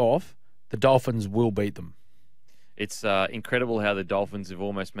 the Dolphins will beat them. It's incredible how the Dolphins have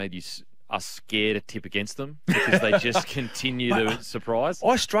almost made us scared to tip against them because they just continue to surprise.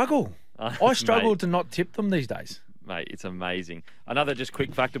 I struggle to not tip them these days. Mate, it's amazing. Another just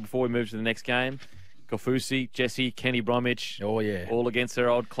quick factor before we move to the next game. Kofusi, Jesse, Kenny Bromwich. Oh, yeah. All against their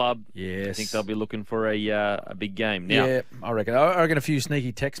old club. Yes. I think they'll be looking for a big game. Now, yeah, I reckon a few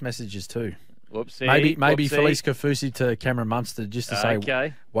sneaky text messages too. Whoopsie. Maybe Felice Kofusi to Cameron Munster just to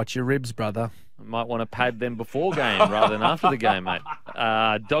say, watch your ribs, brother. I might want to pad them before game rather than after the game, mate.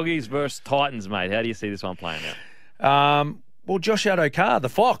 Doggies versus Titans, mate. How do you see this one playing out? Well, Josh Adokar, the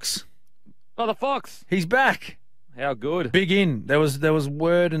Fox. Oh, the Fox. He's back. How good. Big in. There was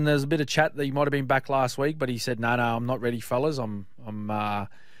word and there's a bit of chat that he might have been back last week, but he said, no, I'm not ready, fellas. I'm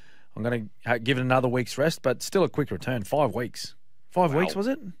going to give it another week's rest, but still a quick return. 5 weeks. 5 weeks, was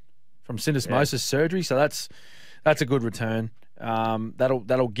it? From syndesmosis surgery, so that's a good return.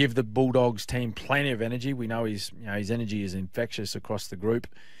 That'll give the Bulldogs team plenty of energy. We know his energy is infectious across the group.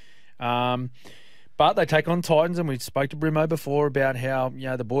 But they take on Titans, and we spoke to Brimo before about how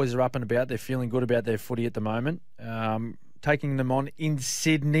the boys are up and about. They're feeling good about their footy at the moment. Taking them on in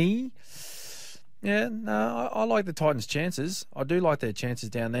Sydney. Yeah, no, I like the Titans' chances. I do like their chances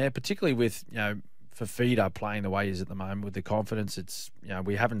down there, particularly with Fafita playing the way he is at the moment with the confidence. It's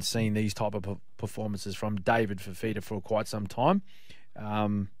we haven't seen these type of performances from David Fafita for quite some time.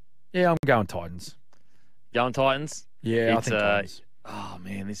 I'm going Titans. Going Titans? Yeah, I think Titans. Oh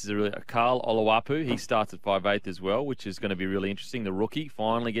man, this is a really Carl Oluwapu. He starts at 5'8" as well, which is going to be really interesting. The rookie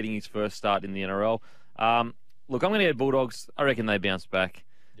finally getting his first start in the NRL. Look, I'm going to get Bulldogs. I reckon they bounce back.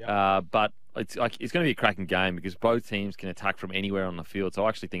 Yep. But it's going to be a cracking game because both teams can attack from anywhere on the field. So I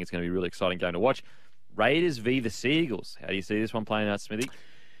actually think it's going to be a really exciting game to watch. Raiders v the Seagulls. How do you see this one playing out, Smithy?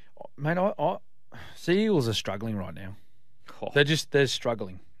 Mate, Seagulls are struggling right now. Oh. They're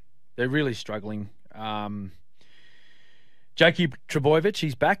struggling. They're really struggling. Jakey Trbojevic,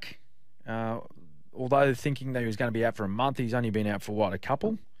 he's back. Although thinking that he was going to be out for a month, he's only been out for a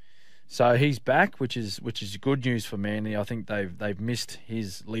couple. So he's back, which is good news for Manly. I think they've missed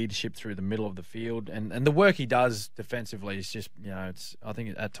his leadership through the middle of the field, and the work he does defensively is just I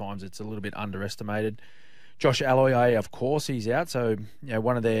think at times it's a little bit underestimated. Josh Aloiai, of course, he's out. So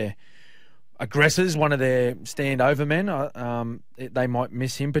one of their aggressors, one of their stand-over men, they might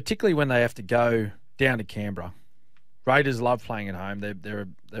miss him, particularly when they have to go down to Canberra. Raiders love playing at home. They're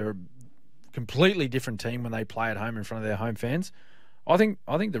a completely different team when they play at home in front of their home fans. I think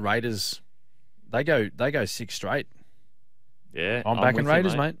the Raiders they go 6 straight. Yeah, I'm backing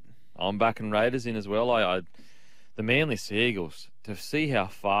Raiders, mate. I'm backing Raiders in as well. The Manly Seagulls, to see how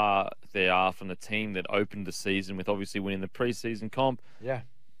far they are from the team that opened the season with obviously winning the pre-season comp. Yeah.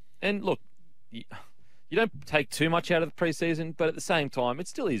 And look, you don't take too much out of the pre-season, but at the same time, it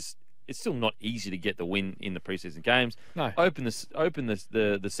still is. It's still not easy to get the win in the preseason games. No. Open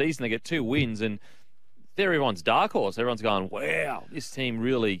the season, they get 2 wins, and they're everyone's dark horse. Everyone's going, wow, this team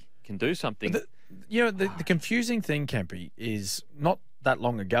really can do something. The confusing thing, Kempy, is not that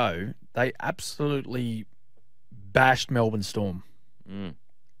long ago, they absolutely bashed Melbourne Storm.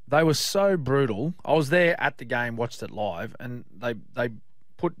 They were so brutal. I was there at the game, watched it live, and they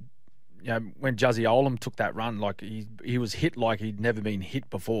put, when Juzzy Olam took that run, like he was hit like he'd never been hit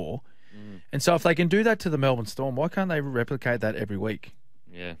before. And so if they can do that to the Melbourne Storm, why can't they replicate that every week?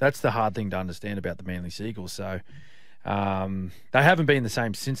 Yeah. That's the hard thing to understand about the Manly Seagulls. So they haven't been the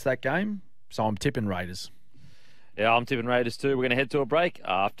same since that game, so I'm tipping Raiders. Yeah, I'm tipping Raiders too. We're going to head to a break.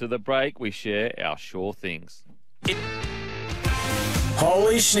 After the break, we share our sure things.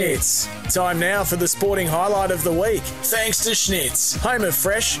 Holy Schnitz. Time now for the sporting highlight of the week. Thanks to Schnitz, home of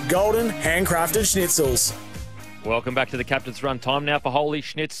fresh, golden, handcrafted schnitzels. Welcome back to the Captain's Run. Time now for Holy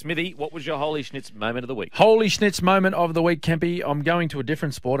Schnitz. Smithy, what was your Holy Schnitz moment of the week? Holy Schnitz moment of the week, Kempy. I'm going to a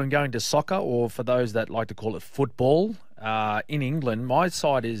different sport. I'm going to soccer, or for those that like to call it football. In England, my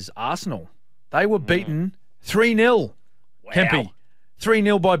side is Arsenal. They were beaten 3-0. Wow. Kempy.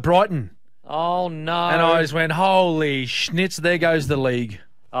 3-0 by Brighton. Oh, no. And I just went, holy schnitz, there goes the league.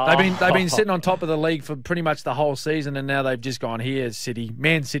 Oh. They've been sitting on top of the league for pretty much the whole season, and now they've just gone, here, City.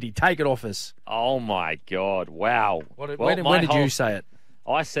 Man City, take it off us. Oh, my God. Wow. When did you say it?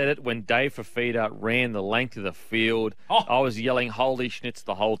 I said it when Dave Fafita ran the length of the field. Oh. I was yelling, holy schnitz,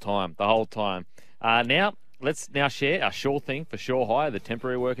 the whole time. Now, let's now share our sure thing for Sure Hire, the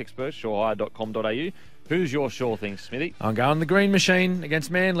temporary work expert, surehire.com.au. Who's your sure thing, Smithy? I'm going the green machine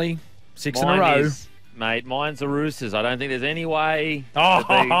against Manly. 6 in a Mine row. is, mate, mine's the Roosters. I don't think there's any way.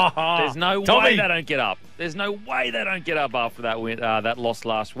 There's no way they don't get up. There's no way they don't get up after that that loss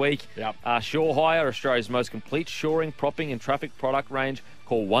last week. Yep. Sure Hire, Australia's most complete shoring, propping, and traffic product range.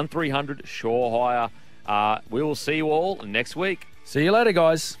 Call 1300 Sure Hire. We will see you all next week. See you later,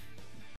 guys.